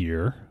the end of the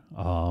year.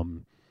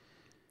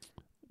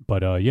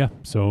 But yeah,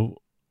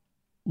 so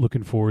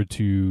looking forward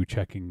to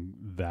checking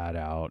that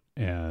out.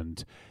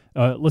 And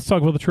let's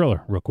talk about the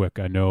trailer real quick.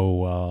 I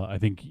know, I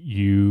think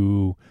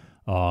you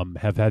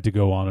have had to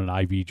go on an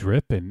IV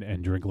drip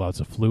and drink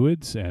lots of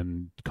fluids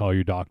and call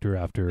your doctor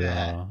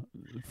after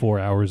 4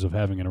 hours of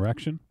having an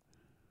erection.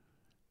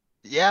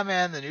 Yeah,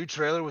 man, the new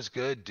trailer was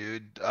good,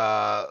 dude.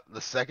 The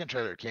second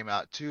trailer came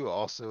out too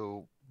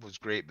also was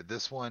great, but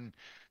this one,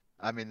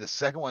 the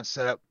second one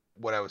set up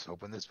what I was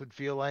hoping this would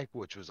feel like,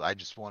 which was I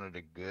just wanted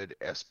a good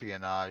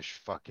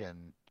espionage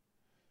fucking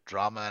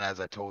drama. And as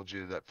I told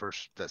you,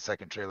 that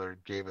second trailer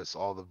gave us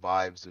all the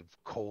vibes of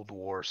Cold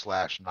War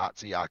 /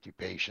 Nazi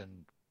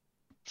occupation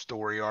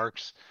story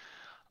arcs.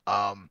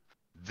 Um,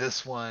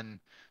 this one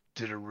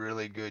did a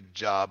really good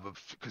job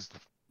of, because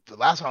the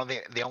last one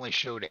they only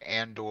showed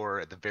Andor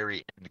at the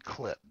very end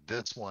clip.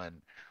 This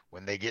one,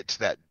 when they get to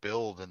that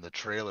build in the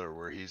trailer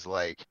where he's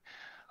like,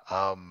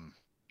 God,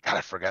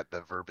 I forgot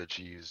the verbiage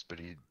he used, but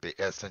he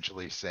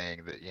essentially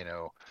saying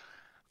that,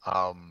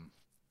 um,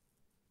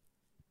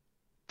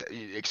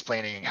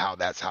 explaining how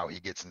that's how he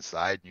gets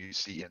inside. You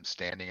see him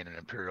standing in an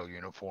Imperial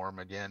uniform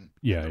again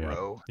Yeah, in the yeah.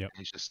 row. Yep.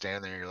 He's just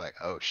standing there, and you're like,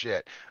 oh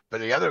shit.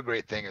 But the other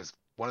great thing is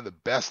one of the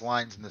best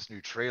lines in this new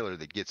trailer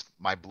that gets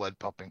my blood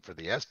pumping for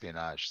the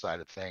espionage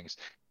side of things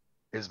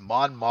is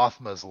Mon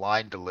Mothma's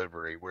line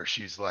delivery, where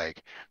she's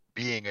like,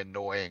 being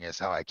annoying is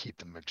how I keep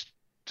them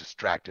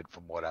distracted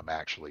from what I'm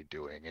actually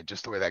doing. And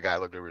just the way that guy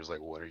looked over was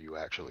like, what are you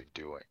actually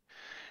doing?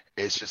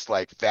 It's just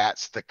like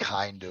that's the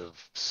kind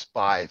of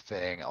spy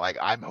thing. Like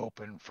I'm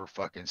hoping for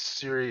fucking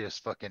serious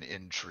fucking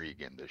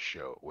intrigue in this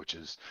show, which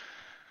is,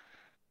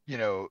 you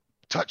know,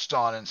 touched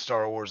on in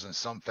Star Wars in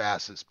some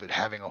facets, but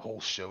having a whole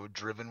show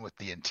driven with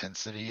the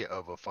intensity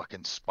of a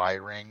fucking spy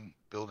ring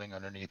building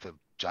underneath a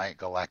giant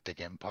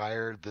galactic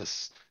empire,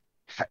 this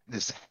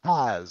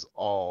has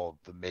all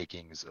the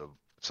makings of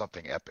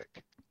something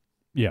epic.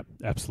 Yeah,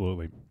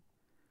 absolutely.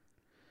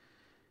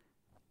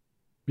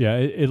 Yeah,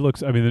 it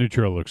looks. I mean, the new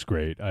trailer looks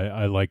great.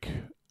 I like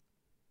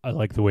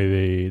the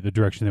way the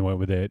direction they went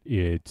with it.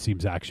 It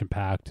seems action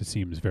packed. It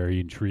seems very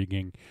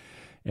intriguing,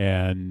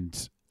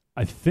 and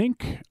I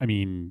think. I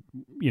mean,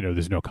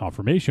 there's no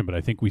confirmation, but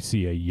I think we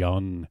see a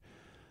young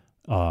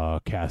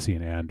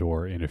Cassian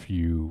Andor in a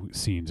few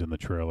scenes in the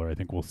trailer. I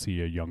think we'll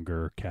see a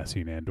younger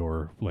Cassian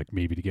Andor, like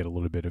maybe to get a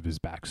little bit of his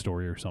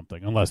backstory or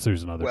something. Unless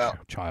there's another Well,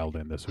 child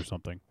in this or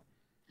something.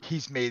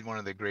 he's made one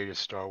of the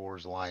greatest Star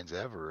Wars lines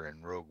ever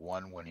in Rogue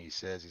One when he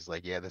says, he's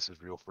like, yeah, this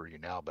is real for you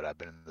now, but I've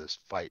been in this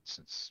fight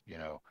since,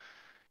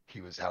 he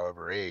was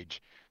however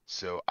age.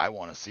 So I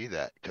want to see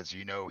that because,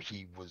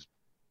 he was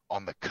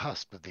on the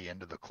cusp of the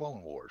end of the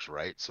Clone Wars,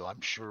 right? So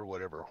I'm sure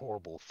whatever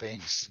horrible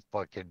things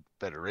fucking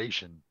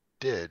Federation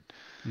did,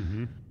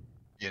 Mm-hmm.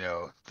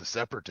 The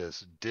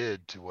Separatists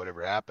did to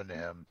whatever happened to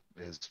him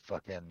is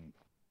fucking,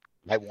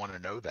 I want to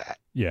know that.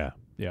 Yeah,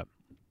 yeah.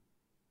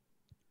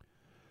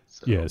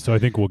 So, Yeah, so I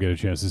think we'll get a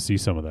chance to see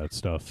some of that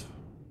stuff.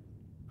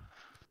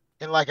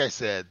 and like I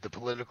said, the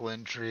political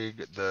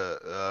intrigue,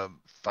 the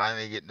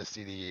finally getting to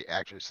see the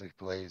actress who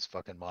plays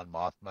fucking Mon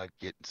Mothma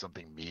get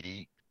something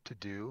meaty to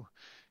do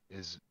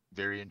is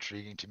very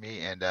intriguing to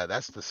me. And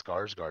that's the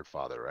Skarsgård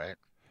father, right?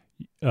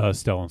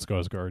 Stellan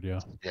Skarsgård, yeah.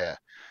 Yeah.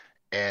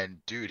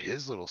 And dude,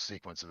 his little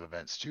sequence of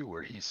events too,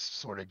 where he's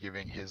sort of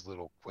giving his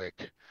little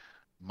quick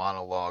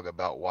monologue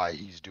about why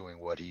he's doing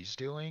what he's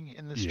doing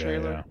in this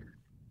trailer. Yeah.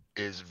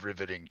 Is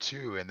riveting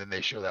too. And then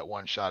they show that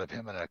one shot of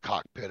him in a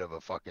cockpit of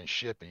a fucking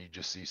ship, and you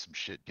just see some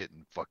shit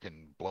getting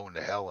fucking blown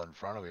to hell in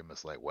front of him.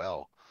 It's like,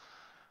 well,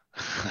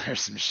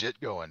 there's some shit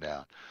going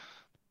down.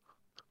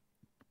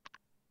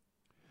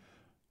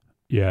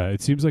 Yeah,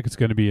 it seems like it's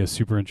going to be a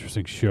super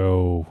interesting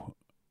show.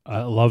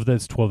 I love that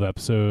it's 12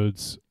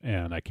 episodes,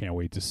 and I can't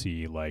wait to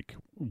see like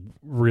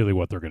really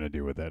what they're going to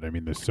do with it. I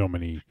mean, there's so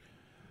many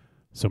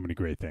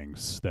great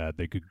things that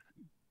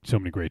so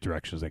many great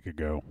directions they could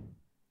go.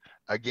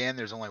 Again,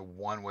 there's only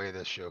one way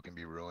this show can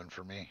be ruined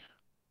for me.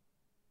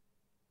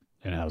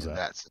 And how's And that?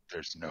 that's if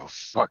there's no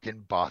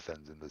fucking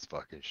Bothans in this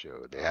fucking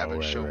show. They haven't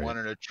right, shown right. one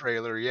in a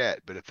trailer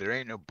yet, but if there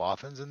ain't no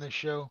Bothans in this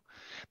show,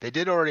 they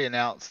did already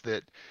announce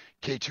that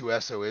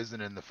K2SO isn't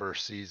in the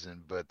first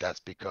season, but that's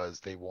because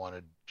they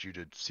wanted you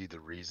to see the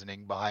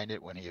reasoning behind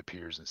it when he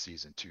appears in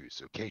season 2.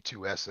 So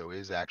K2SO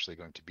is actually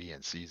going to be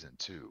in season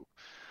 2.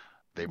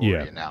 They've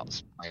already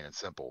announced, plain and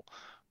simple.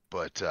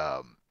 But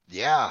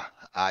yeah,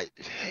 I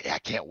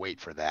can't wait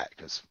for that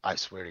because I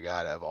swear to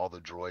God, of all the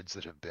droids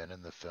that have been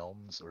in the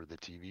films or the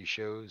TV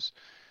shows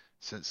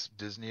since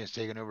Disney has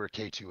taken over,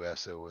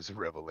 K2SO was a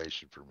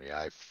revelation for me.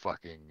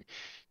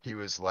 He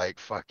was like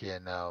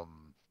fucking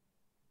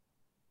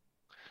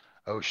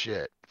oh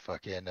shit,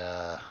 fucking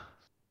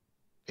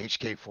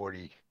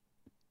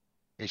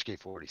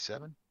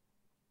HK47.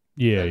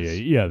 Yeah,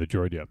 the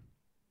droid, yeah.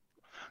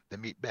 The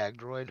meatbag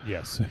droid.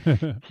 Yes.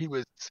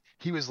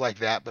 He was like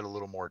that, but a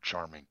little more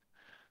charming.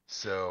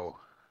 So,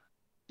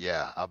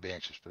 yeah, I'll be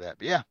anxious for that.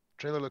 But yeah,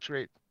 trailer looks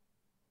great.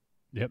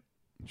 Yep,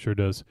 sure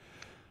does.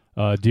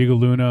 Diego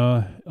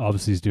Luna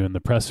obviously is doing the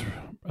press,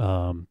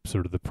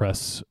 sort of the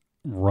press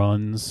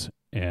runs,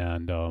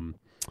 and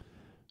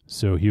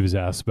so he was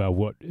asked about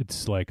what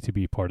it's like to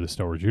be part of the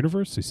Star Wars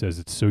universe. He says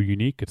it's so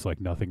unique, it's like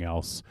nothing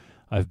else.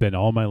 I've been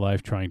all my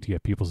life trying to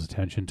get people's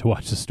attention to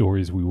watch the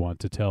stories we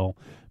want to tell,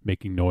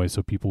 making noise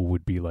so people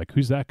would be like,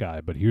 who's that guy?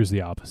 But here's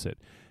the opposite.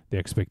 The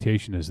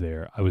expectation is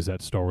there. I was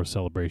at Star Wars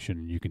Celebration,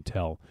 and you can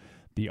tell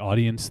the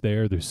audience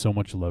there's so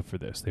much love for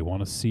this. They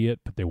want to see it,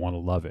 but they want to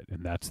love it,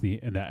 and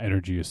that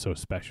energy is so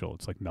special.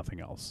 It's like nothing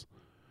else.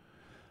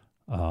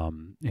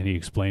 And he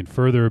explained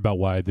further about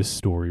why this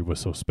story was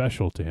so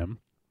special to him.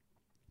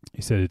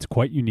 He said, it's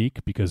quite unique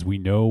because we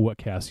know what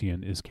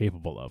Cassian is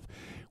capable of.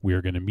 We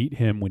are going to meet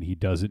him when he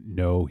doesn't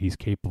know he's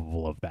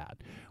capable of that.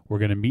 We're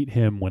going to meet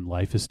him when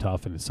life is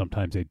tough and it's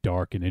sometimes a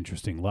dark and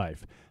interesting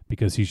life,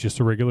 because he's just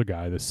a regular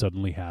guy that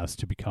suddenly has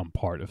to become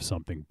part of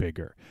something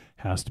bigger,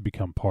 has to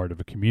become part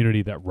of a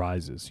community that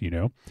rises, you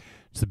know?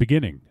 It's the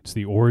beginning. It's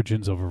the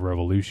origins of a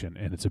revolution,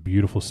 and it's a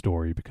beautiful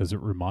story because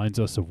it reminds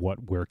us of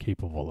what we're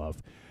capable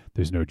of.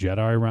 There's no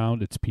Jedi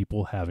around. It's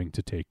people having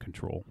to take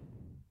control.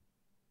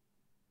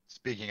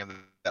 Speaking of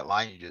that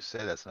line you just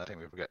said, that's nothing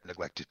we forgot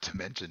neglected to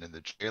mention in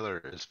the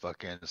trailer is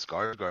fucking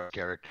Skarsgård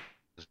character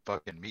is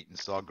fucking meeting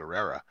Saw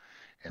Gerrera.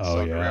 And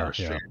Saw Gerrera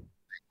straight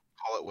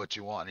call it what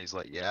you want. And he's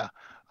like, yeah,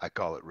 I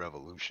call it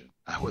revolution.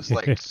 I was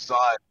like,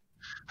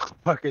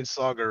 fucking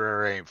Saw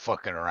Gerrera ain't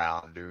fucking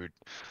around, dude.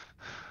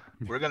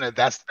 We're gonna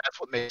that's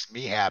what makes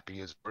me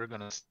happy is we're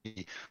gonna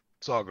see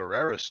Saw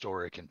Gerrera's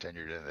story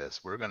continued in this.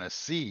 We're gonna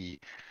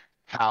see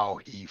how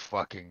he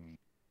fucking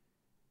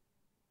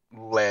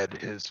led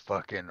his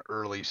fucking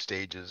early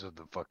stages of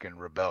the fucking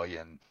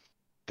rebellion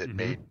that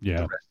made the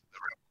rest of the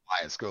Rebel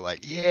Alliance go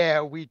like,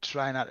 yeah, we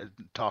try not to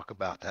talk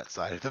about that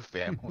side of the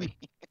family.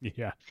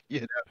 Yeah.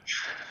 You know?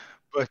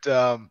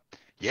 But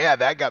yeah,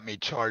 that got me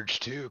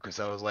charged too,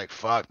 because I was like,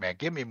 fuck, man,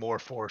 give me more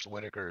Forrest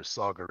Whitaker,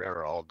 Saw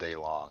Gerrera all day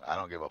long. I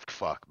don't give a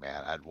fuck,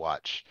 man. I'd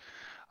watch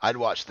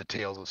the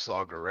Tales of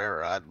Saw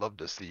Gerrera. I'd love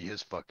to see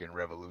his fucking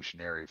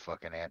revolutionary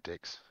fucking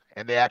antics.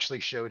 And they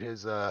actually showed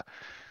his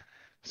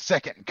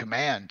second in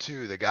command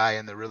too, the guy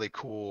in the really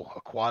cool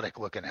aquatic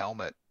looking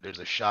helmet. There's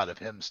a shot of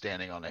him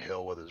standing on a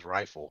hill with his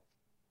rifle.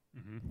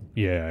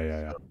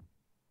 Yeah.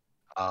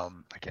 I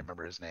can't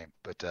remember his name,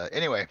 but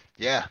anyway,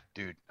 yeah,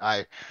 dude,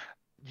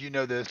 you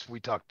know this, we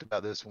talked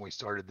about this when we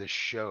started this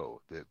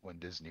show, that when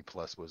Disney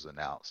Plus was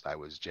announced, I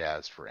was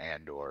jazzed for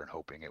Andor and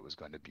hoping it was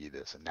going to be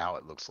this, and now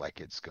it looks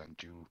like it's going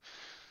to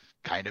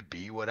kind of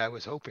be what I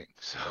was hoping.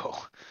 So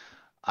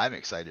I'm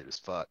excited as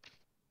fuck.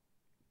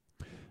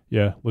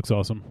 Yeah, looks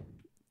awesome.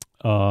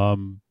 We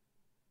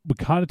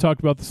kind of talked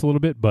about this a little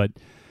bit, but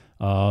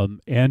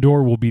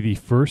Andor will be the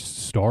first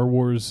Star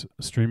Wars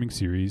streaming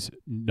series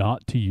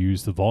not to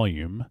use the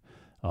volume,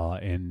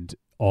 and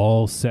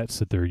all sets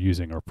that they're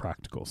using are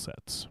practical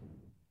sets.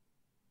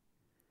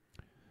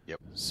 Yep.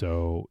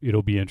 So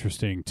it'll be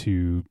interesting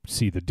to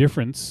see the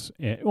difference.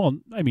 Well,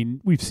 I mean,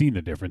 we've seen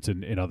the difference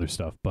in other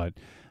stuff, but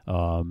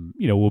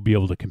we'll be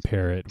able to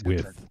compare it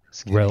with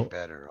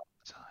better all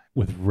the time.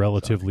 With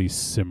relatively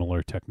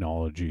similar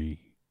technology,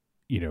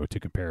 to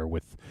compare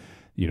with,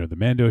 the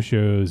Mando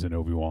shows and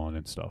Obi-Wan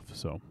and stuff.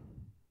 So,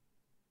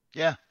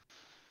 yeah,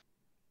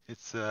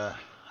 it's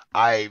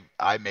I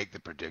make the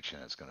prediction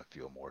it's going to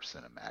feel more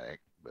cinematic,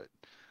 but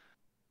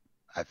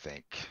I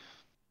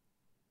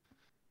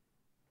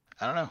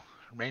don't know.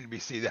 Remain to be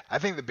seen. I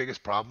think the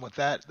biggest problem with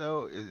that,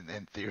 though,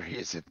 in theory,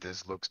 is if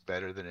this looks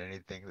better than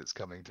anything that's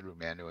coming through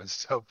Mando and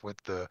stuff.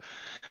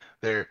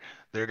 They're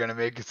gonna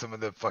make some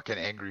of the fucking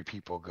angry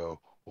people go,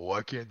 well,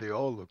 why can't they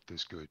all look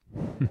this good?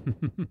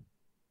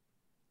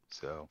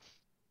 So,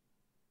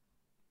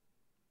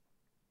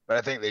 but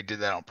I think they did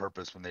that on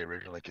purpose when they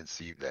originally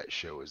conceived that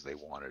show, as they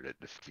wanted it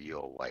to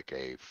feel like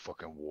a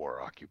fucking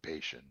war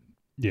occupation,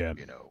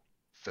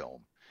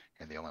 film.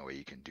 And the only way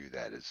you can do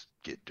that is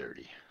get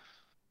dirty.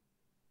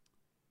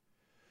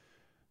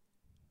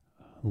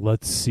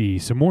 Let's see.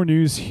 Some more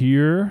news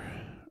here.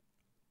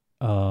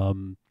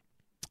 Cameron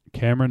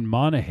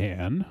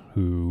Monaghan,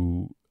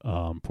 who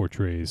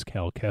portrays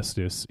Cal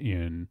Kestis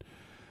in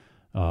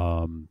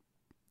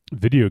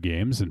video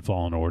games in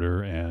Fallen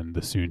Order and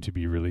the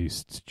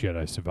soon-to-be-released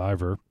Jedi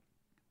Survivor.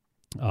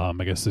 I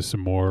guess there's some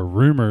more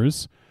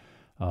rumors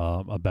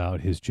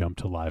about his jump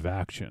to live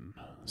action.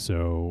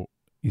 So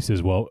he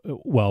says, well,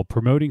 while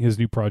promoting his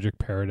new project,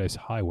 Paradise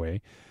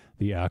Highway,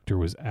 the actor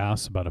was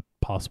asked about a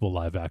possible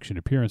live-action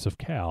appearance of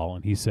Cal,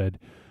 and he said,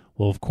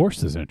 well, of course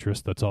there's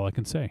interest. That's all I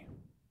can say.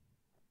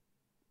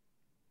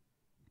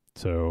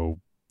 So,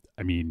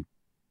 I mean,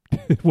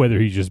 whether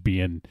he's just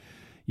being,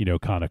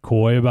 kind of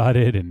coy about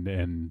it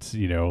and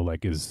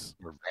like is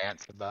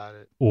rants about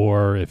it,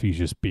 or if he's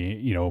just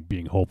being,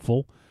 being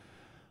hopeful,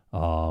 we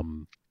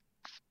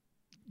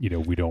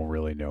don't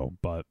really know.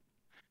 But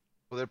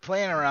well, they're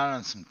playing around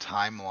on some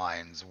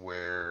timelines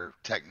where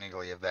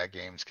technically, if that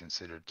game's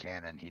considered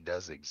canon, he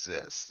does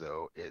exist.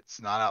 So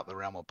it's not out the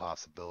realm of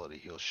possibility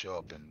he'll show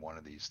up in one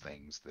of these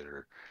things that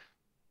are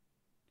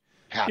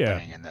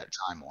happening in that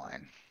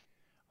timeline.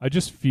 I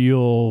just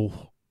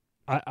feel,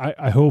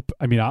 I hope,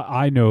 I mean,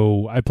 I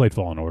know I played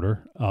Fallen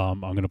Order. I'm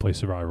going to play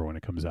Survivor when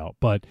it comes out.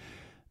 But,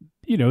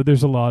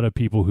 there's a lot of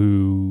people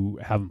who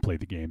haven't played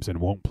the games and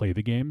won't play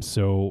the games.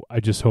 So I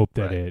just hope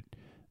that it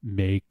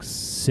makes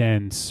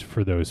sense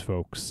for those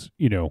folks,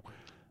 And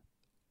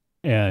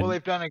well,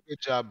 they've done a good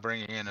job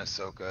bringing in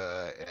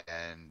Ahsoka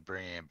and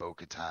bringing in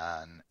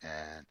Bo-Katan,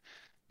 and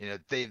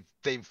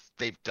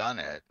they've done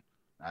it.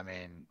 I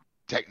mean,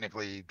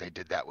 technically, they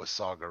did that with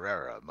Saw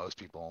Gerrera. Most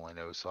people only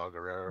know Saw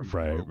Gerrera from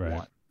Rogue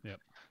One. Yep.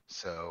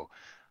 So,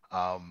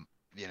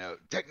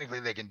 technically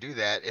they can do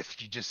that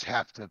if you just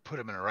have to put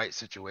them in the right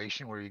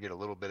situation where you get a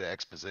little bit of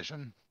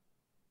exposition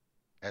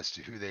as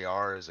to who they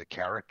are as a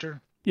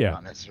character. Yeah.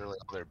 Not necessarily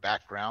their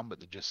background, but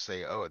to just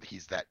say, oh,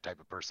 he's that type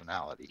of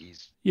personality.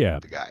 He's Yeah.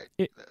 the guy.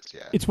 Yeah.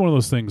 It's one of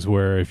those things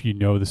where if you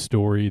know the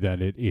story,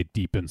 then it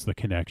deepens the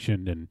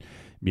connection, and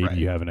maybe Right.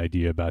 you have an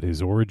idea about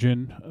his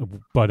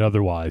origin. But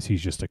otherwise,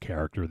 he's just a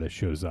character that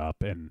shows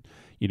up, and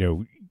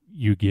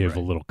you give a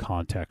Right. little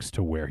context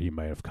to where he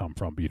might have come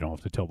from, but you don't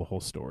have to tell the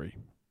whole story.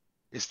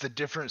 It's the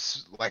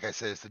difference, like I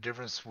said, it's the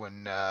difference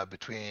when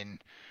between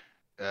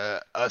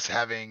us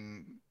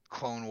having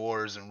Clone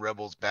Wars and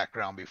Rebels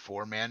background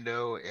before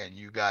Mando, and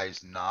you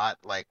guys not.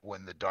 Like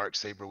when the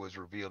Darksaber was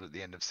revealed at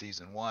the end of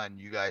season 1,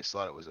 you guys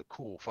thought it was a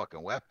cool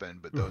fucking weapon,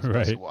 but those of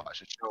us who Right. watch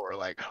the show are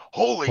like,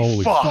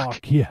 holy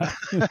fuck, yeah.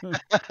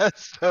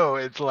 So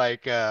it's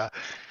like,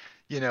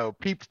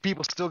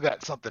 people still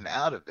got something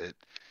out of it.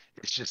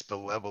 It's just the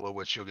level at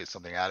which you'll get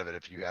something out of it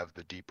if you have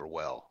the deeper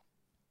well.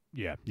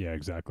 Yeah,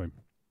 exactly.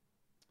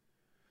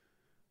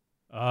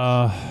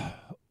 All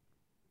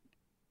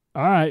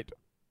right.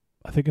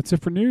 I think that's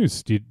it for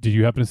news. Did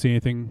you happen to see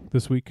anything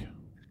this week?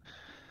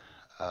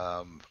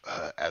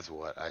 As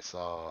what I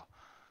saw,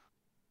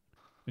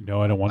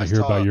 No, I don't want I to hear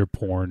saw- about your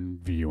porn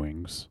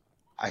viewings.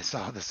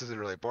 this isn't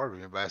really part of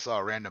me, but I saw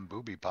a random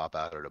booby pop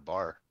out at a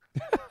bar.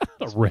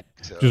 So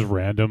Just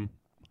random.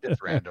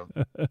 just random,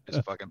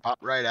 just fucking pop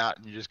right out,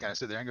 and you just kind of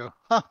sit there and go,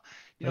 huh?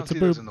 You don't That's a see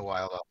those boob. in the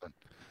wild often.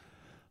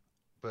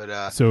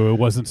 But So it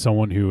wasn't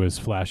someone who was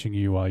flashing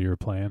you while you were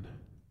playing?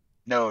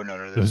 no.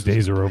 Those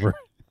days are over.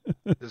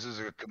 This is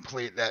a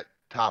complete. That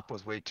top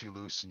was way too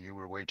loose, and you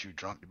were way too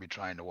drunk to be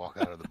trying to walk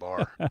out of the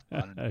bar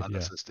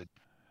unassisted,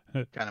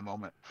 kind of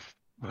moment.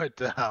 But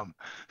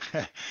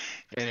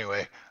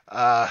anyway,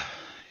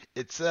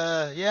 it's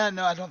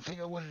no, I don't think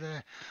I would.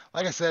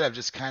 Like I said, I've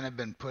just kind of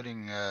been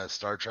putting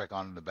Star Trek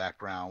on in the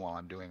background while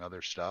I'm doing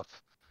other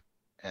stuff,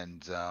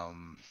 and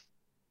trying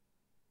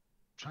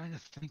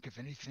to think of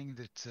anything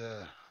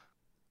that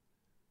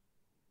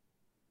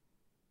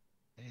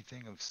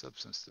anything of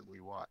substance that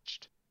we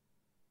watched.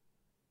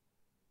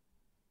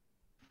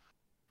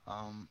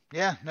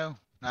 No,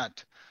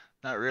 not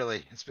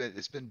really. It's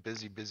been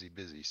busy,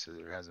 so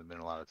there hasn't been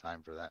a lot of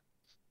time for that.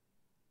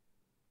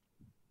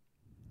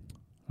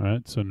 All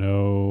right, so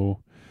no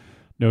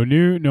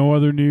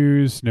other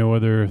news, no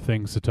other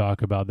things to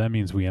talk about. That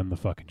means we end the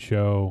fucking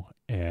show.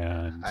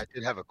 And I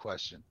did have a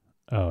question.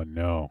 oh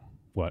no,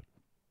 what?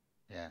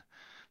 Yeah.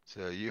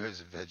 So you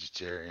as a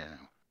vegetarian,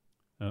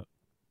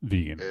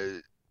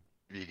 Vegan.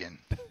 vegan,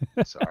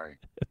 sorry,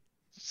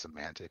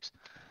 semantics.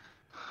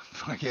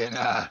 Fucking,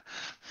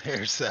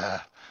 there's,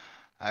 I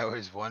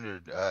always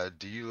wondered,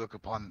 do you look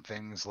upon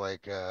things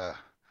like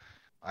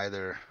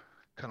either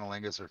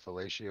cunnilingus or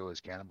fellatio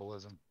as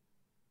cannibalism?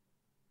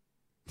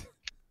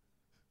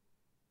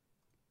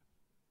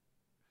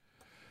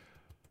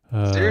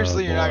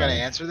 Seriously, you're not going to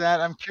answer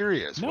that? I'm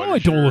curious. No, What I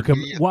is don't your look at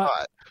immediate what.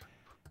 thought?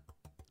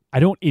 I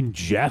don't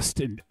ingest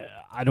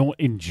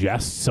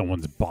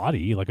someone's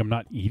body. Like I'm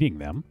not eating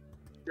them.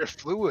 They're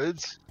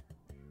fluids.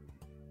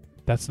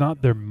 That's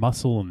not their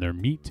muscle and their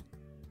meat.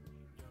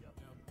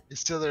 It's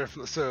still there.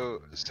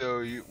 So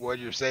what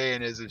you're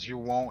saying is you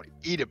won't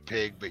eat a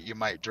pig, but you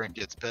might drink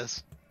its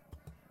piss.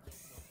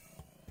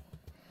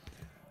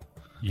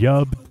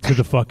 Yub to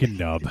the fucking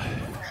nub.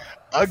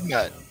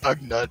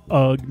 Ugnut.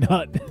 Ugh,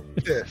 nut.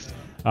 Piss.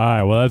 All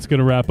right, well, that's going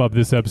to wrap up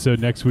this episode.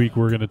 Next week,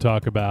 we're going to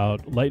talk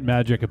about Light and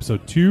Magic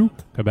episode 2.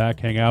 Come back,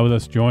 hang out with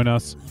us, join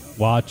us,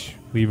 watch,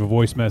 leave a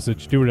voice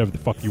message, do whatever the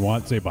fuck you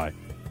want. Say bye.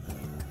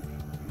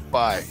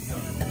 Bye.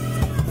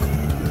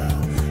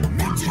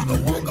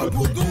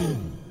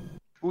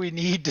 We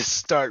need to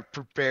start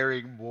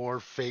preparing more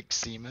fake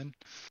semen.